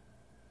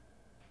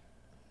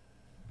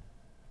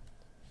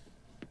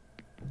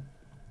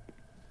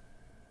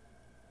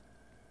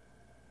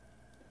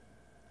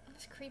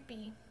 That's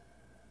creepy.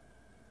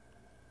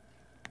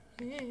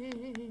 Oh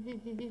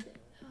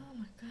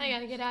my god. I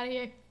gotta get out of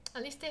here.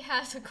 At least they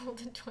has a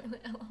golden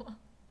toilet, lol.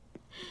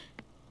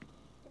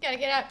 Gotta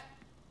get out.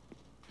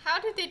 How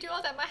did they do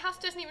all that? My house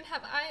doesn't even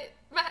have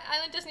my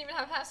island doesn't even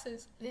have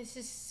houses. This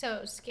is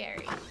so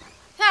scary.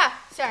 Ha!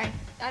 Sorry.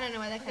 I don't know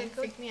why that kind of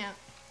go. freaked me out.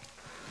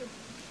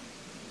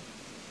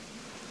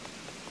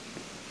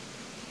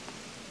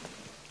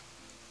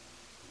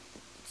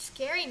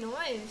 Scary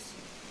noise.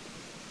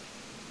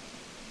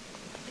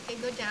 Okay,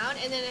 go down,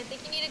 and then I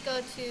think you need to go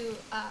to,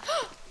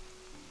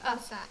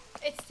 what's that?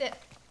 It's the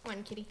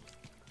one, kitty.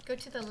 Go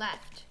to the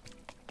left.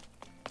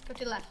 Go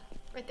to the left.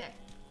 Right there.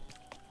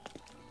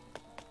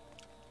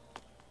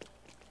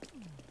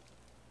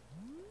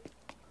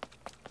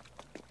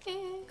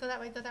 Go that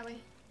way, go that way.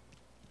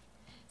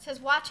 It says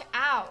watch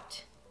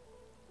out.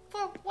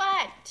 For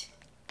what?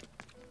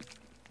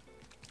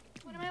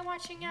 What am I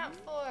watching out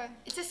for?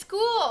 It's a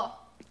school.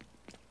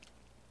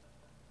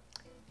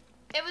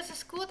 It was a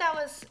school that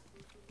was,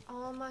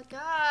 oh my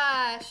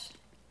gosh.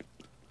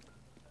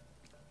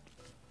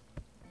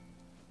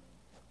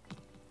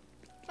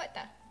 What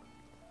the?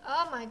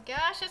 Oh my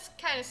gosh, that's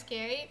kind of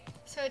scary.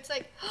 So it's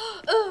like,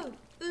 oh,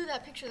 ooh,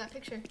 that picture.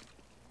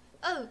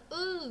 Oh,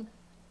 ooh.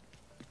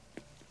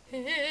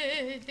 Get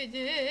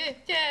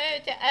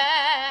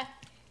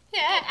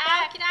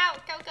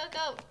out,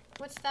 go.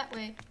 What's that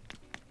way?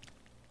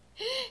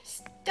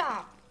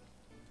 Stop.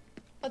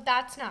 Well,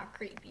 that's not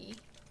creepy.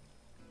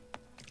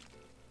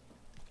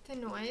 The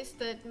noise,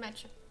 the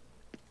metro.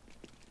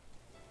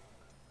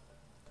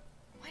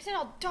 Why is it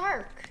all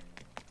dark?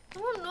 I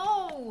don't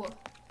know.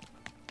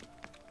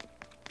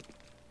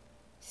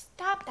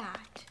 Stop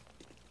that.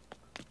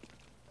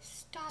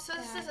 Stop So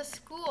that. this is a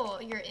school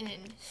you're in.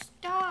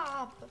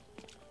 Stop.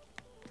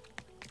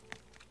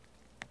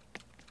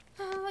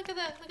 Oh, look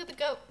at the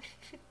goat.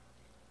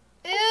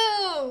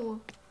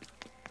 Ew.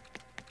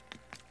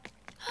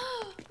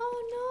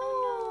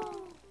 Oh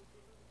no.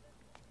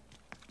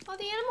 All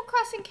the Animal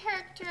Crossing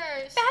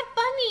characters. Bad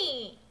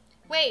Bunny.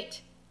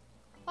 Wait.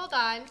 Hold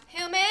on.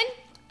 Human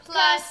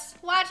Plus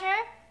water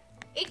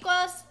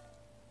equals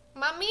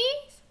mummy?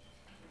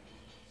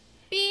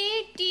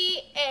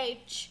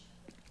 BDH.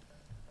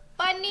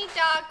 Bunny,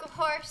 dog,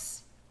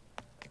 horse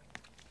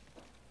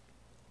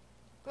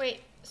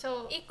Wait,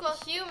 so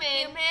equals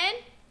human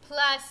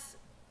plus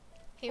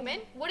human?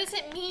 What does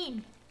it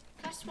mean?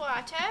 plus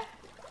water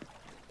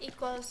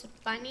equals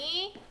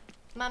bunny,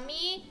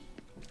 mummy,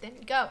 then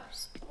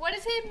ghost. What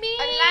does it mean?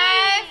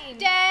 Alive,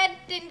 dead,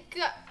 then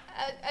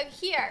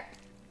here.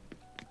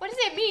 What does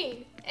it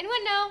mean?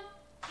 Anyone know?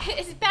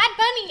 It's Bad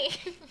Bunny.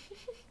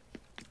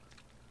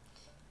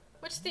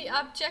 What's the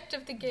object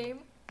of the game?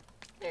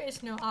 There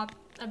is no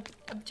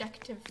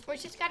objective. We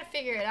just gotta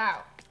figure it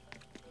out.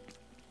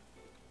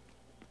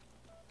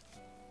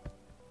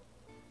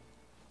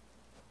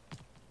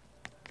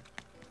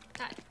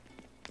 That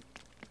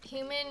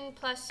human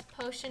plus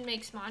potion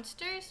makes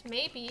monsters?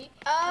 Maybe.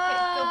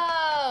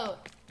 Oh,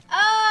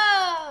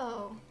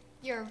 oh,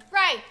 you're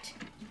right.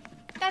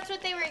 That's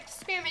what they were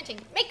experimenting.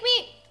 Make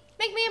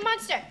me a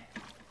monster.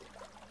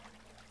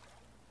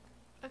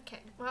 Okay,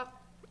 well.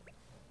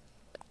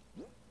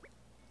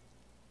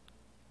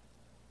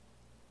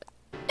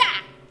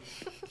 Ah!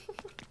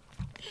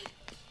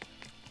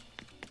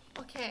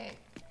 Okay,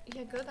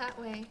 yeah, go that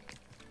way.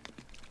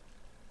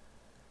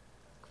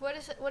 What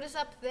is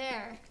up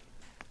there?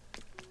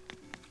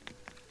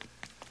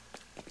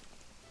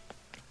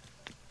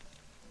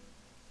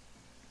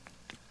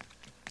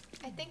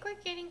 I think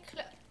we're getting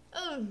close.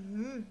 Oh,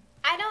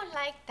 I don't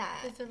like that.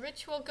 There's a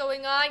ritual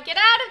going on. Get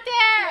out of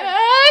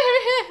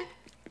there!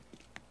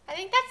 I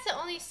think that's the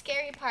only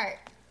scary part.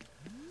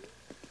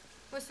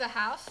 Was the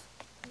house?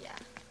 Yeah,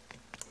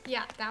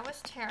 Yeah, that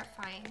was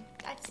terrifying.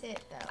 that's it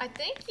though. I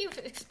think you've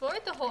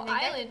explored the whole I think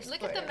I've island.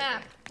 Look at the explored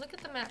map. Look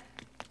at the map.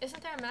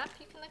 Isn't there a map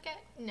you can look at?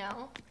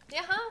 No.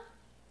 Yeah, huh?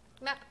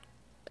 Map.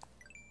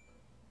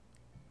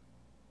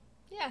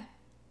 Yeah.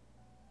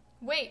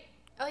 Wait.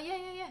 Oh,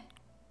 yeah.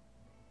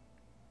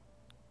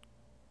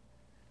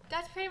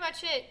 That's pretty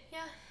much it. Yeah.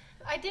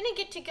 I didn't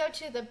get to go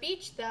to the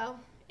beach though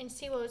and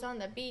see what was on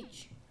the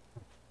beach.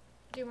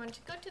 Do you want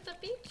to go to the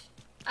beach?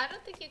 I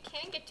don't think you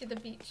can get to the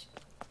beach.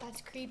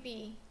 That's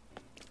creepy.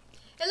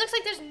 It looks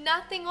like there's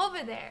nothing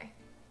over there.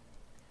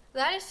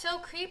 That is so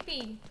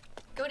creepy.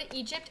 Go to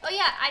Egypt. Oh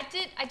yeah, I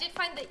did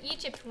find the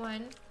Egypt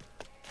one.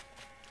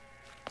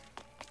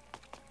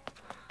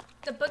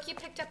 The book you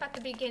picked up at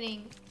the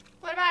beginning.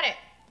 What about it?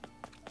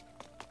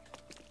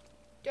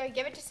 Do I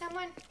give it to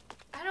someone?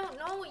 I don't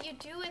know what you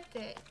do with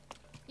it.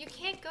 You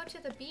can't go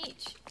to the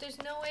beach. There's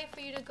no way for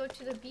you to go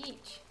to the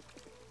beach.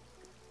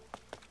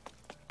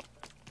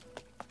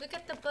 Look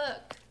at the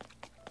book.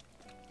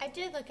 I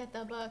did look at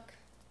the book.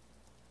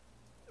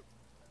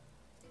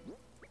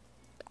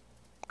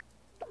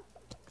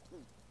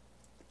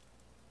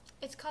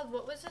 It's called,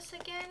 what was this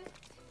again?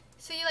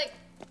 So you like,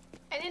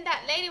 And then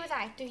that lady was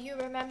like, do you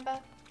remember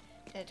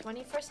the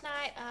 21st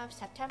night of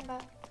September?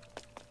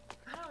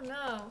 I don't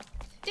know.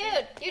 Dude,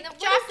 you What dropped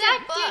does your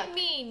that book. did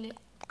mean?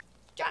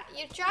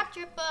 You dropped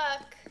your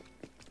book.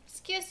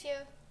 Excuse you.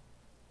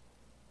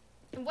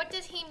 And what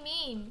does he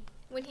mean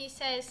when he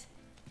says,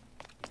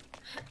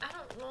 I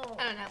don't know.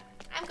 I don't know.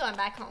 I'm going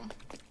back home.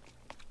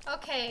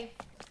 Okay,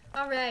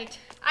 All right.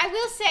 I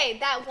will say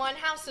that one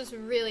house was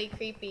really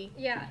creepy.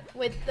 Yeah.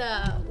 With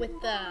the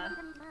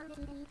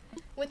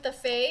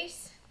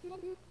face. That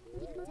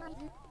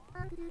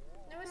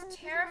was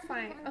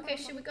terrifying. Okay,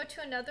 should we go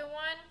to another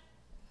one?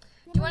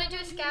 Do you want to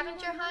do a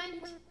scavenger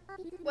hunt?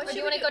 What Or should do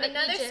you we want to do? go to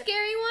Another Egypt?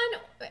 scary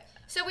one?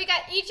 So we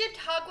got Egypt,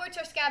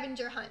 Hogwarts, or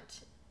scavenger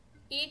hunt.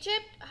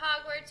 Egypt,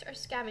 Hogwarts, or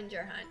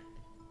scavenger hunt?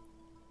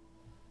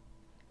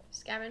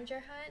 Scavenger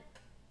hunt.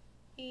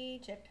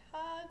 Egypt,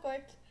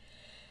 Hogwarts.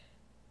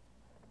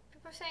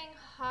 People are saying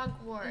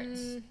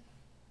Hogwarts.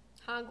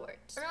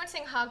 Hogwarts. Everyone's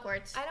saying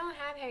Hogwarts. I don't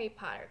have Harry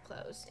Potter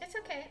clothes. It's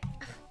okay.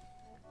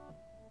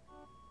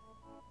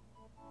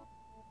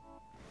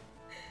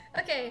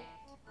 Okay.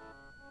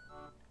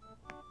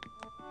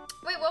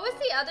 Wait, what was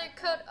the other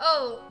code?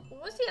 Oh,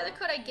 what was the other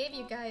code I gave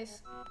you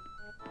guys?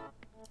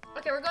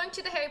 Okay, we're going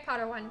to the Harry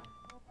Potter one.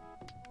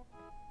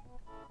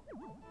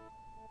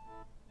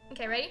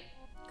 Okay, ready?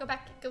 Go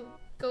back. Go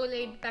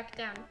lay back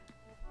down.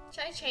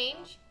 Should I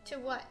change? To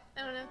what?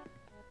 I don't know.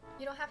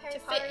 You don't have Harry To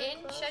Potter fit in?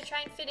 clothes? Should I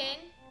try and fit in?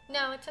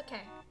 No, it's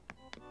okay.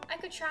 I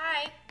could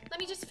try. Let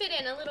me just fit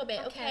in a little bit,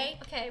 okay?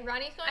 Okay,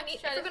 Ronnie's going to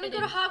If try we're to gonna fit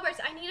go in. to Hogwarts,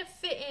 I need to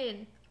fit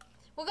in.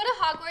 We'll go to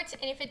Hogwarts,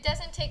 and if it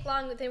doesn't take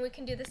long, then we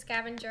can do the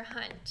scavenger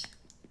hunt.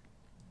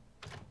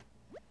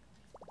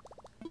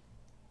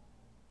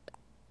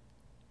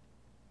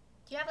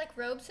 Do you have like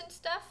robes and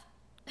stuff?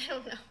 I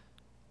don't know.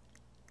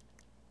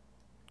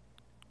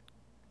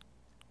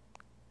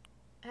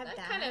 I have That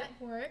kind of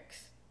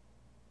works.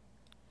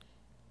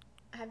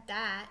 I have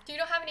that. Do you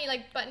don't have any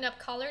like button-up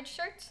collared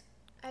shirts?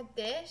 I have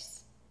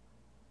this.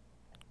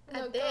 I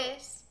No, have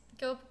this.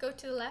 Go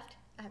to the left.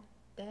 I have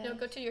this. No,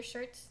 go to your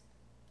shirts.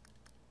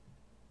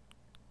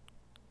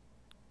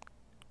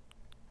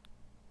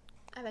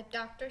 I have a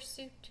doctor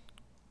suit.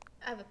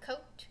 I have a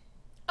coat.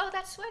 Oh,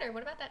 that sweater.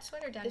 What about that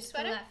sweater down This to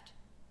sweater? the left?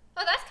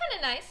 Oh, that's kind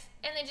of nice.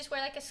 And then just wear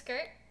like a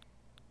skirt.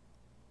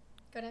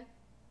 Go down.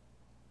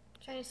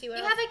 Trying to see what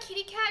You else. have a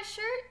kitty cat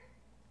shirt?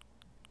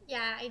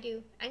 Yeah, I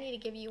do. I need to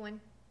give you one.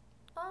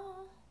 Oh.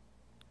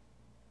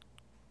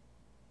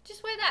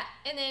 Just wear that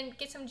and then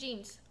get some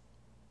jeans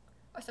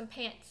or some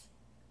pants.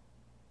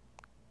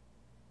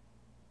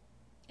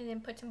 And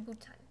then put some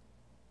boots on.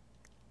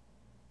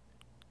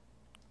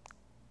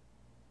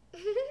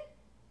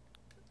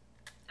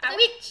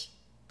 Ouch!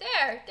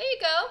 There you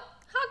go.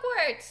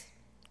 Hogwarts.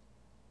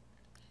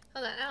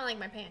 Hold on, I don't like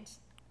my pants.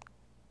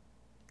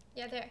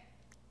 Yeah, there.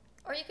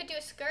 Or you could do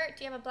a skirt.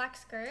 Do you have a black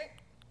skirt?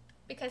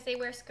 Because they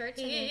wear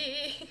skirts. And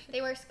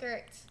they wear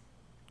skirts.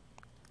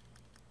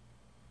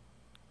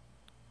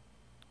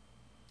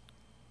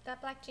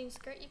 That black jean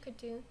skirt you could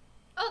do.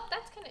 Oh,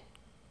 that's kind of...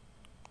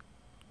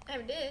 I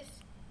have this.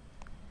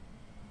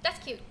 That's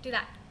cute. Do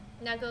that.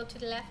 Now go to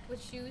the left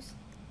with shoes.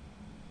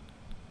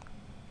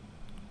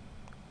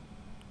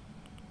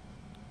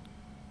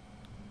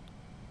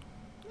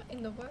 What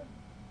in the world?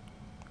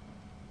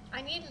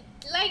 I need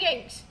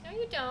leggings. No,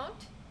 you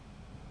don't.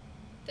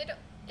 They don't.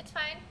 It's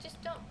fine.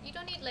 Just don't. You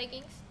don't need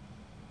leggings.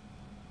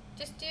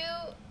 Just do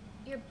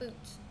your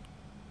boots.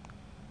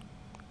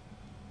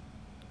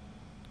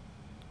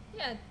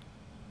 Yeah,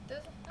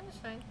 that was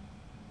fine.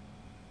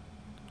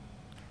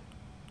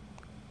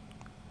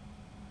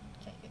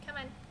 Okay, come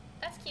on.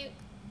 That's cute.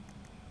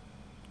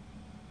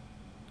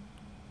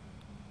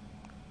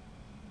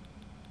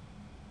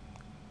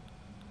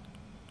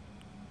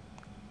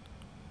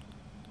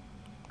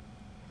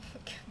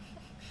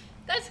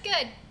 That's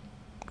good.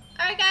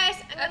 Alright guys,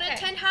 I'm gonna Okay.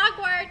 attend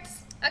Hogwarts.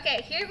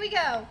 Okay, here we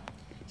go.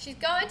 She's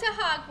going to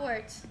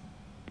Hogwarts.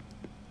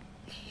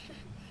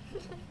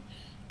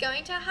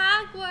 Going to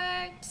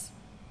Hogwarts.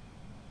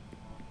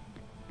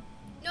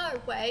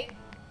 Norway.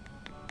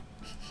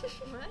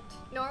 What?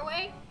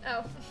 Norway?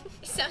 Oh.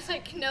 It sounds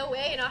like no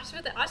way in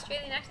with the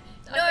Australian accent.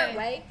 Okay.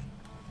 Norway.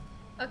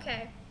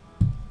 Okay.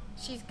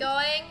 She's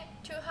going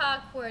to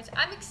Hogwarts.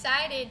 I'm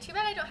excited. Too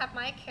bad I don't have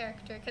my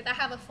character because I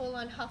have a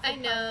full-on Hufflepuff I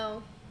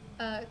know.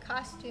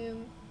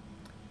 costume.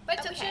 But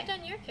it's We should okay. have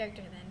done your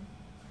character then.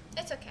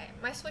 It's okay.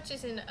 My Switch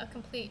is in a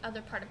complete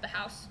other part of the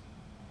house.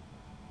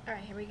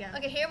 Alright, here we go.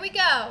 Okay, here we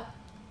go.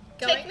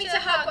 Take me to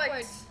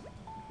Hogwarts.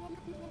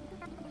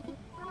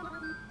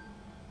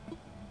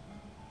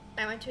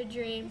 I went to a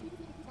dream.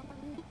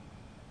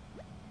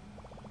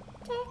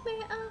 Take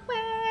me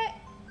away.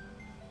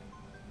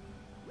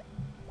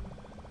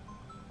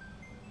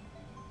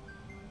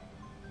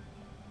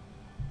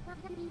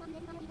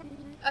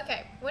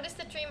 Okay, what is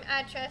the dream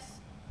address?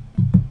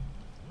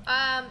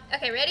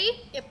 Okay,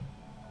 ready? Yep.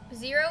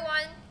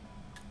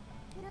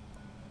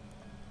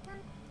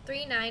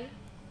 0139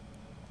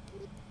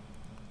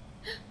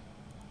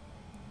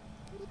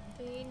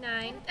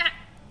 39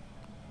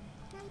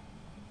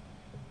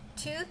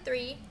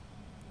 23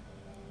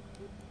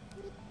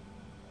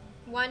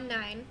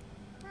 19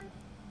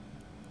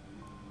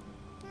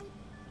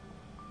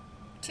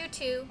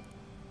 22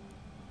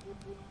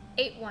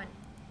 81.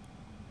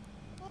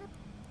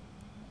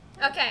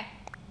 Okay.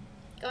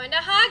 Going to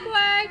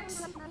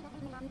Hogwarts.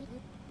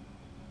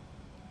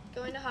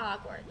 Going to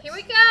Hogwarts. Here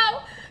we go.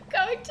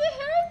 Going to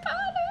Harry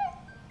Potter.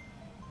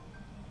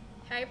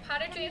 Harry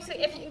Potter dream suite.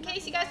 In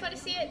case you guys want to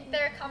see it,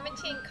 they're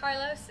commenting.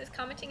 Carlos is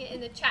commenting it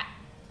in the chat.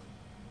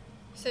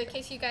 So in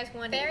case you guys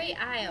want Fairy it,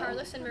 Isle.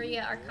 Carlos and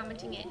Maria are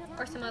commenting it,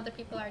 or some other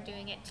people are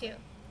doing it too.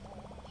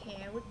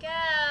 Here we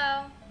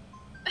go.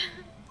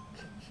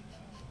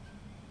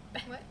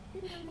 What?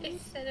 It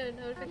sent a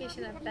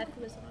notification that Beth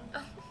was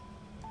on.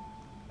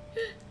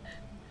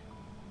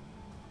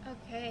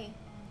 Okay.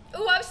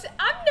 Oh, I'm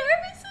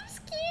nervous. I'm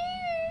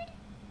scared.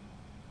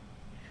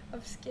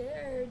 I'm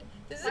scared.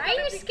 This is Why are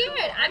gonna you be scared?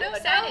 cool. I'm I don't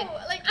excited. know.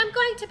 Like, I'm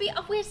going to be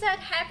a wizard,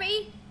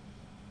 Harry.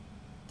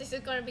 this is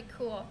gonna be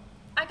cool.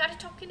 I gotta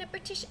talk in a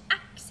British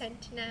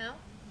accent now.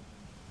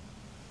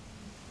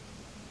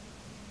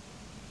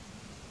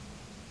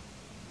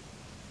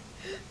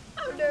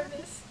 I'm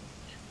nervous.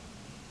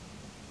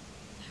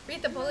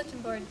 Read the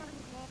bulletin board.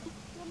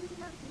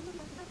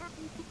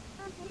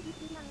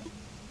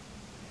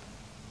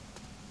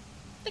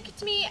 Look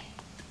at me.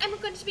 I'm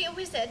going to be a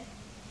wizard.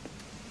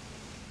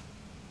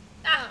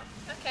 Oh,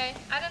 okay.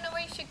 I don't know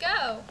where you should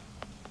go.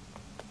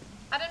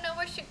 I don't know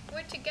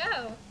where to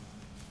go.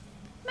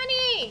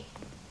 Money!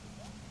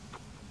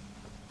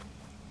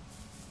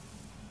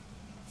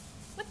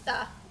 What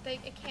the?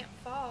 It can't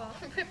fall.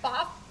 Rip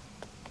off.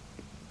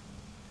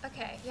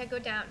 Okay, yeah, go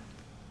down.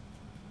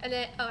 And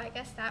then, oh, I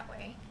guess that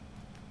way.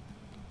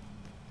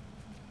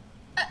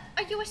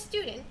 Are you a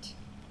student?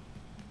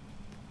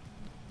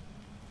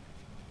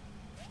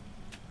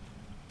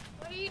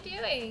 What are you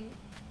doing?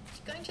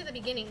 Just going to the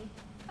beginning.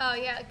 Oh,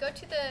 yeah, go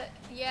to the,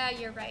 yeah,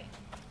 you're right.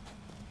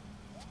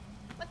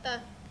 What the?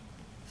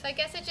 So I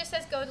guess it just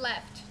says go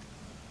left.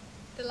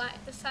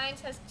 The sign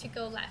says to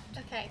go left.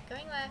 Okay,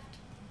 going left.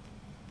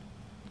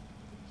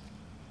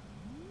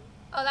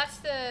 Oh, that's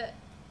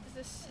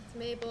it's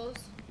Mabel's.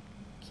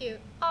 Cute.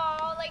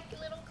 oh, like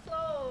little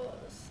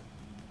clothes.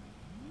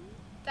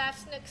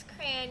 That's Nook's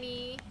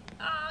cranny.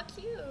 Aw,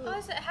 cute. Oh,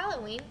 is it a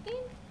Halloween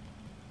thing?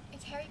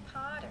 It's Harry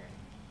Potter.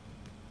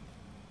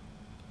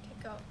 Okay,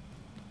 go.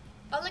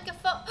 Oh, look a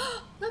phone.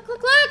 Look,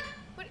 look, look!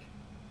 What?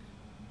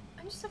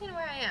 I'm just looking at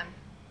where I am.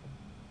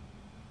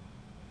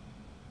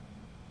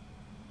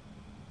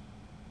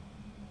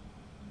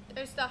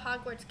 There's the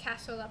Hogwarts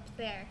castle up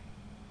there.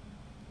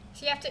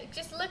 So you have to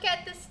just look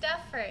at the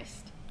stuff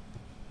first.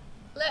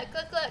 Look,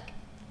 look, look.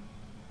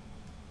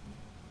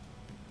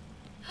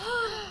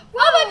 Oh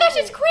my gosh,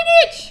 it's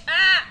Quidditch!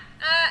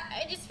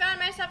 I just found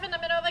myself in the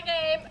middle of a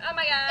game. Oh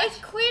my gosh. It's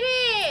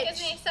Quidditch!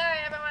 Excuse me, sorry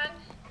everyone.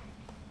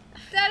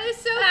 That is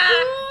so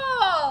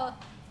cool!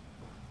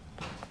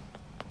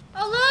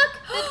 Oh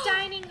look! The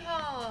dining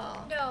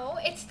hall. No,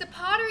 it's the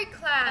pottery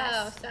class.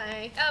 Oh,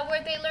 sorry.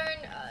 Where they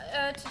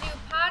learn to do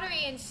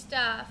pottery and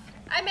stuff.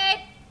 I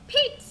made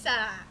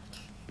pizza.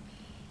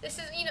 This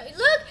is,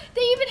 look,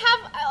 they even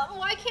have,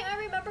 why can't I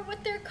remember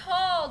what they're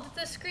called?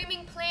 The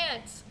screaming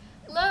plants.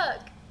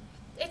 Look,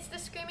 it's the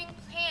screaming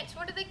plants.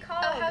 What are they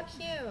called? Oh, how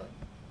cute.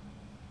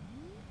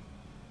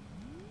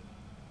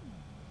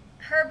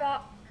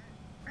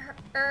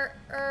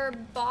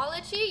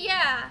 Herbology?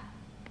 Yeah.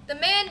 The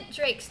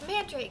mandrakes.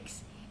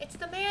 It's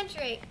the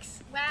mandrakes.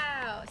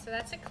 Wow, so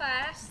that's a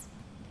class.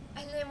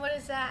 And then what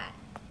is that?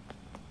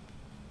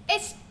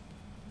 It's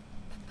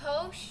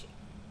Potions.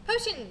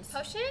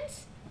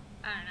 potions?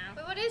 I don't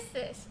know. Wait, what is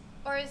this?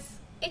 Or is,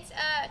 It's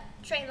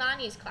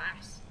Treylani's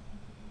class.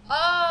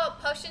 oh,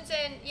 potions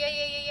and,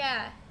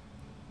 yeah.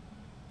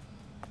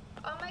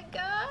 Oh my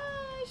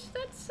gosh,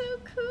 that's so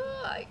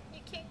cool. You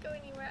can't go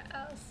anywhere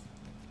else.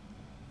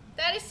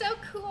 That is so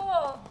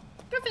cool.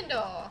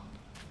 Gryffindor.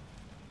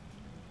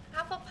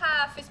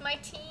 Hufflepuff is my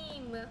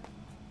team.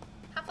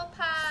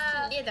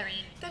 Hufflepuff.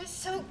 Slytherin. That is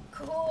so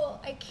cool.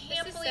 I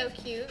can't This is so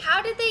believe. cute.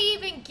 How did they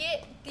even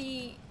get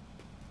the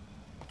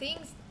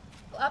things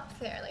up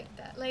there like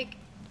that? Like,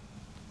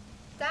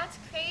 that's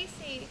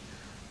crazy.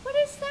 What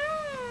is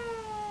that?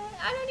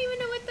 I don't even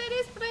know what that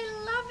is, but I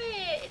love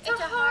it. It's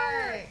a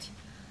heart.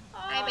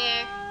 Hi,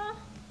 Bear. Aw.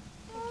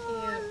 Oh,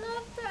 Cute. I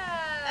love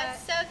that.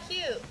 That's so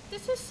cute.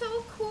 This is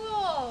so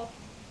cool.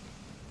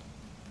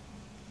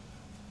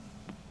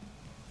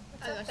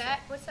 I'll go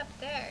What's up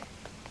there?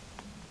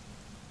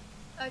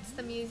 Oh, it's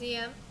the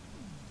museum.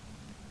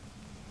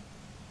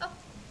 Oh,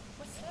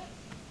 what's that?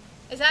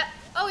 Is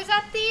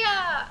that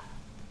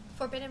the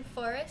Forbidden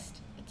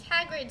Forest? It's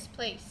Hagrid's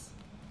place.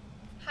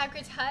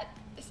 Hagrid's hut?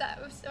 Is that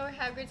where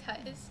Hagrid's hut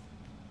is?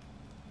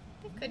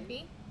 It could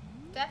be.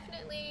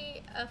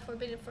 Definitely a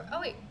Forbidden Forest. Oh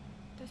wait,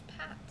 there's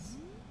paths.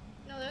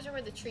 No, those are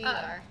where the trees Oh.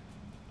 are.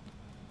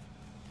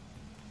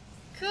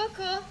 Cool,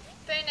 cool.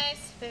 Very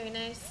nice, very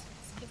nice.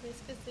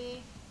 Excuse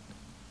me.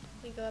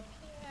 We go up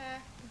here.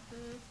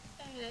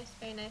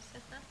 Very nice.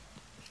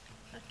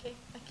 Okay.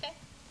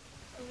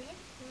 Over here.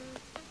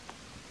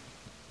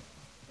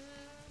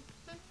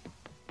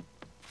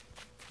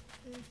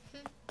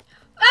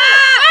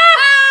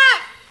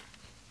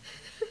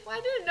 Well,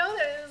 I didn't know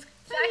that it was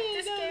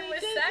this know game they was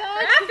did that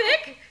that.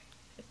 graphic.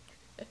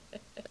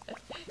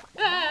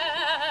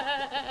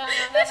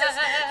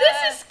 This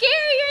is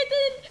scarier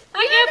than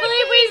I can't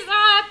believe we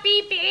saw a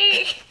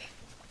pee-pee.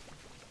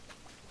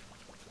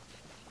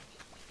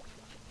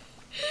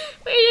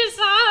 We just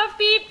saw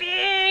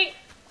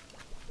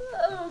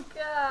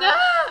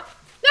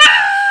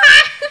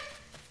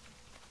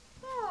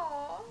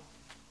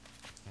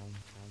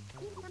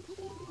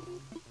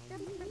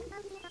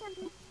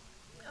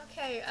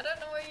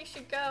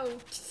no.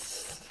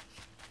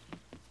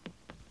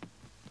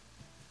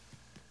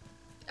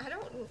 I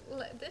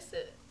don't. This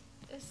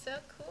is so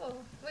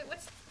cool. Wait,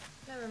 what's?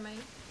 Never mind.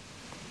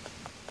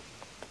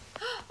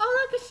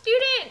 Oh, look, a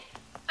student!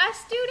 A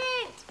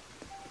student!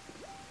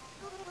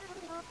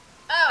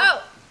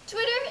 Oh,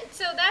 Twitter.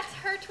 So that's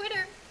her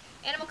Twitter.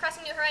 Animal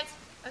Crossing New Horizons.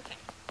 Okay.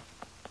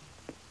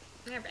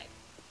 All right.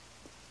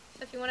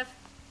 So if you want to,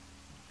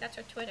 that's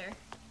her Twitter.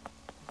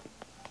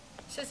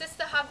 So is this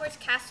the Hogwarts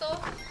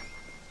Castle?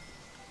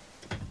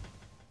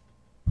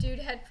 Dude,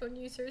 headphone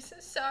users.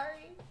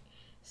 Sorry.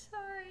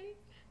 Sorry.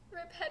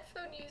 RIP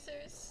headphone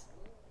users.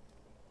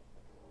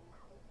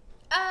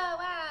 Oh,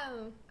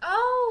 wow.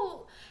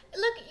 Oh,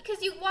 look,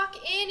 because you walk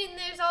in and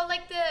there's all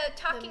like the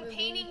talking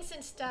paintings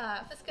and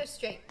stuff. Let's go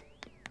straight.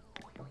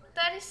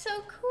 That is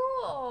so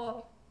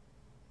cool.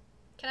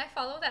 Can I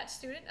follow that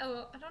student?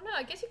 Oh, I don't know.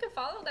 I guess you can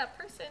follow that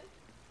person.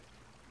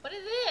 What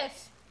is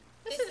this?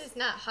 This is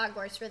not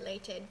Hogwarts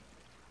related.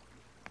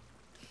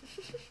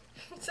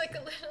 It's like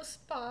a little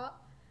spa.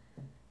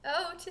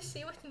 Oh, to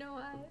see with no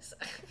eyes.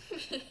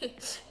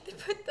 They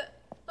put the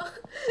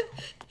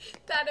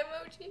that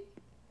emoji.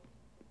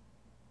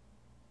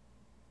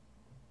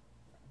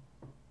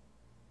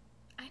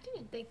 I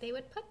didn't think they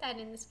would put that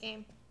in this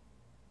game.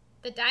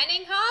 The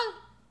dining hall?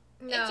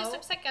 No. It just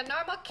looks like a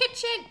normal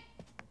kitchen.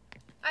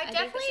 I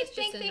definitely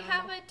think they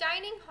have a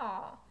dining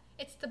hall.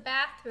 It's the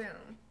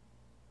bathroom.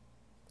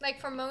 Like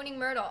for Moaning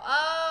Myrtle.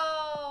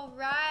 Oh,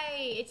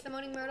 right. It's the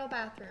Moaning Myrtle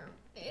bathroom.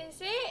 Is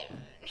it?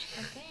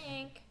 I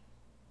think.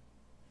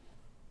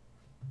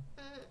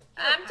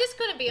 I'm just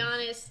going to be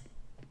honest.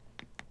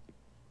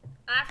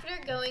 After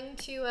going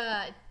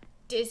to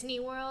Disney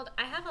World,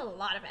 I have a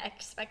lot of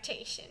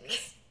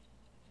expectations.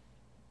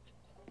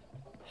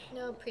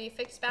 No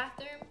prefix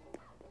bathroom?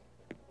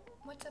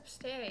 What's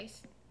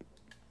upstairs?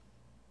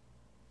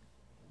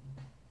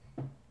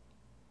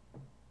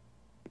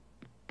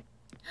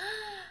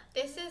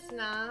 This is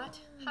not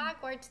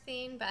Hogwarts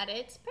themed, but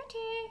it's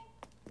pretty.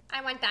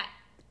 I want that.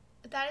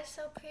 That is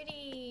so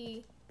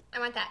pretty. I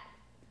want that.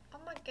 Oh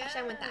my gosh.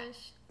 Actually, I want that.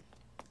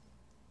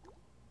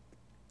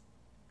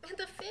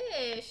 The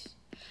fish.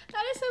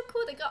 That is so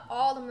cool. They got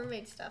all the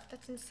mermaid stuff.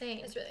 That's insane.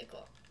 It's really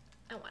cool.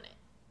 I want it.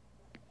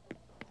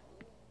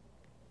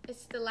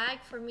 Is the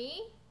lag for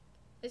me?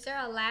 Is there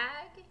a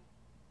lag?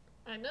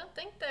 I don't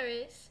think there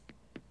is.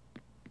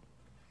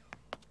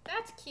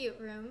 That's cute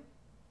room.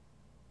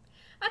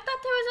 I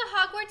thought there was a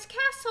Hogwarts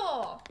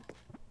castle.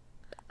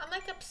 I'm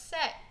like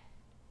upset.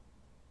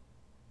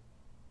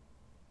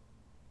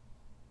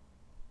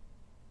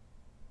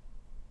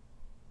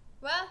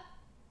 Well,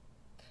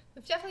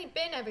 we've definitely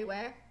been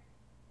everywhere.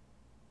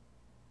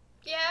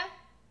 Yeah.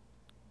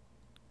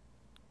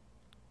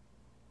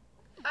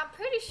 I'm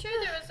pretty sure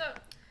there was a...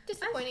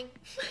 Disappointing.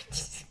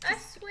 I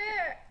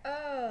swear.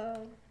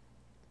 Oh.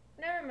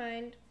 Never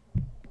mind.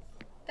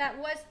 That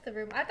was the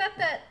room. I thought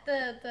that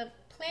the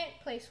plant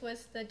place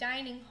was the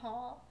dining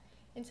hall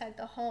inside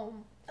the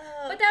home.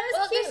 But that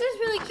was cute. This is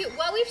really cute.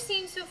 What we've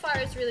seen so far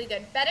is really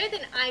good. Better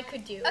than I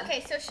could do.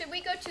 Okay, so should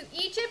we go to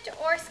Egypt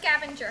or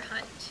scavenger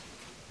hunt?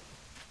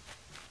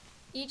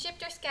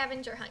 Egypt or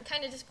scavenger hunt?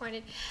 Kind of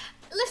disappointed.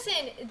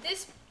 Listen,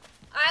 this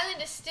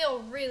island is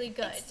still really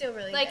good. It's still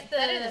really good.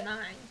 Better than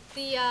mine.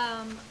 The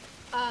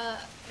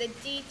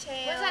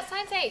detail. What does that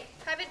sign say?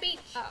 Private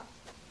beach. Oh.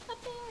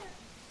 Up there.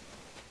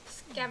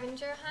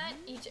 Scavenger hunt?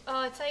 Egypt.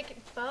 Oh, it's like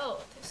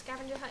both.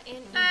 Scavenger hunt and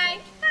Egypt.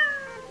 Hi.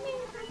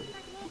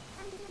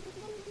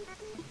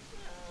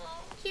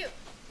 Oh, cute.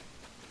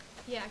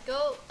 Yeah,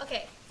 go.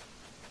 Okay.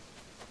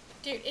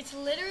 Dude, it's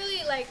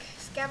literally like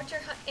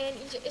scavenger hunt and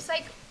Egypt. It's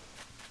like,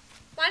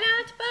 why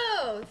not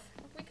both?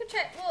 We could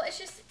try. Well, it's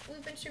just,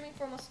 we've been streaming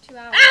for almost 2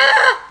 hours.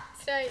 Ah!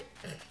 Sorry.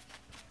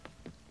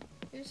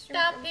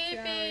 Stop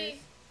peeping.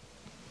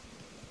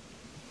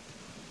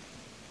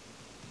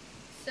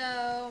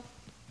 So,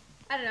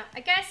 I don't know. I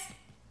guess.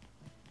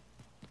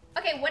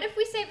 Okay, what if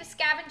we save a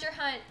scavenger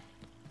hunt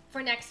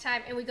for next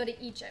time and we go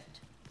to Egypt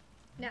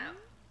now?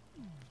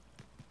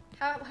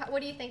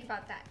 What do you think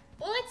about that?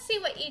 Well, let's see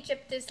what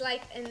Egypt is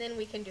like, and then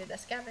we can do the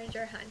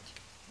scavenger hunt.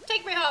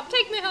 Take me home.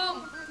 Take me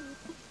home.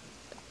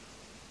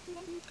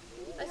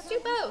 Let's do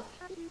both.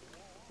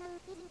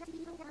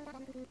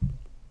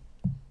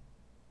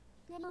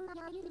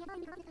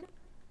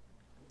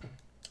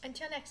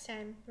 Until next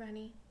time,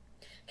 Ronnie.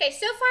 Okay,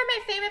 so far my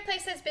favorite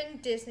place has been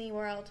Disney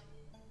World.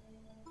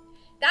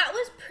 That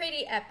was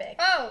pretty epic.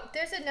 Oh,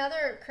 there's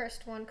another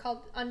cursed one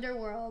called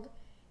Underworld.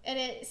 And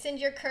it send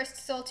your cursed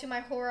soul to my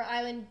horror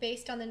island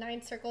based on the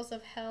 9 circles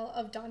of hell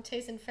of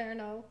Dante's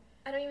Inferno.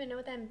 I don't even know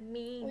what that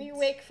means. When you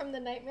wake from the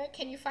nightmare,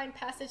 can you find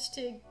passage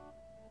to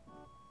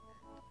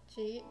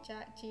Gia?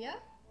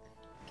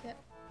 Okay.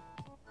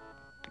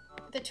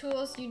 The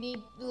tools you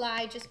need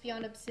lie just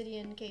beyond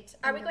obsidian gates.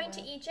 Are we going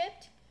to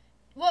Egypt?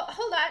 Well,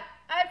 hold on.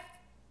 I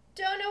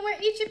don't know where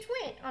Egypt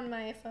went on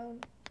my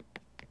phone.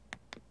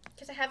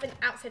 Because I have an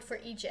outfit for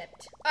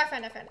Egypt. Oh, I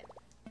found it.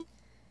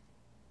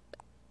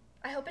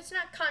 I hope it's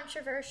not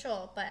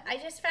controversial, but I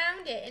just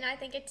found it and I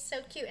think it's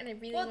so cute and I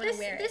really Well, want to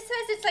wear it. this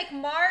says it's like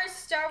Mars,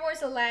 Star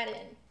Wars,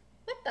 Aladdin.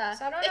 What the?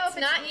 So I don't know if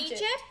it's not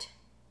Egypt.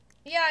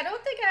 Yeah, I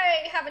don't think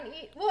I have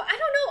well, I don't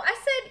know. I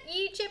said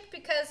Egypt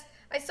because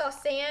I saw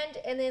sand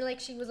and then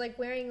like she was like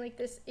wearing like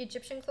this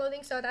Egyptian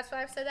clothing, so that's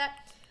why I said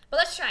that. But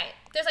let's try it.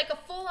 There's like a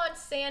full-on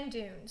sand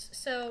dunes,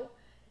 so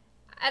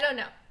I don't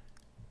know.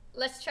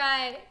 Let's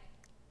try.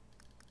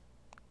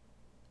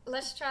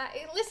 Listen,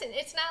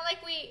 it's not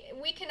like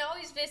we can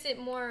always visit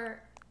more.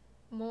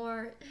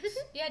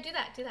 Yeah, do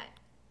that.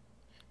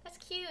 That's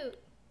cute.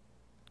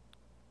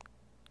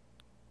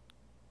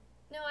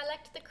 No, I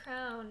liked the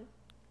crown.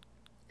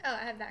 Oh,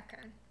 I have that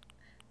crown.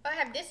 Oh, I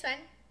have this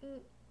one.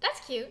 That's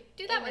cute.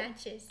 Do that It one.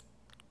 matches.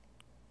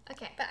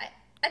 Okay. But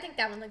I think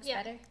that one looks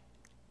Yeah. better.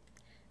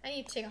 I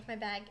need to take off my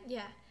bag.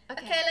 Yeah.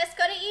 Okay, let's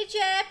go to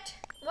Egypt.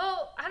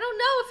 Well, I don't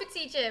know if it's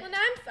Egypt. Well, no,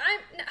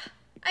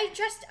 I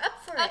dressed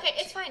up for it. Okay,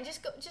 it's fine.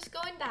 Just go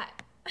in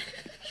that.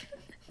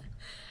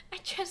 I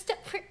dressed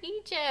up for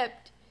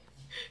Egypt.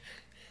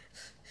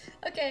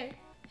 Okay,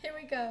 here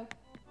we go.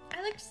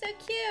 I look so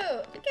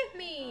cute. Look at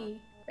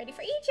me. Ready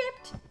for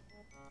Egypt.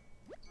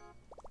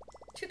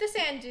 To the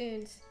sand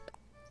dunes.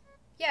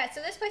 Yeah,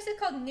 so this place is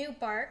called New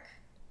Bark.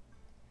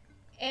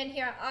 And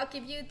here, I'll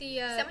give you the...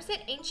 Someone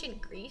said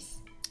ancient Greece.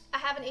 I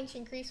have an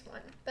ancient Greece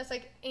one. That's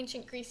like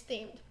ancient Greece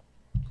themed.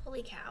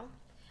 Holy cow.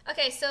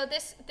 Okay, so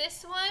this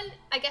one,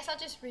 I guess I'll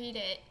just read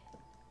it.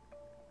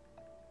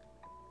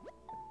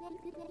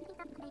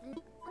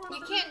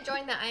 You can't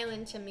join the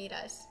island to meet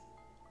us.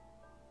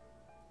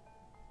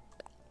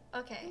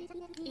 Okay.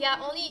 Yeah,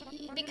 only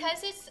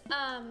because it's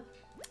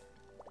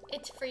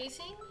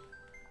freezing.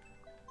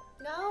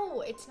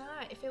 No, it's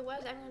not. If it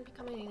was, everyone would be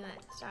coming in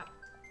that. Stop.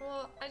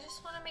 Well, I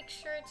just want to make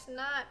sure it's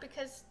not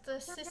because the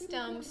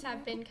systems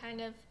have been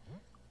kind of...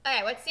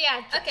 Okay, what's the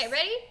address? Okay,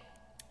 ready?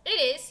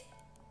 It is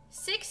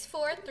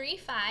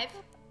 6435.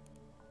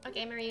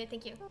 Okay, Maria,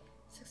 thank you.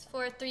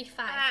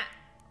 6435.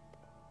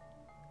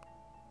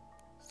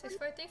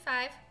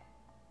 6435.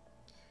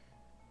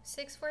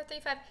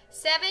 6435.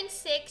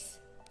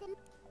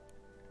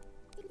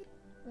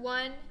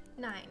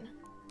 7619.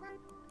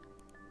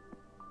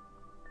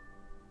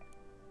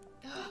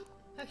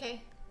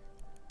 Okay.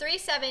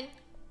 3708.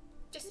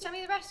 Just tell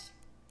me the rest.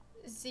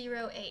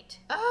 08.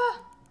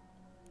 Oh,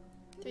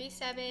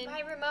 3708.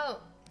 my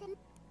remote.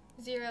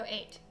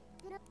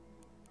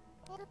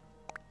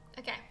 Okay.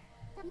 Okay,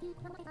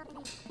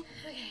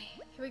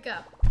 here we go.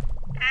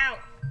 Ow.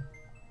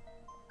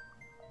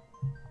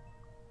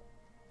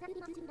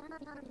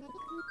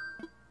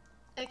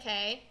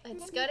 Okay,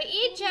 let's go to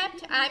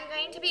Egypt. I'm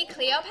going to be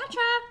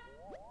Cleopatra.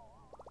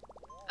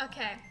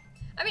 Okay.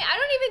 I mean, I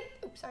don't even...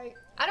 Oops, sorry.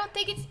 I don't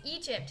think it's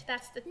Egypt.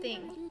 That's the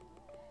thing.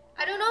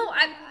 I don't know.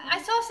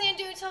 I saw sand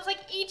dunes, so I was like,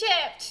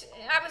 Egypt.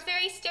 I was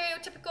very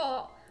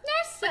stereotypical.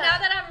 Nessa. But now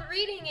that I'm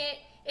reading it,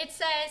 it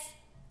says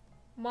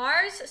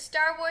Mars,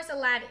 Star Wars,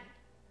 Aladdin.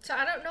 So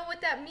I don't know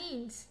what that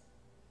means.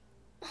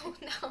 Oh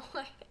no,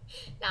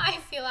 now I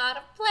feel out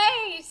of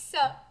place.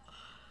 I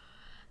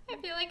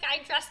feel like I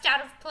dressed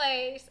out of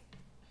place.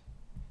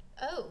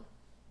 Oh.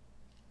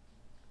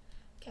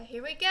 Okay,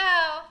 here we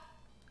go.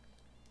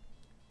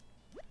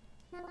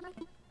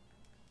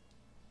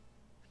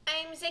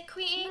 I'm the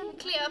Queen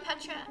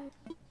Cleopatra.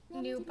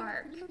 New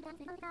bark.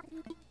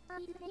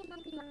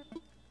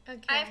 Okay.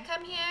 I've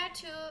come here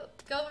to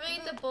Go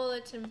read the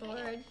bulletin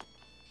board.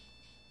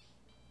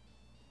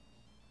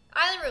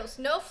 Island rules.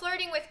 No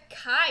flirting with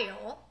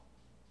Kyle.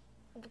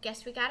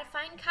 Guess we gotta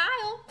find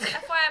Kyle.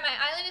 FYI, my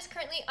island is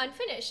currently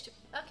unfinished.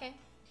 Okay.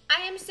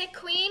 I am the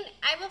Queen.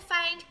 I will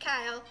find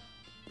Kyle.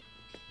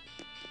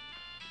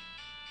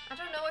 I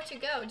don't know where to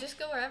go. Just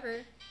go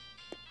wherever.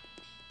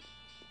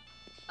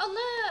 Oh,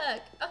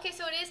 look. Okay,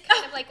 so it is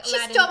kind of like She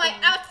Aladdin stole my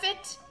themed.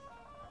 outfit.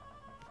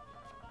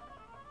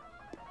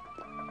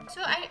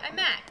 So I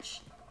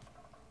match.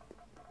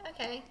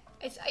 Okay.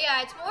 It's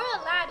more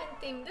Aladdin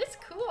themed. This is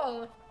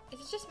cool. Is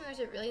it just me or is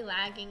it really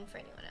lagging for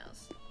anyone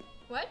else?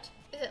 What?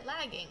 Is it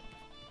lagging?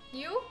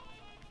 You?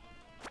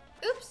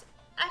 Oops,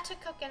 I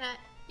took coconut.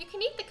 You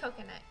can eat the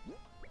coconut.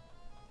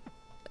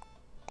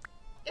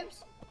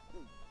 Oops.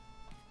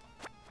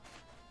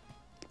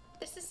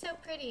 This is so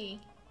pretty.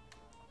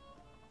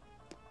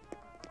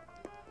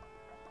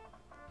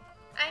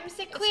 I'm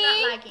the It's Queen.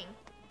 not lagging.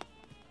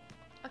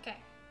 Okay.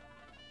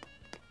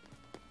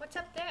 What's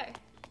up there?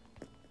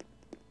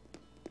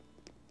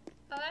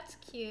 Oh, that's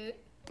cute.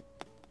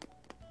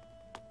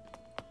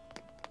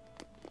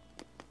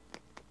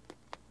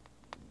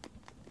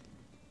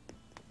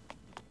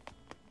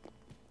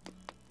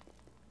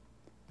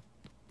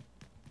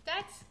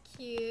 That's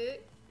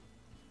cute.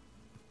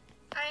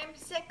 I'm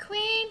the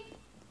Queen.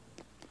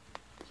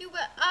 You will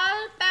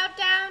all bow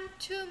down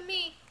to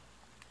me.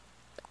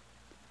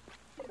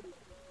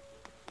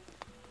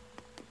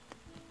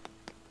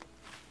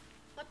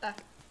 What the?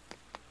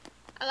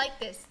 I like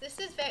this. This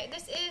is like,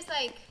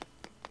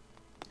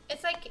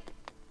 it's like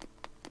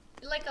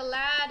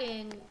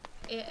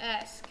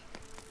Aladdin-esque.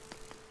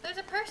 There's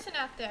a person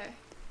out there.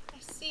 I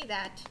see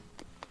that.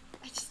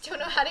 I just don't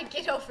know how to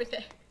get over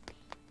there.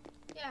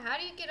 Yeah, how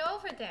do you get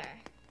over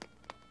there?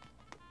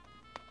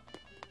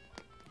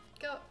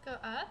 Go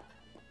up?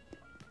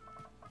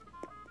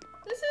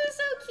 This is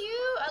so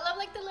cute. I love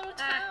like the little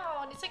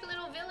town. It's like a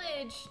little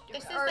village.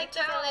 This is or like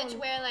town. the village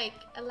where like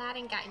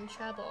Aladdin got in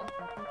trouble.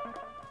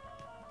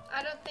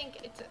 I don't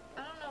think it's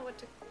I don't know what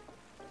to...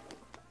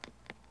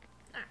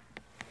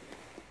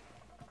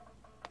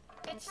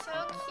 It's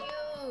so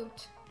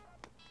cute.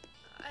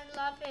 I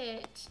love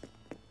it.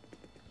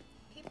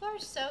 People are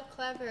so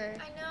clever.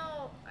 I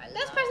know.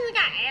 This person's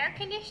got air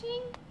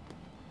conditioning?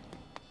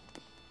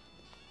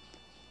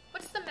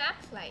 What's the map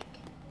like?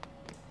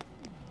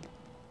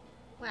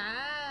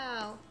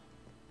 Wow.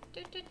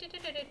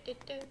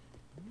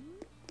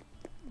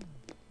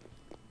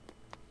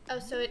 Oh,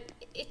 so it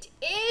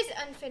is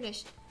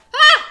unfinished.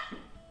 Ah!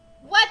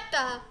 What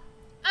the?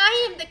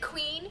 I am the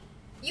queen.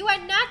 You are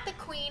not the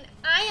queen.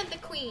 I am the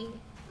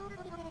queen.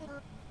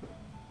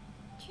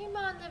 Dream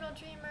on, little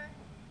dreamer.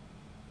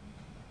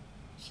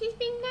 She's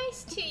being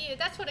nice to you.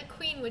 That's what a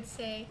queen would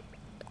say.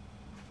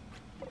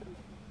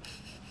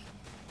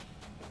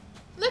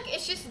 Look,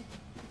 it's just...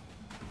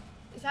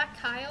 Is that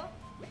Kyle?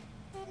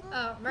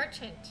 Oh,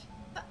 merchant.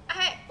 But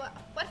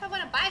what if I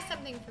want to buy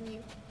something from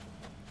you?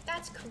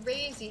 That's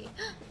crazy.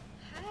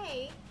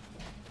 Hi.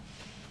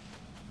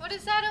 What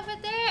is that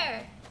over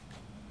there?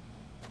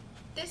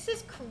 This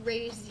is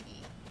crazy.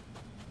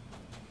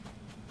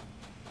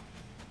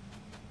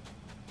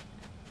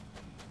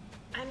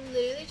 I'm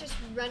literally just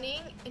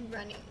running and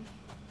running.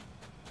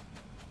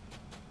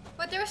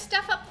 But there was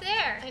stuff up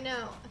there. I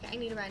know. Okay, I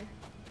need to run.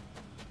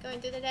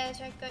 Going through the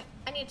desert.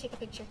 I need to take a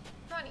picture.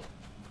 Running.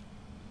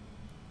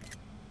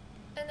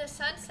 And the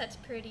sunset's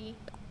pretty.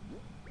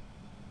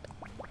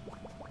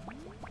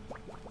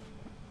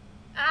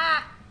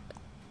 Ah!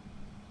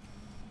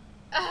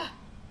 Ah!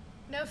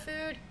 No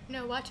food.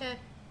 No water.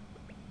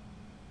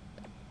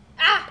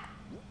 Ah!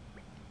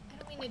 I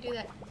don't mean to do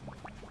that.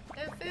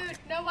 No food.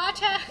 No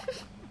water.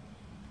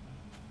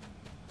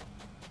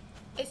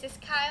 Is this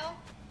Kyle?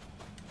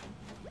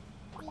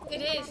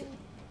 It is.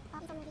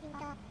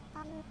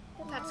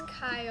 That's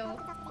Kyle.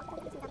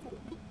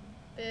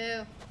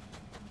 Boo.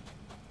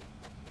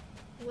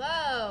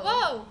 Whoa.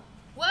 Whoa!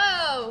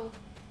 Whoa!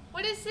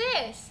 What is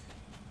this?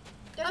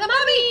 There's a a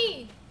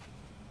mummy!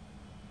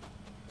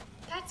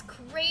 That's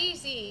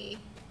crazy.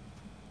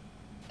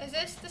 Is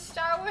this the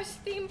Star Wars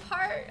theme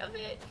part of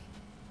it?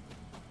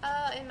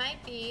 Oh, it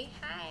might be.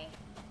 Hi.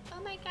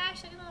 Oh my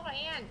gosh, look at the little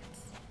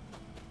ants.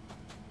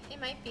 It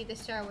might be the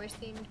Star Wars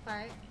themed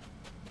part.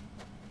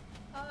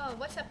 Oh,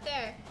 what's up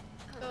there?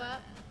 Go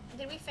up.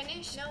 Did we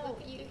finish? No,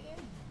 you here?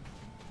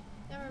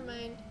 Never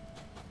mind.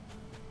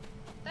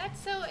 That's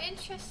so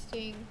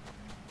interesting.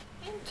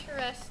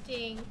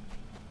 Interesting.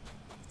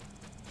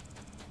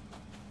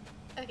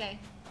 Okay.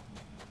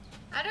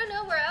 I don't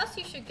know where else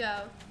you should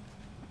go.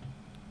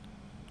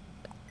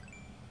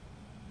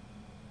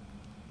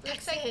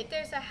 Looks like Exit.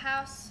 there's a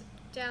house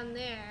down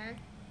there.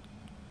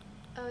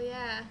 Oh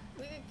yeah.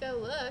 We could go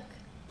look.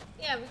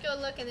 Yeah, we go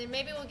look and then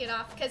maybe we'll get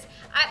off because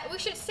we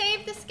should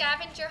save the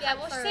scavenger hunt. Yeah,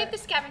 we'll for save the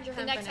scavenger the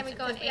hunt next for time we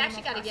go on because we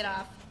actually Animal gotta get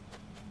Crossing. off.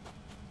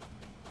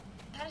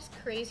 That is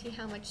crazy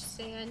how much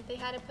sand they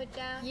had to put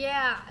down.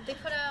 Yeah, they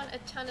put on a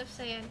ton of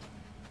sand.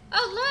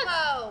 Oh look!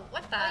 Whoa!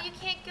 What the? Oh, you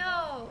can't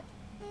go.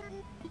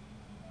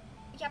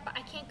 Yeah, but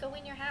I can't go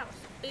in your house.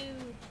 Boo.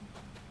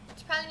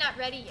 It's probably not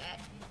ready yet.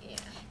 Yeah.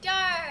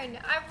 Darn!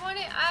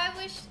 I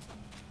wish.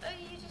 Oh,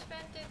 you just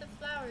ran through the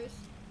flowers.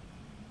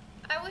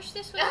 I wish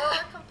this was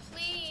more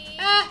complete.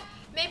 Ah!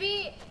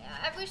 Maybe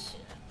I wish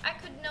I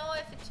could know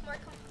if it's more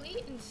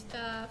complete and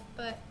stuff,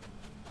 but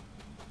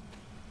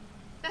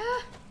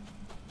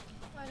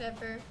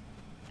whatever.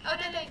 How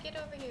did I get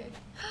over here?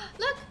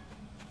 Look!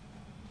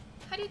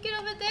 How do you get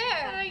over How do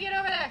there? I get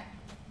over there?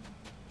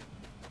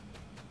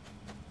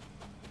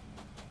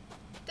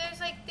 There's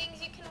like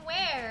things you can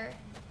wear.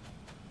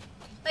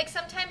 Like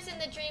sometimes in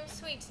the dream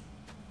suites.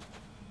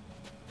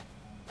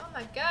 Oh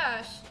my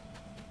gosh.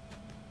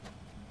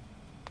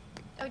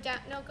 Oh, down.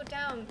 No, go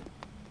down.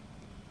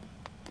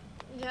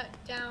 Yeah,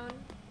 down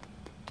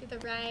to the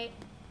right.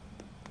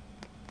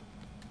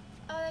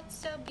 Oh, that's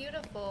so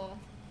beautiful.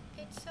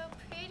 It's so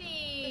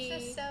pretty.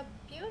 This is so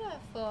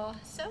beautiful.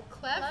 So Love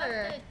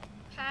clever.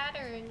 the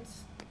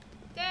patterns.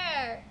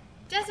 There.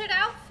 Desert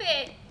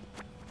outfit.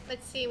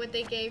 Let's see what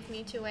they gave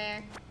me to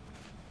wear.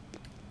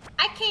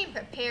 I came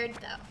prepared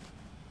though.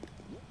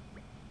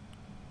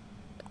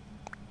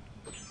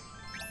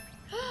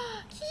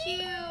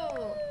 Cute.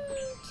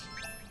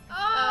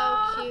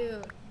 Oh,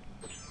 cute.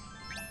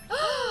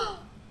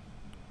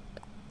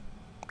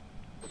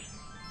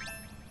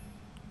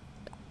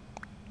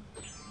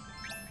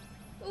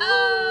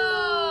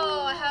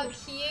 Oh, how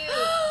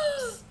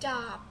cute.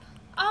 Stop.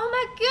 Oh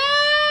my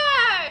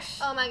gosh.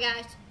 Oh my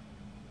gosh.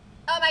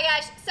 Oh my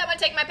gosh. Someone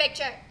take my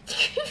picture.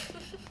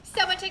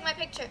 Someone take my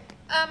picture.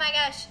 Oh my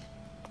gosh.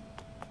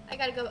 I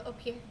gotta go up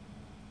here.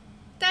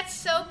 That's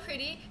so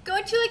pretty.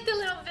 Go to like the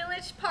little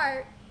village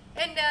part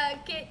and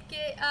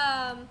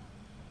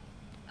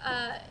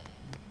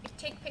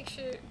take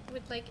picture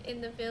with like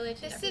in the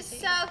village. This and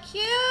is everything.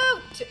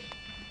 so cute.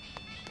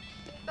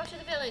 Go to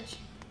the village.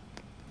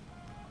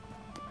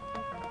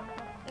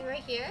 Like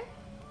right here?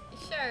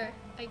 Sure,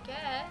 I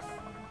guess.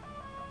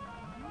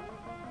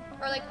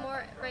 Or like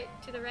more right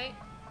to the right,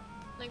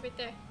 like right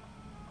there.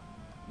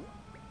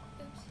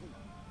 Oops.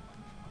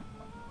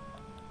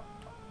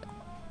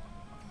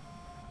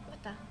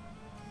 What the?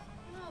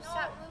 No,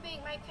 stop moving.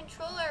 My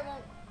controller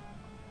won't.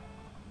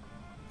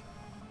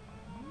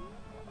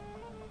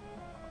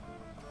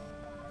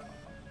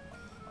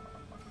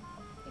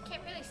 You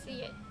can't really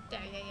see it. There,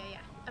 yeah.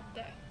 Up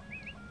there.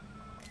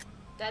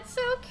 That's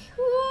so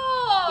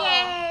cool.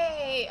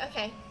 Yay!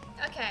 Okay.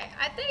 Okay,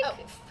 I think Oh.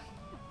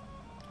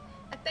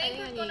 I think I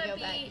we're need to gonna go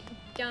be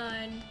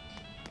done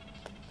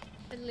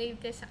and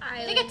leave this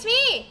island. Look at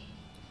me!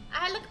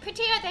 I look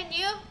prettier than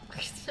you.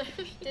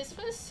 This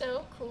was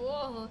so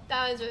cool.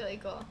 That was really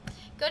cool.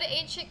 Go to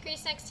ancient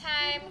Greece next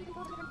time.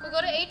 We'll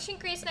go to ancient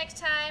Greece next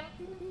time.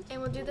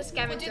 And we'll do the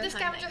scavenger We'll do the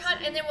scavenger next hunt,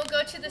 time. and then we'll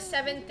go to the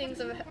 7 things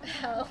of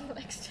hell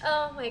next time.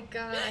 Oh my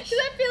gosh. Because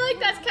I feel like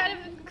that's kind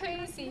of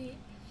crazy.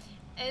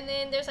 And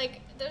then there's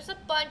a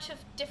bunch of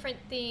different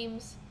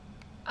themes.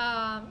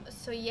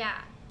 So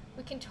yeah,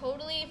 we can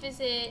totally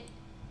visit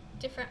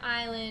different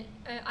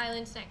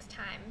islands next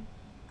time.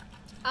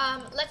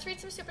 Let's read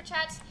some super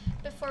chats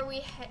before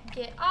we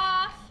get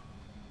off.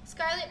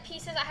 Scarlet P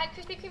says, I had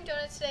Krispy Kreme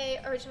donuts today,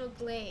 original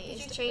glaze.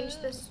 Did you change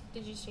this?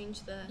 Did you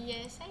change the?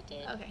 Yes, I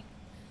did. Okay.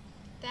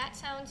 That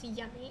sounds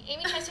yummy.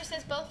 Amy Chester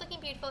says, both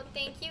looking beautiful.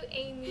 Thank you,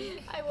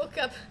 Amy. I woke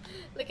up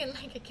looking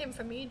like I came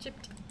from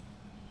Egypt.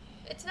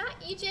 It's not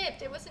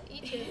Egypt. It wasn't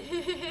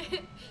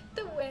Egypt.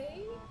 The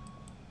way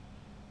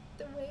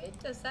it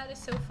does that is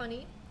so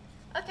funny.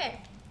 Okay.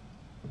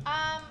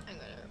 I'm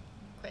gonna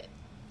quit.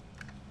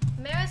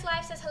 Mara's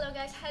Live says, hello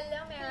guys.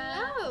 Hello, Mara.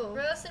 Hello.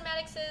 Royal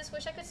Cinematics says,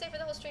 wish I could stay for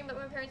the whole stream, but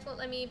my parents won't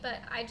let me, but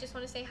I just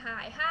want to say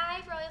hi.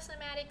 Hi, Royal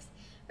Cinematics.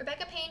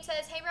 Rebecca Payne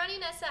says, hey, Ronnie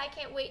and Nessa, I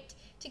can't wait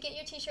to get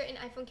your t-shirt and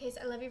iPhone case.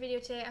 I love your video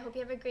today. I hope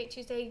you have a great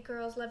Tuesday.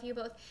 Girls, love you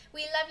both.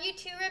 We love you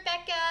too,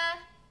 Rebecca.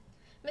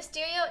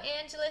 Mysterio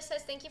Angela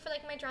says, thank you for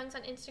liking my drawings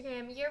on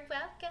Instagram. You're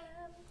welcome.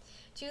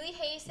 Julie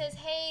Hayes says,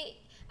 hey,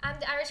 I'm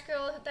the Irish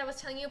girl that was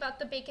telling you about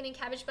the bacon and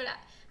cabbage, but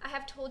I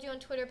have told you on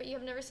Twitter, but you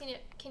have never seen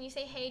it. Can you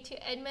say hey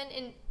to Edmund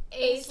and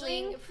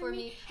Aisling for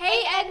me?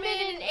 Hey,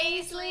 Edmund and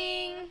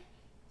Aisling.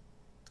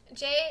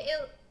 Jay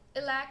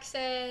Ilak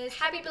says,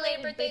 happy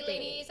belated birthday,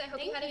 ladies. I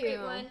hope you had a great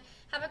one.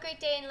 Have a great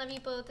day and love you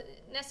both.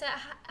 Nessa,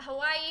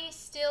 Hawaii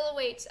still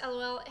awaits,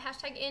 lol.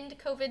 Hashtag end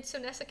COVID so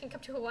Nessa can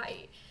come to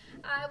Hawaii.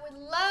 I would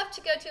love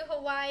to go to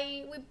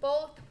Hawaii. We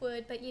both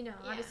would, but you know,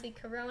 obviously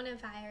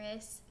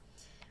coronavirus.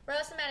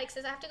 Royal Somatic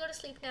says, I have to go to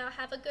sleep now.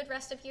 Have a good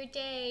rest of your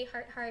day.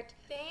 Heart, heart.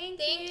 Thank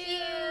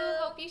you.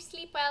 Hope you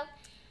sleep well.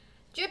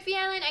 Drip the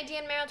Island, ID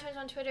and Merrell twins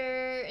on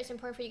Twitter. It's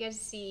important for you guys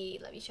to see.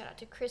 Love you. Shout out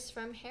to Chris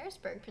from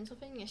Harrisburg,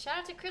 Pennsylvania. Shout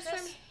out to Chris.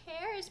 From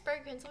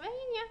Harrisburg,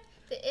 Pennsylvania.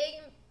 The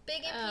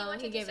big MP one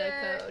he to gave dessert.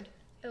 a code.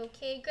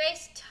 Okay,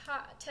 Grace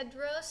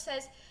Tedros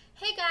says,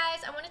 hey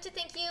guys, I wanted to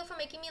thank you for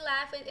making me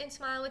laugh and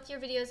smile with your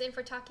videos and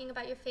for talking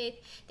about your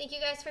faith. Thank you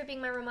guys for being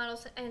my role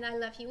models and I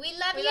love you. We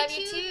love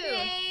you too,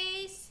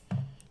 Grace.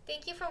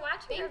 Thank you for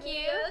watching our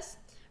videos.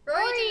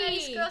 Rory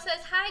Genetics Girl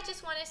says, hi,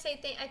 just want to say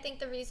I think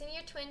the reason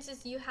you're twins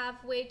is you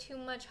have way too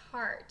much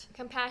heart.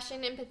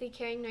 Compassion, empathy,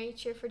 caring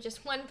nature for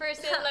just one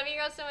person. Love you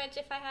girls so much.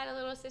 If I had a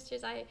little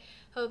sisters, I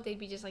hope they'd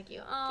be just like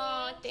you.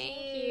 Oh,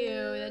 thank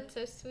you. That's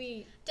so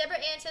sweet. Deborah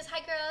Ann says, hi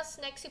girls.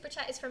 Next super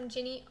chat is from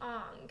Ginny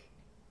Ong.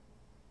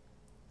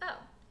 Oh.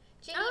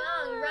 Ginny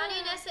Ong, Ronnie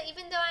and Nessa,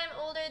 even though I'm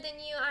older than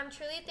you, I'm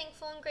truly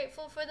thankful and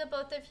grateful for the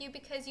both of you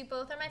because you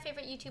both are my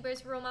favorite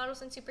YouTubers, role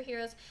models, and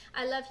superheroes.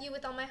 I love you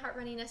with all my heart,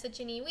 Ronnie and Nessa.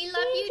 Ginny, we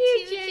love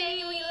you too,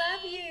 Jenny. We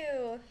love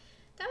you.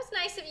 That was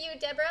nice of you,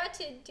 Deborah,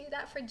 to do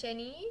that for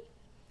Jenny.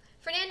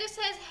 Fernando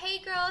says, hey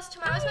girls,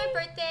 tomorrow's my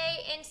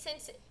birthday, and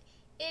since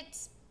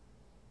it's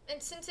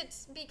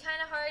be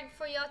kind of hard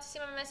for y'all to see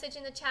my message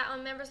in the chat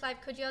on Members Live,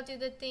 could y'all do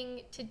the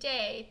thing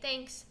today?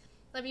 Thanks.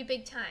 Love you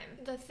big time.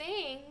 The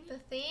thing? The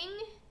thing?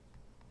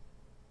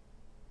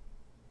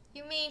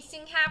 You mean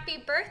sing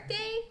happy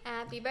birthday?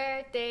 Happy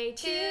birthday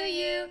to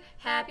you.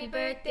 Happy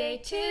birthday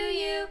to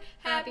you.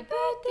 Happy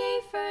birthday,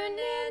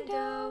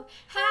 Fernando.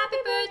 Happy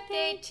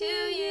birthday to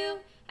you.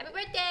 Happy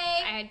birthday!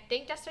 I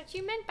think that's what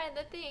you meant by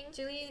the thing.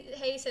 Julie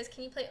Hayes says,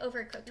 can you play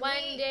Overcooked?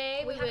 One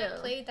day we haven't will.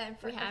 Played that in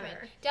forever. We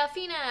haven't.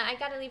 Delphina, I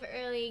gotta leave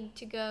early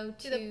to go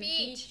to the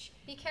beach.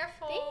 Be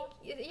careful.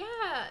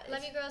 Yeah.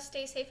 Love you girls.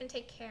 Stay safe and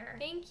take care.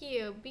 Thank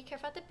you. Be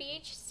careful at the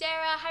beach.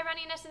 Sarah, hi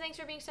Ronnie and Nessa. Thanks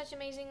for being such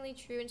amazingly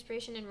true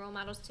inspiration and role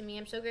models to me.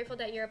 I'm so grateful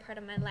that you're a part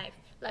of my life.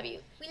 Love you.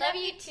 We love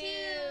you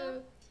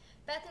too.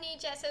 Bethany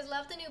Jet says,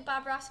 love the new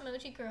Bob Ross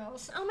emoji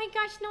girls. Oh my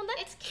gosh, no,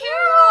 that's it's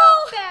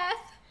Carol!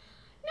 Beth!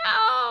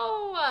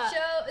 No!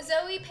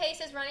 Zoe Pace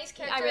says Ronnie's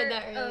character. I read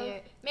that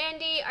earlier.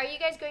 Mandy, are you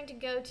guys going to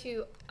go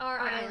to our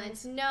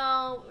islands?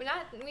 No,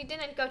 we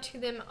didn't go to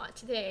them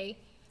today.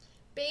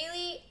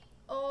 Bailey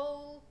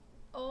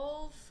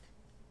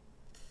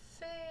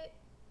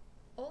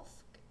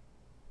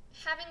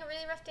having a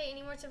really rough day,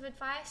 any words of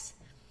advice?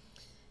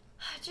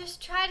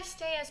 Just try to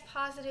stay as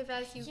positive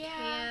as you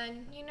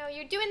can. You know,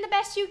 you're doing the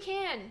best you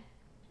can.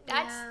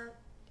 That's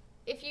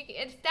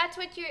if that's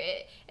what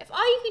if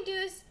all you can do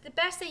is the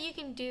best that you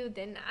can do,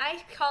 then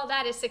I call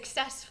that a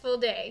successful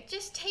day.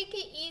 Just take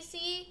it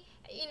easy.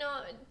 You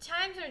know,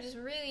 times are just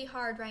really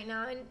hard right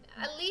now, and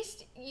at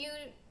least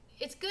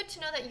it's good to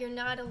know that you're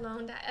not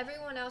alone, that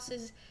everyone else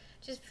is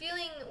just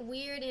feeling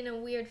weird in a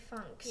weird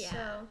funk. Yeah.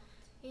 So,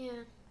 Yeah.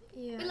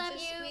 yeah. We love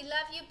you. We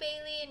love you,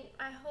 Bailey, and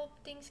I hope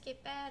things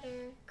get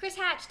better. Chris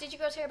Hatch, did you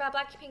go hear about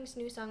Blackpink's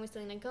new song with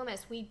Selena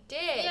Gomez? We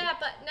did. Yeah,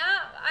 but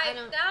now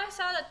I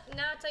saw that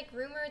now it's like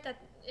rumored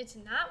that it's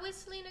not with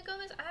Selena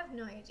Gomez. I have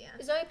no idea.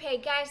 Zoe Pay,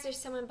 guys, there's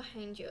someone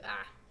behind you.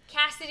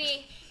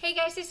 Cassidy, hey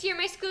guys, this year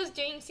my school is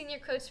doing senior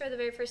quotes for the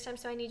very first time,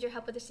 so I need your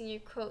help with a senior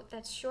quote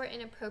that's short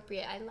and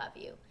appropriate. I love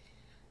you.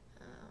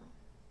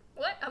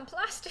 What? I'm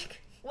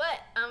plastic. What?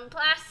 I'm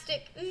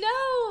plastic.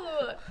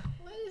 No!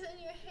 What is in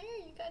your hair?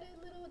 You got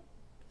a little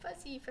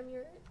fuzzy from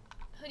your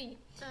hoodie.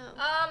 Oh.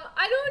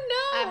 I don't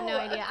know. I have no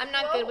idea. I'm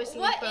not good with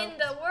senior quotes. What in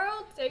the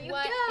world? There you go.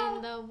 What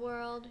in the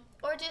world?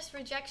 Or just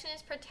rejection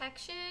is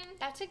protection.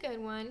 That's a good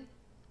one.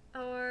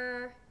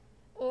 Or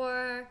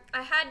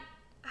I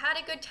had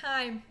a good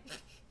time.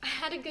 I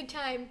had a good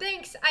time.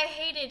 Thanks, I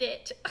hated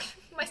it.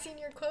 My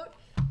senior quote.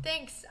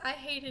 Thanks, I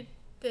hated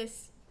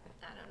this.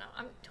 I don't know.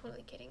 I'm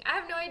totally kidding. I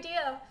have no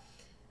idea.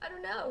 I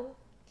don't know.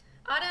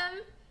 Autumn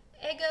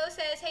Ego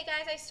says, hey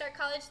guys, I start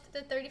college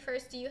the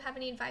 31st. Do you have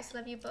any advice?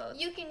 Love you both.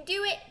 You can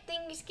do it.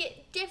 Things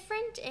get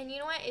different, and you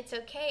know what? It's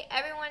okay.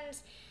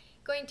 Everyone's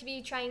going to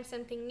be trying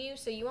something new,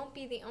 so you won't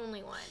be the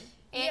only one.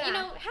 And, you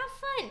know, have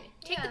fun.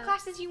 Take the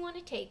classes you want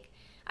to take.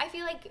 I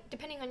feel like,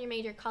 depending on your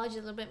major, college is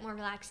a little bit more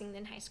relaxing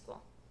than high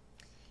school.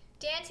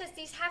 Dan says,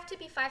 these have to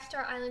be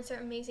 5-star islands. They're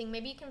amazing.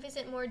 Maybe you can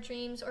visit more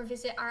dreams or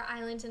visit our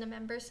islands in a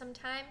member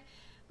sometime.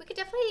 We could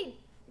definitely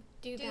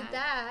do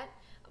that.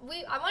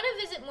 I want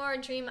to visit more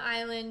dream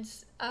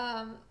islands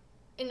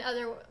in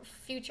other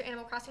future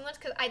Animal Crossing ones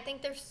because I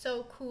think they're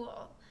so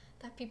cool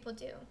that people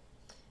do.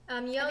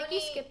 Yoni, I think you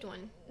skipped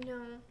one.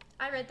 No,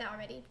 I read that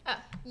already. Oh.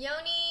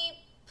 Yoni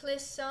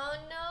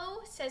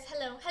Plisono says,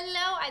 hello.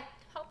 Hello, I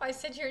hope I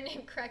said your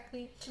name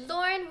correctly.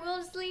 Lauren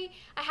Woolsley,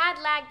 I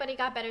had lag, but it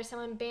got better.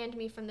 Someone banned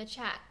me from the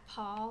chat.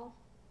 Paul?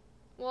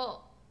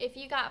 Well, if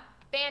you got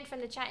banned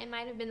from the chat, it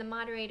might have been the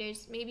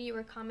moderators. Maybe you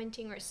were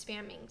commenting or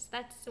spamming. So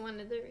that's one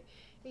of the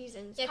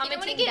reasons. Yeah,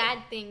 commenting bad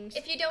things.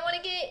 If you don't want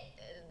to get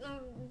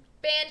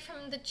banned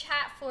from the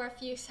chat for a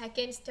few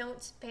seconds, don't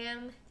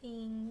spam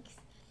things.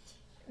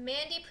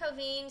 Mandy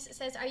Proveens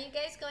says, are you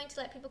guys going to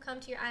let people come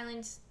to your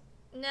islands?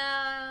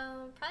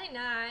 No, probably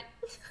not.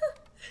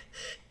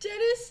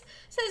 Dennis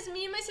says,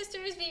 me and my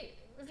sister's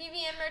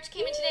VVM merch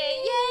came in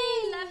today.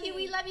 Yay! Love you.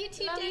 We love you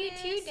too, Dennis. Love you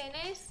too,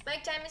 Dennis.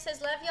 Mike Diamond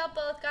says, love y'all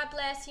both. God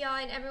bless y'all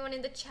and everyone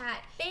in the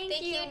chat.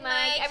 Thank you,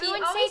 Mike.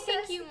 Everyone say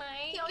thank you,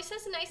 Mike. He always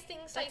says nice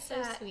things like so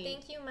that. Sweet.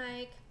 Thank you,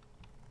 Mike.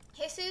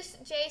 Jesus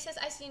J says,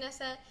 ay,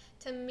 Nessa,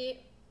 te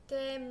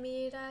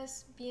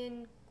miras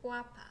bien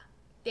guapa.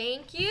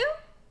 Thank you.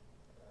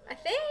 I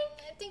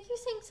think you're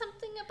saying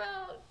something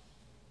about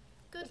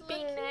good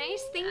looking. Being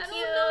nice, thank I don't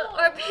you. know.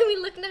 Or maybe we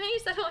look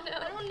nice, I don't know.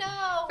 I don't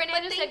know.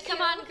 Fernando but said, thank come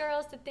you. on,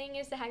 girls, the thing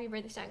is the happy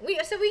birthday song. We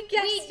guessed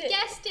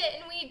it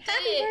and we did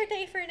Happy it.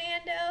 birthday,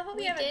 Fernando. Hope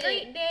We you have a did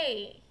great it.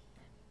 day.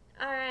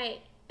 All right.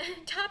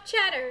 Top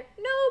chatter.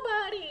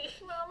 Nobody.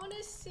 Well, I want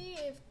to see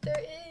if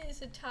there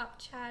is a top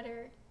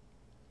chatter.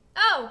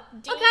 Oh,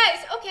 Dean.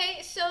 guys.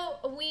 Okay, so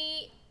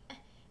we,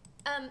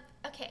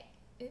 okay.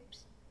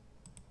 Oops.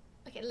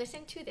 Okay,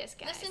 listen to this,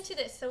 guys. Listen to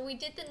this. So we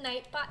did the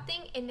Nightbot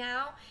thing, and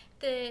now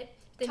the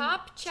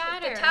Top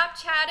chatter. The top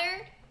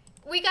chatter.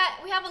 We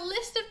have a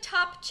list of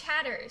top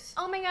chatters.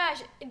 Oh my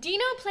gosh.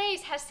 Dino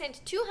Plays has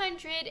sent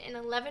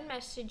 211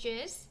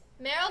 messages.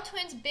 Merrell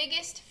Twins'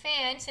 biggest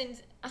fan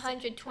since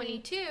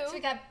 122. So we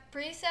got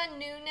Brisa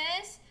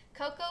Nunes,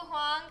 Coco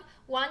Huang,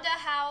 Wanda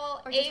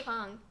Howell, Or just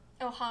Hong.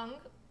 Oh, Hong.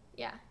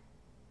 Yeah.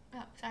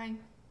 Oh, sorry.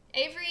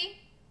 Avery,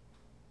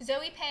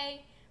 Zoe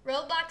Pay,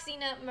 Roblox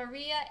Xena,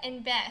 Maria,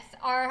 and Beth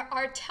are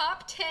our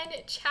top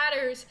 10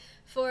 chatters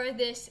for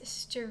this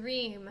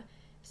stream.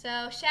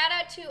 So shout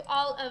out to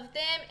all of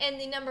them. And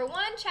the number 1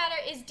 chatter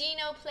is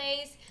Dino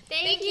Plays.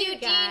 Thank you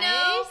guys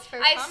Dino. for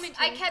commenting.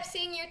 I kept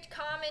seeing your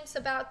comments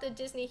about the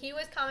Disney. He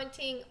was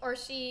commenting, or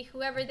she,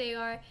 whoever they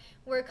are,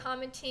 were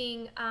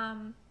commenting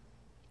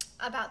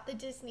about the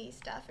Disney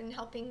stuff and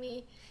helping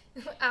me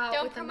out.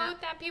 Don't with the map.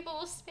 promote that. People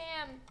will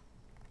spam.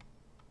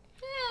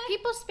 Yeah,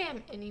 People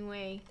spam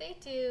anyway. they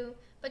do,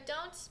 but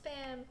don't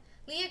spam.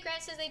 Leah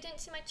Grant says they didn't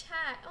see my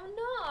chat. Oh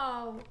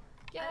no.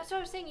 Yeah, that's what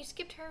I was saying. You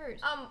skipped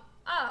hers. Oh.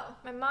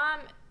 My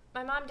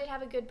mom did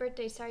have a good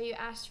birthday. Sorry you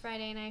asked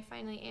Friday and I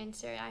finally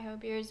answered. I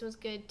hope yours was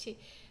good too.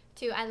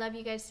 I love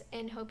you guys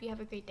and hope you have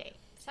a great day.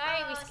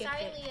 Sorry we skipped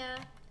sorry, it.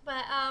 Leah.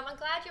 But I'm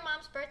glad your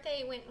mom's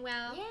birthday went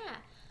well.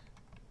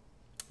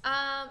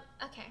 Yeah.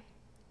 Okay.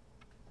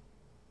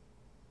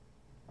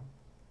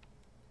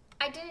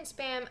 I didn't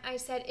spam. I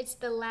said it's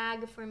the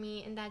lag for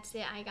me, and that's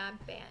it. I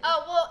got banned.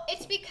 Oh, well,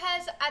 it's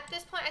because at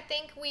this point, I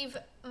think we've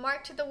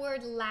marked the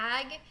word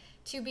lag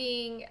to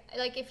being,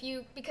 like,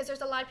 because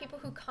there's a lot of people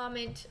who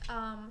comment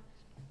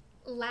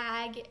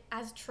lag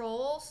as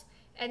trolls,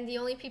 and the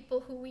only people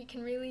who we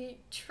can really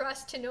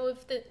trust to know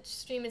if the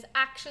stream is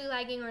actually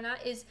lagging or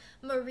not is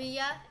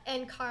Maria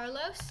and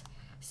Carlos.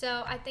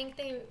 So I think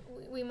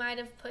we might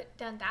have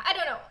done that. I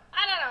don't know.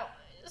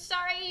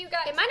 Sorry, you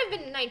guys. It might have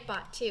been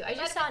Nightbot too. I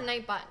just saw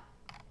Nightbot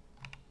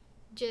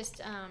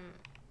just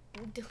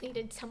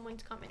deleted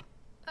someone's comment.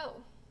 Oh.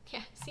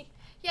 Yeah, see?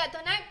 Yeah, the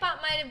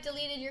Nightbot might have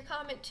deleted your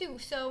comment too,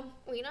 so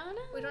We don't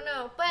know. we don't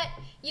know. But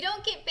you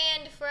don't get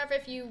banned forever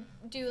if you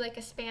do like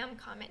a spam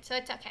comment, so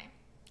it's okay.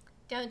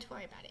 Don't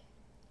worry about it.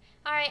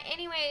 Alright,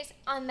 anyways,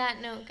 on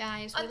that note,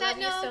 guys, we love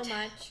you so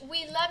much.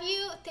 We love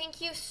you. Thank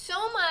you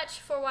so much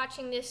for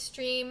watching this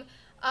stream.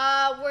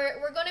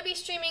 We're going to be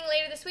streaming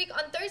later this week.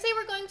 On Thursday,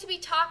 we're going to be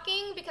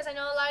talking because I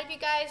know a lot of you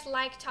guys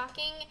like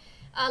talking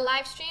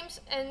live streams.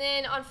 And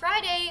then on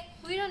Friday,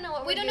 We don't know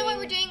what we don't know what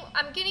we're doing.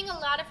 I'm getting a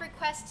lot of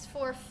requests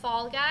for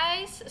Fall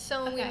Guys,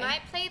 so we Okay.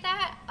 might play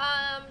that.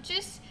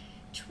 Just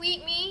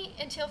tweet me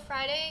until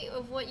Friday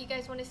of what you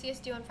guys want to see us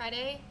do on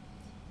Friday,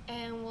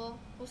 and we'll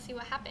see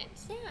what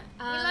happens. Yeah.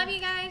 Um, We love you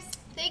guys.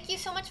 Thank you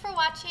so much for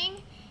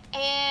watching,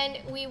 and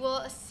we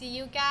will see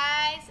you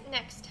guys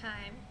next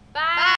time. Bye.